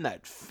woman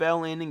that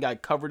fell in and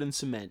got covered in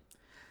cement.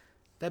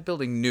 That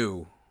building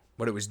knew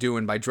what it was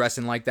doing by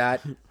dressing like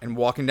that and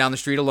walking down the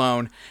street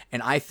alone.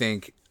 And I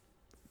think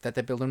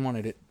that building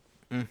wanted it.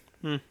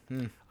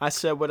 I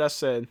said what I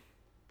said.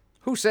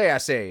 Who say I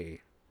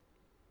say?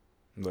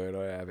 There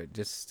I have it.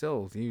 Just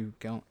still, you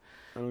don't.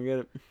 I don't get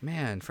it.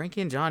 Man,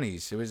 Frankie and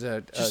Johnny's. It was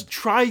Just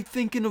try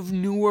thinking of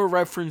newer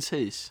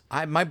references.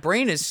 my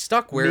brain is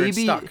stuck where it's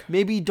stuck.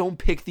 Maybe don't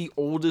pick the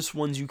oldest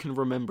ones you can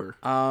remember.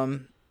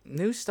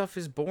 New stuff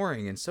is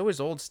boring, and so is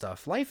old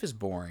stuff. Life is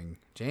boring,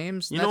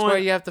 James. You That's know why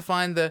what? you have to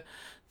find the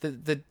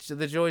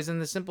joys in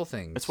the simple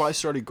things. That's why I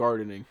started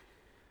gardening.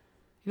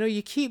 You know,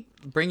 you keep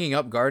bringing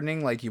up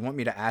gardening like you want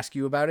me to ask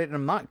you about it, and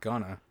I'm not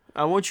gonna.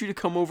 I want you to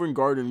come over and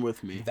garden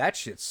with me. That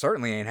shit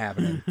certainly ain't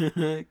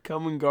happening.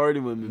 Come and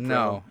garden with me,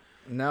 bro.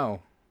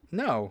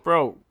 No.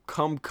 Bro,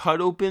 come cut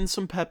open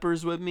some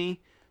peppers with me.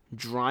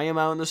 Dry them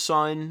out in the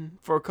sun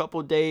for a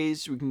couple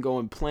days. We can go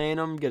and plant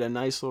them, get a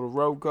nice little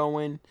row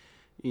going.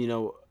 You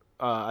know,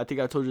 I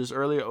think I told you this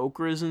earlier.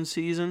 Okra is in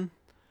season.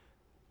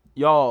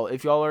 Y'all,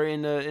 if y'all are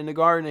in the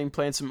gardening,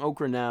 plant some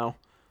okra now.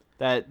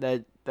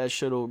 That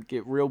shit'll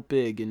get real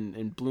big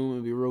and bloom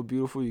and be real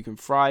beautiful. You can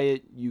fry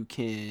it. You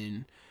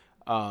can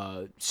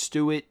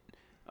stew it.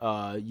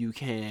 You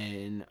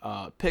can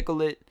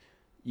pickle it.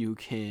 You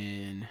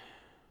can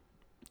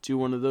do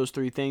one of those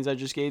 3 things I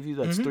just gave you.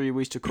 That's 3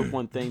 ways to cook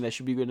one thing. That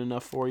should be good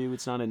enough for you.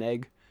 It's not an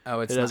egg. Oh,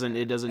 It doesn't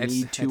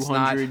need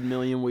 200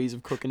 million ways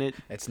of cooking it.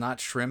 It's not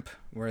shrimp,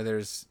 where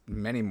there's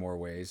many more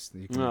ways.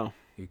 You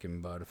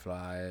can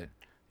butterfly it.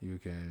 You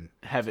can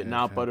Have it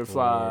not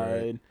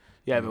butterflied.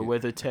 You have it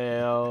with a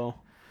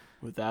tail,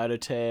 without a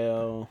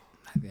tail,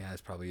 Yeah,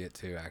 that's probably it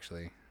too,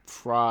 actually.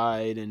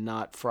 fried and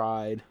not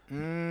fried.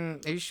 Are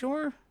you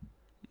sure?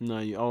 No,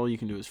 all you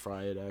can do is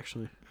fry it,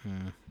 actually.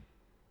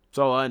 That's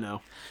all I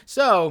know.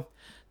 So,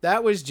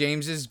 that was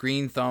James's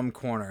Green Thumb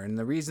Corner. And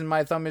the reason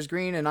my thumb is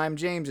green and I'm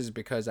James is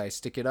because I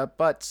stick it up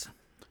butts.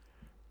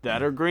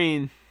 That or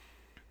green.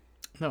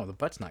 No, the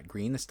butt's not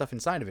green. The stuff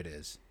inside of it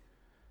is.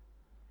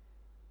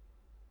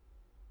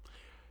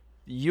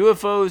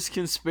 UFOs,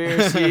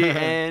 conspiracy,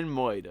 and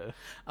Moida.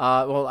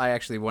 Well, I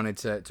actually wanted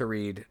to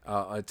read,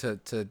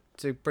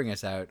 to bring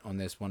us out on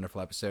this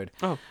wonderful episode.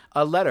 Oh.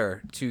 A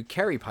letter to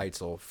Carrie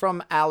Peitzel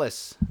from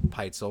Alice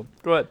Peitzel,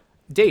 Go ahead.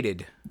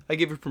 dated I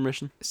give you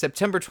permission.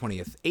 September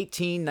 20th,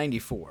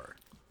 1894.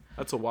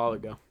 That's a while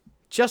ago.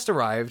 Just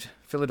arrived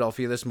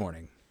Philadelphia this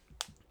morning.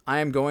 I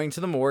am going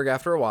to the morgue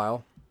after a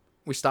while.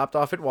 We stopped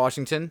off at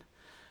Washington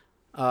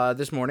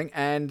this morning,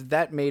 and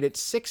that made it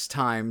 6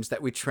 times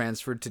that we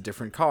transferred to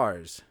different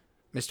cars.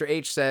 Mr.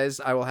 H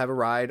says I will have a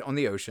ride on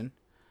the ocean.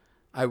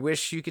 I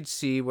wish you could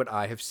see what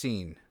I have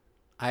seen.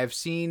 I have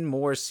seen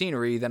more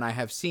scenery than I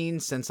have seen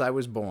since I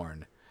was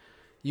born.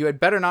 You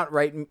had better not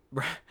write.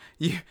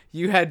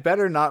 You had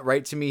better not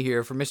write to me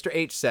here, for Mr.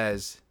 H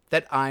says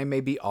that I may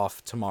be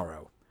off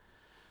tomorrow.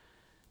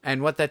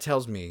 And what that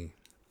tells me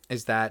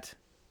is that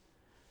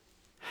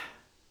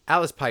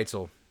Alice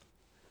Peitzel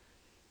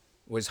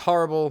was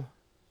horrible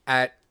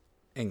at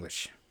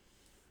English.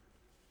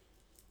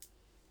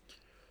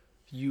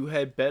 You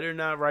had better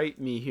not write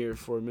me here,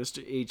 for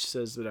Mr. H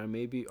says that I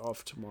may be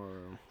off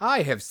tomorrow.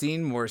 I have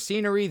seen more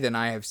scenery than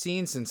I have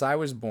seen since I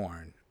was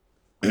born.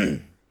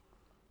 Is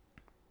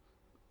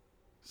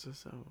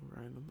this how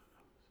random?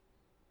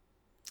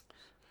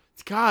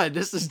 God,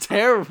 this is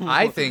terrible.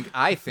 I think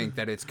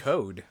that it's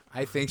code.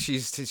 I think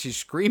she's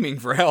screaming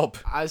for help.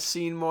 I've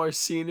seen more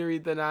scenery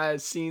than I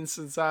have seen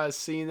since I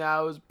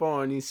was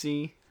born, you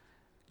see.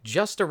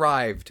 Just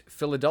arrived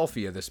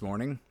Philadelphia this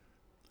morning.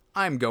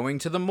 I'm going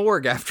to the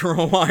morgue after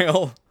a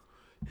while.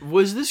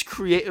 Was this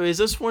Is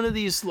this one of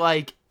these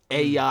like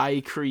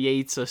AI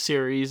creates a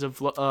series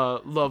of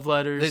love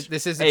letters?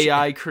 This is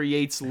AI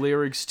creates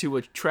lyrics to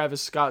a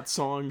Travis Scott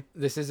song.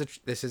 This is a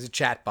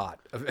chatbot.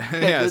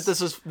 Yes.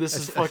 This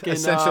is fucking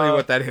essentially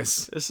what that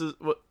is. This is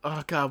what.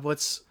 Oh god,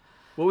 what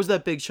was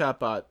that big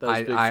chatbot that was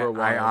big for a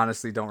while? I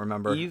honestly don't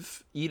remember.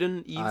 Eve.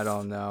 I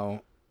don't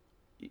know.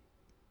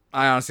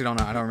 I honestly don't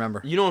know. I don't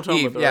remember. You know what I'm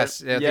talking Eve, about,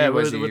 yes. right? Yeah, I think yeah, it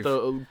was with Eve.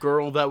 the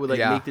girl that would like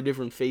Yeah. make the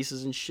different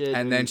faces and shit.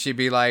 And then she'd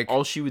be like,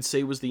 all she would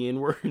say was the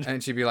N-word.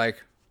 and she'd be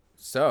like,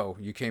 "So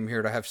you came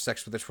here to have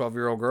sex with a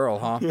 12-year-old girl,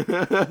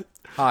 huh?"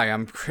 Hi,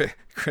 I'm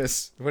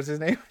Chris. What's his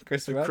name?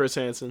 Chris. What? Chris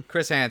Hansen.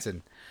 Chris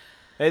Hansen.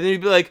 And then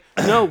he'd be like,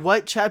 "No,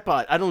 what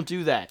chatbot? I don't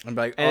do that." I'm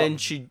like, and oh.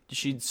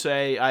 she'd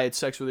say, "I had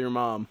sex with your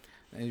mom."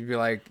 And you'd be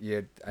like,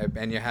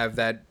 and you have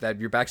that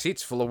your back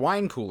seat's full of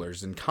wine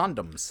coolers and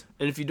condoms.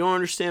 And if you don't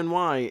understand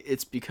why,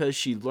 it's because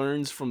she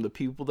learns from the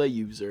people that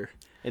use her,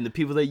 and the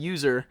people that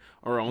use her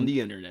are on the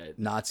internet.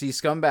 Nazi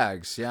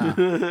scumbags, yeah.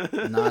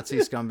 Nazi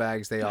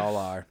scumbags, they all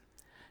are.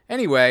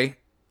 Anyway,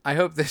 I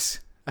hope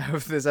this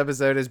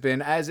episode has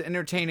been as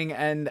entertaining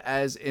and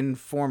as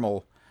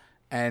informal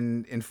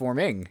and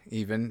informing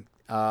even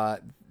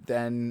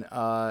than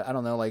I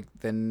don't know,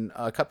 than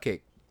a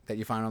cupcake that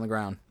you find on the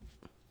ground.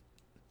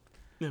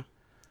 Yeah.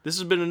 This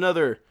has been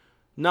another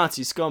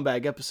Nazi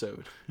scumbag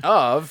episode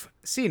Of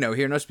See No,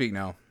 Hear No, Speak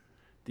No.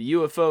 The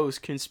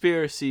UFOs,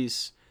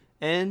 conspiracies,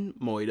 and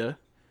Moida.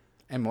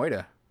 And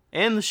Moida.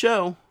 And the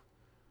show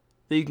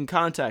that you can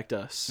contact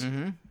us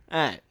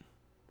at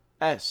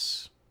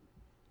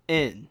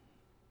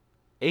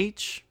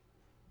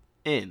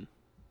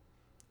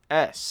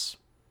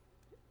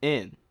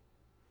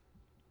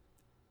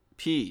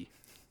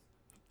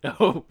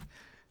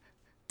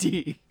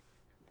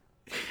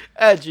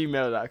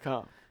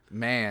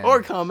Man.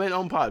 Or comment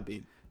on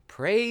Podbean.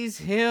 Praise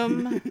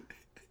him.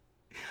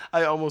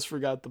 I almost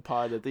forgot the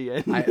pod at the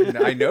end.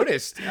 I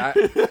noticed.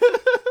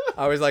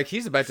 I was like,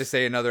 he's about to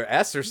say another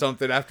S or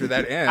something after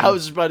that end. I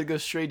was just about to go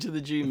straight to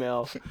the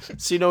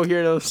Gmail. See no,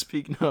 hear no,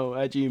 speak no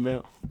at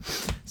Gmail.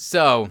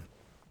 So,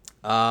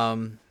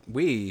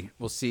 we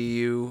will see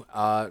you,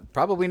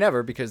 probably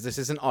never because this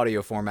is an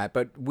audio format,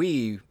 but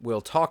we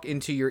will talk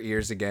into your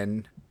ears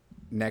again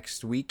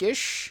next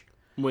week-ish.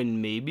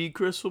 When maybe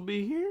Chris will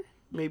be here,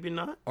 maybe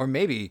not. Or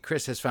maybe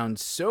Chris has found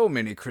so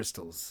many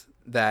crystals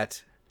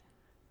that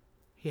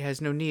he has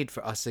no need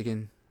for us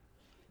again.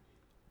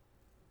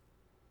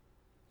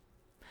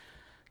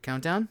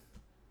 Countdown.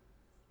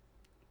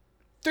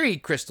 3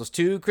 crystals,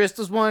 2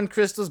 crystals, 1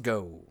 crystals,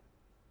 go.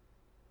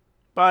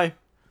 Bye.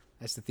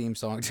 That's the theme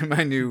song to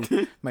my new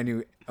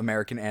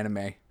American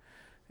anime.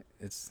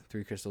 It's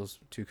 3 crystals,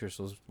 2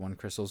 crystals, 1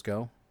 crystals,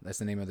 go. That's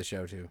the name of the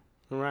show too.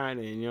 Right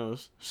in your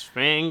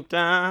sphincter.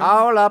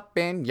 All up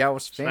in your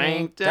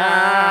sphincter.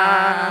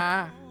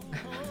 Sphincter.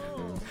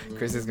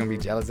 Chris is gonna be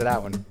jealous of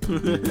that one.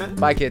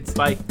 Bye, kids.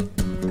 Bye.